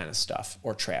 that kind of stuff,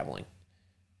 or traveling.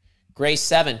 Gray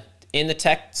 7, in the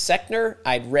tech sector,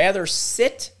 I'd rather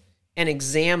sit an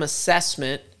exam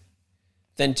assessment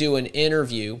than do an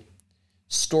interview.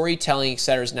 Storytelling,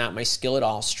 etc., is not my skill at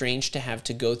all. Strange to have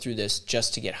to go through this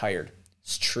just to get hired.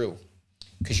 It's true,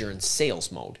 because you're in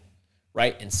sales mode,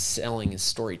 right? And selling is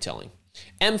storytelling.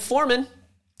 M. Foreman,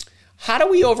 how do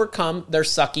we overcome their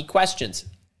sucky questions?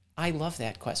 I love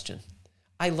that question.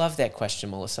 I love that question,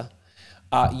 Melissa.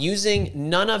 Using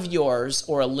none of yours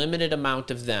or a limited amount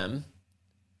of them,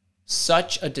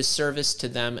 such a disservice to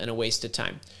them and a waste of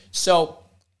time. So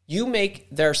you make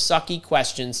their sucky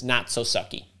questions not so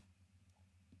sucky.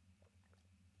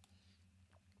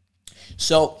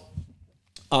 So,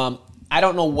 I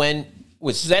don't know when,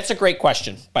 that's a great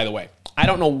question, by the way. I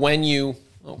don't know when you,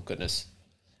 oh goodness.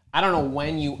 I don't know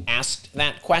when you asked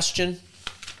that question.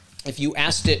 if you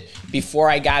asked it before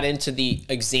I got into the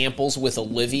examples with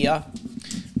Olivia,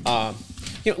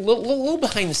 you know, little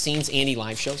behind the scenes Andy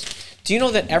live shows. Do you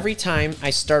know that every time I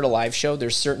start a live show,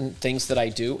 there's certain things that I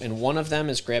do, and one of them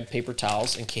is grab paper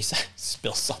towels in case I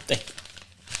spill something.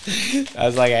 I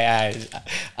was like,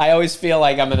 I always feel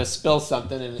like I'm gonna spill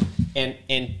something,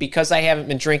 and because I haven't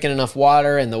been drinking enough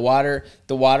water, and the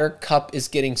water cup is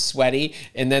getting sweaty,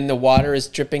 and then the water is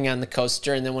dripping on the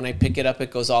coaster, and then when I pick it up,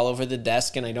 it goes all over the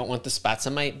desk, and I don't want the spots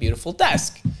on my beautiful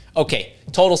desk. Okay,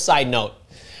 total side note.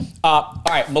 All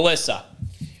right, Melissa.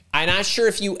 I'm not sure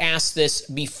if you asked this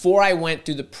before I went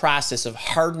through the process of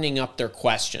hardening up their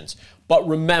questions, but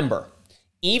remember,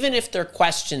 even if their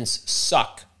questions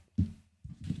suck,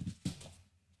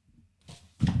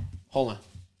 hold on.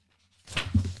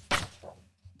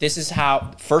 This is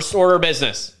how, first order of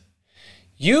business.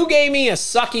 You gave me a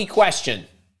sucky question,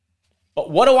 but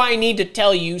what do I need to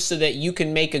tell you so that you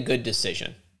can make a good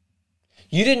decision?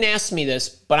 You didn't ask me this,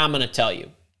 but I'm going to tell you.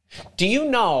 Do you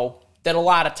know that a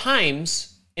lot of times,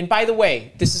 and by the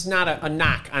way, this is not a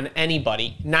knock on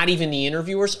anybody, not even the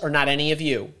interviewers or not any of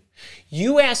you.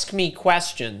 You ask me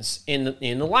questions in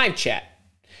the live chat,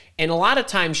 and a lot of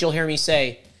times you'll hear me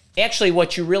say, actually,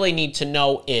 what you really need to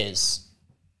know is,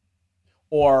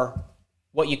 or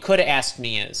what you could have asked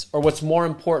me is, or what's more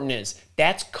important is.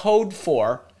 That's code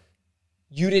for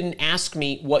you didn't ask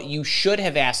me what you should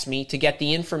have asked me to get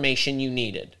the information you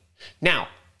needed. Now,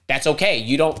 that's okay.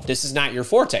 This is not your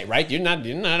forte, right? You're not,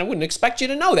 I wouldn't expect you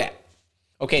to know that.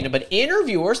 Okay, no, but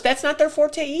interviewers, that's not their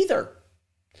forte either.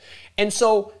 And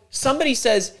so somebody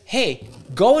says, hey,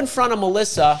 go in front of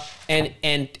Melissa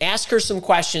and ask her some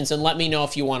questions and let me know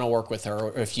if you want to work with her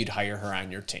or if you'd hire her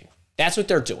on your team. That's what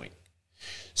they're doing.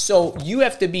 So you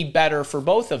have to be better for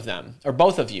both of them, or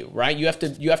both of you, right? You have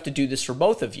to do this for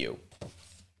both of you.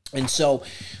 And so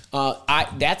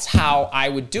that's how I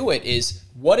would do it is,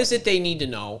 what is it they need to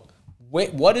know?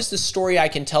 What is the story I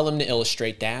can tell them to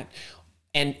illustrate that?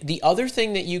 And the other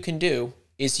thing that you can do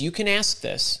is you can ask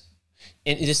this,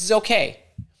 and this is okay.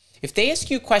 If they ask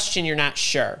you a question you're not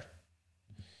sure,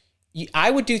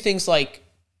 I would do things like,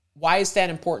 why is that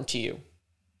important to you?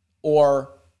 Or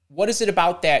what is it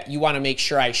about that you want to make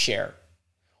sure I share?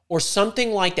 Or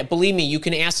something like that. Believe me, you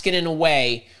can ask it in a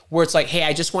way where it's like, hey,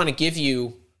 I just want to give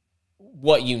you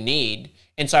what you need.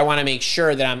 And so I want to make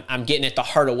sure that I'm getting at the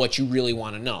heart of what you really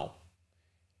want to know.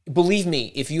 Believe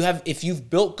me, if you've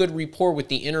built good rapport with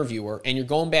the interviewer and you're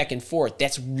going back and forth,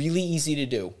 that's really easy to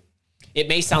do. It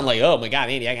may sound like, oh my God,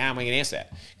 Andy, how am I going to answer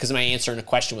that? Because am I answering a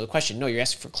question with a question? No, you're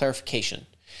asking for clarification.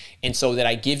 And so that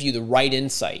I give you the right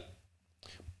insight.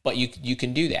 But you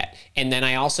can do that. And then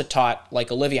I also taught,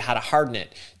 like Olivia, how to harden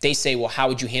it. They say, well, how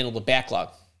would you handle the backlog?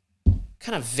 What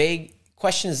kind of vague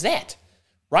question is that,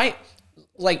 right?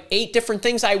 Like 8 different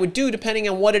things I would do depending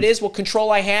on what it is, what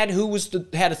control I had, who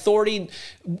had authority,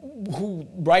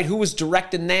 who was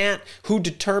directing that, who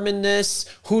determined this,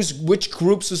 which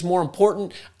groups was more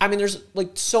important. I mean, there's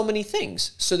like so many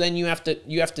things. So then you have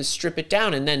to strip it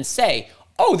down and then say,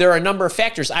 oh, there are a number of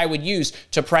factors I would use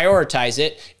to prioritize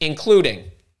it, including.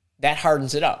 That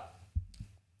hardens it up.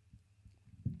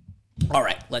 All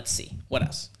right, let's see. What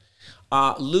else?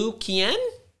 Lu Kien?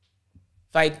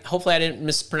 Hopefully I didn't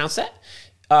mispronounce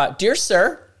that. Dear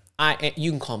sir,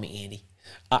 you can call me Andy.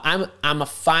 I'm a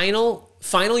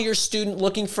final year student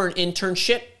looking for an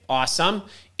internship. Awesome.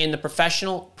 In the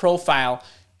professional profile,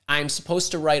 I'm supposed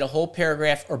to write a whole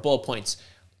paragraph or bullet points.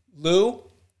 Lou,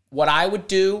 what I would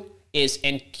do is,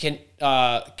 and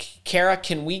Kara,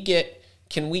 can we get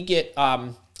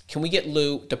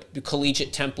Lou the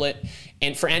collegiate template?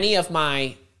 And for any of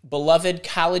my beloved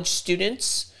college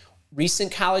students,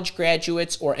 recent college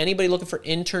graduates, or anybody looking for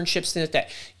internships, things like that,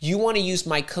 you want to use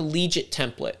my collegiate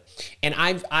template. And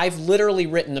I've literally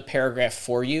written the paragraph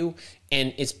for you,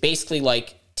 and it's basically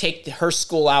like, take her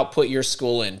school out, put your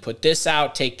school in, put this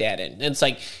out, take that in. And it's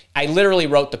like, I literally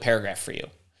wrote the paragraph for you.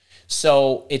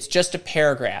 So it's just a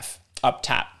paragraph up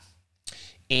top.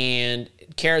 And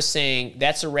Kara's saying,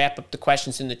 that's a wrap up the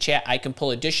questions in the chat. I can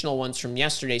pull additional ones from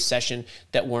yesterday's session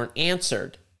that weren't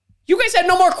answered. You guys have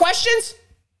no more questions?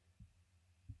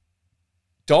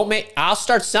 I'll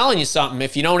start selling you something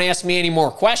if you don't ask me any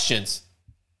more questions.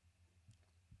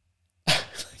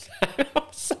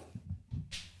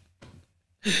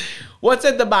 What's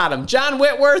at the bottom? John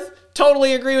Whitworth,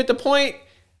 totally agree with the point.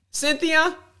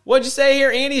 Cynthia, what'd you say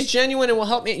here? Andy's genuine and will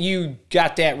help me. You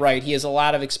got that right. He has a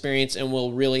lot of experience and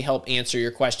will really help answer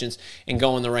your questions and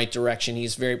go in the right direction.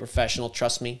 He's very professional.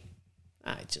 Trust me.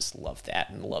 I just love that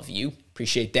and love you.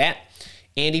 Appreciate that.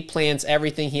 Andy plans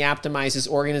everything. He optimizes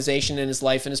organization in his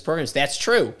life and his programs. That's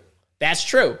true. That's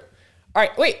true. All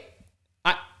right, wait.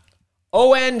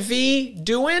 ONV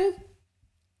doing?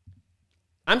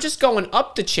 I'm just going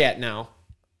up the chat now.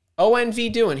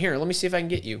 ONV doing. Here, let me see if I can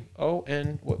get you.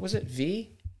 What was it?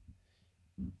 V?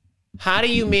 How do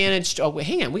you manage? Oh,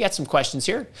 hang on. We got some questions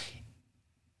here.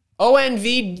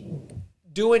 ONV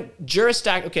doing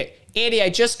jurisdiction. Okay. Andy, I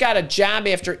just got a job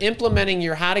after implementing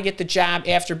your how to get the job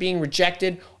after being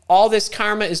rejected. All this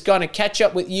karma is going to catch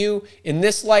up with you in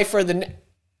this life or the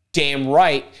damn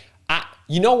right.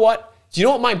 You know what? Do you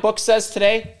know what my book says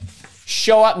today?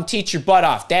 Show up and teach your butt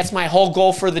off. That's my whole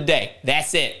goal for the day.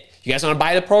 That's it. You guys want to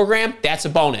buy the program? That's a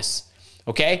bonus.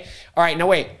 Okay? All right, now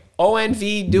wait.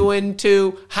 ONV doing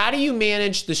too. How do you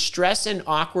manage the stress and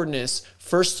awkwardness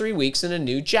first 3 weeks in a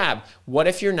new job? What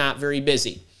if you're not very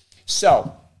busy?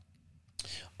 So,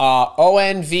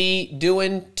 ONV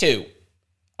doing too.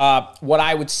 What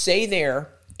I would say there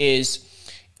is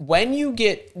when you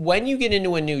get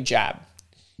into a new job,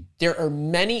 there are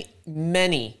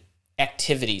many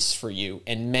activities for you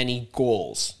and many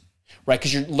goals, right?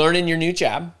 Because you're learning your new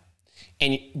job,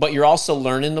 but you're also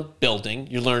learning the building,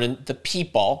 you're learning the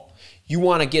people. You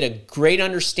want to get a great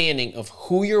understanding of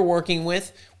who you're working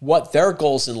with, what their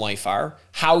goals in life are,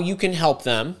 how you can help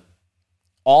them,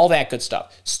 all that good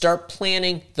stuff. Start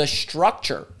planning the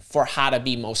structure for how to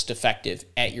be most effective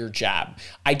at your job.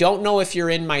 I don't know if you're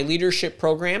in my leadership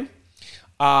program.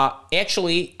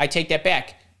 Actually, I take that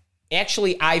back.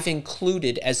 Actually, I've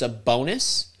included as a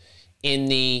bonus in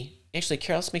the, actually,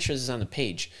 Carol, let's make sure this is on the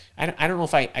page. I don't know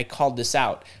if I called this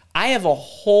out. I have a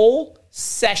whole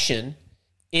session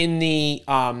in the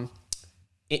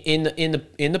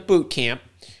boot camp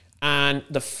on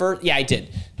the first, yeah, I did.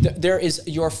 There is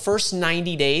your first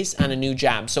 90 days on a new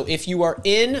job. So if you are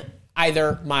in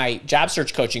either my job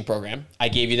search coaching program, I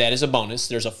gave you that as a bonus.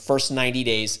 There's a first 90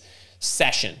 days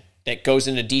session that goes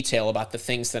into detail about the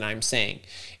things that I'm saying.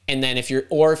 And then if you're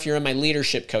in my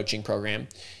leadership coaching program,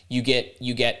 you get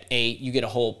a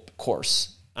whole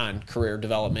course on career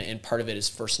development, and part of it is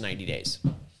first 90 days.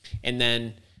 And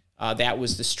then that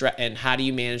was the stress, and how do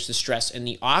you manage the stress and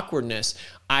the awkwardness?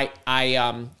 I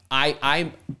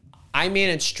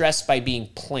manage stress by being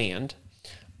planned.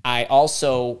 I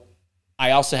also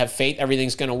have faith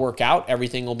everything's going to work out.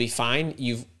 Everything will be fine.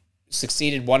 You've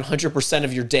succeeded 100%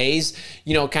 of your days.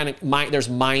 You know, there's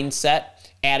mindset,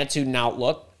 attitude, and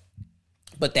outlook.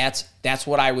 But that's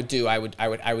what I would do. I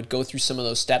would go through some of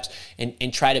those steps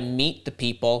and try to meet the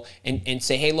people and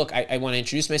say, hey, look, I want to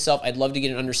introduce myself. I'd love to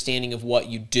get an understanding of what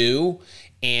you do.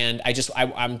 And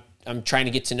I'm trying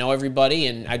to get to know everybody,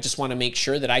 and I just want to make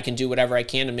sure that I can do whatever I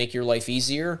can to make your life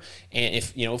easier. And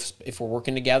if we're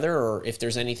working together, or if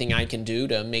there's anything I can do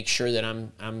to make sure that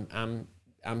I'm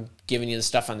giving you the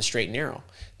stuff on the straight and narrow,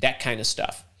 that kind of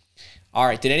stuff. All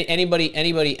right. Did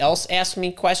anybody else ask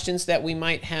me questions that we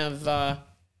might have?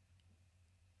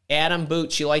 Adam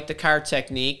Boots, you like the car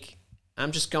technique?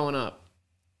 I'm just going up.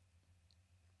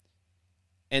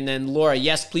 And then Laura,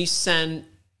 yes, please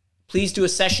do a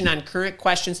session on current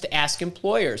questions to ask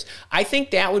employers. I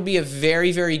think that would be a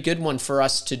very, very good one for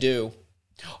us to do.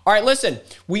 All right, listen,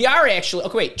 we are actually,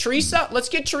 okay, wait, Teresa, let's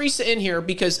get Teresa in here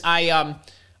because I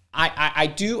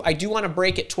do want to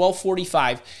break at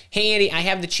 12:45. Hey, Andy, I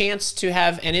have the chance to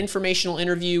have an informational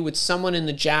interview with someone in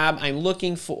the job I'm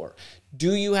looking for.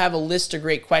 Do you have a list of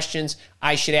great questions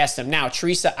I should ask them? Now,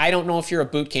 Teresa, I don't know if you're a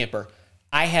boot camper.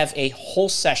 I have a whole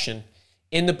session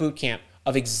in the boot camp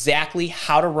of exactly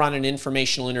how to run an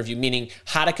informational interview, meaning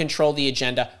how to control the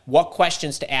agenda, what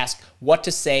questions to ask, what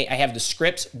to say. I have the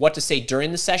scripts, what to say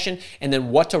during the session, and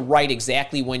then what to write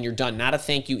exactly when you're done. Not a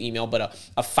thank you email, but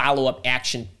a follow-up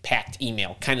action-packed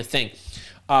email kind of thing.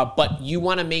 But you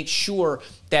want to make sure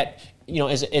that,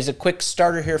 as a quick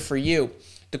starter here for you,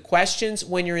 the questions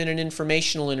when you're in an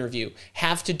informational interview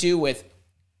have to do with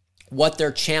what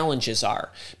their challenges are,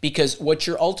 because what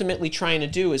you're ultimately trying to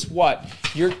do is what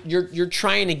you're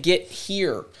trying to get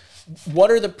here. What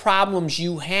are the problems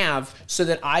you have so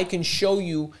that I can show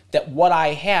you that what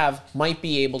I have might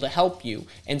be able to help you,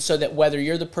 and so that whether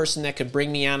you're the person that could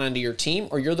bring me on onto your team,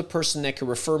 or you're the person that could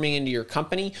refer me into your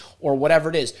company, or whatever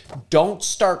it is, don't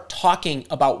start talking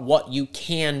about what you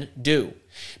can do,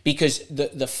 because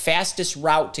the fastest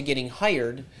route to getting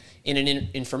hired in an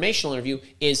informational interview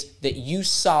is that you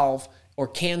solve or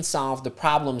can solve the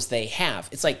problems they have.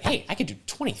 It's like, hey, I could do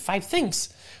 25 things,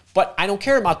 but I don't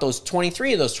care about those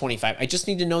 23 of those 25. I just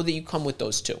need to know that you come with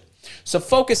those two. So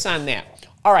focus on that.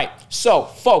 All right, so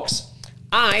folks,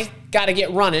 I got to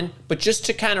get running, but just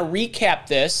to kind of recap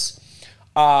this,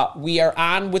 we are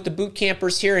on with the boot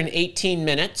campers here in 18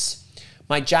 minutes.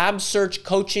 My job search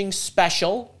coaching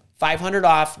special, $500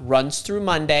 off, runs through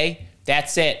Monday.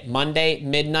 That's it. Monday,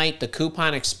 midnight, the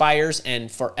coupon expires,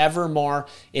 and forevermore,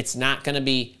 it's not going to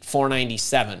be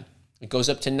 $4.97. It goes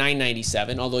up to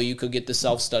 $9.97, although you could get the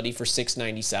self-study for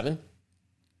 $6.97.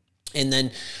 And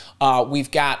then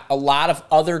we've got a lot of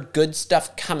other good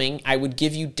stuff coming. I would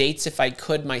give you dates if I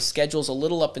could. My schedule's a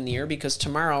little up in the air because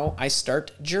tomorrow I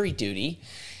start jury duty.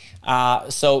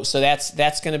 So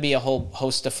that's going to be a whole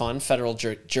host of fun, federal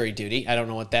jury duty. I don't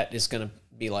know what that is going to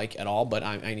be like at all, but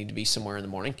I need to be somewhere in the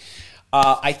morning.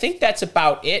 I think that's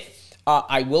about it.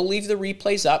 I will leave the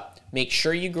replays up. Make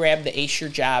sure you grab the Ace Your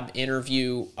Job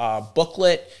interview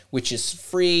booklet, which is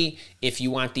free. If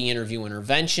you want the interview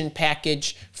intervention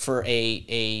package for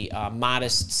a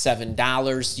modest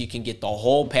 $7, you can get the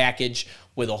whole package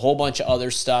with a whole bunch of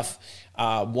other stuff.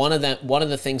 One of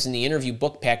the things in the interview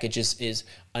book package is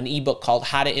an ebook called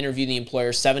How to Interview the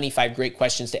Employer, 75 Great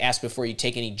Questions to Ask Before You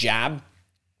Take Any Job.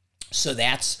 So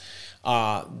that's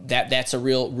a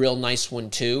real nice one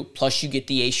too. Plus you get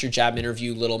the Ace Your Job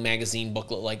interview little magazine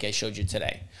booklet like I showed you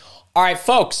today. All right,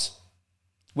 folks,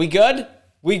 we good?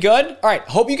 We good? All right,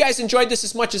 hope you guys enjoyed this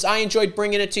as much as I enjoyed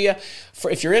bringing it to you.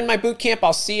 If you're in my boot camp,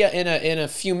 I'll see you in a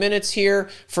few minutes here.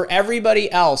 For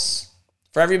everybody else,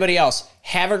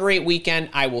 have a great weekend.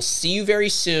 I will see you very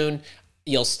soon.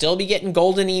 You'll still be getting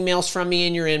golden emails from me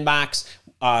in your inbox.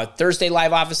 Thursday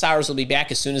live office hours will be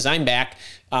back as soon as I'm back.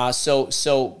 So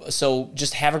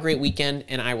just have a great weekend,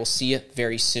 and I will see you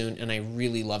very soon. And I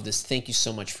really love this. Thank you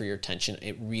so much for your attention.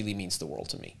 It really means the world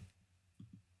to me.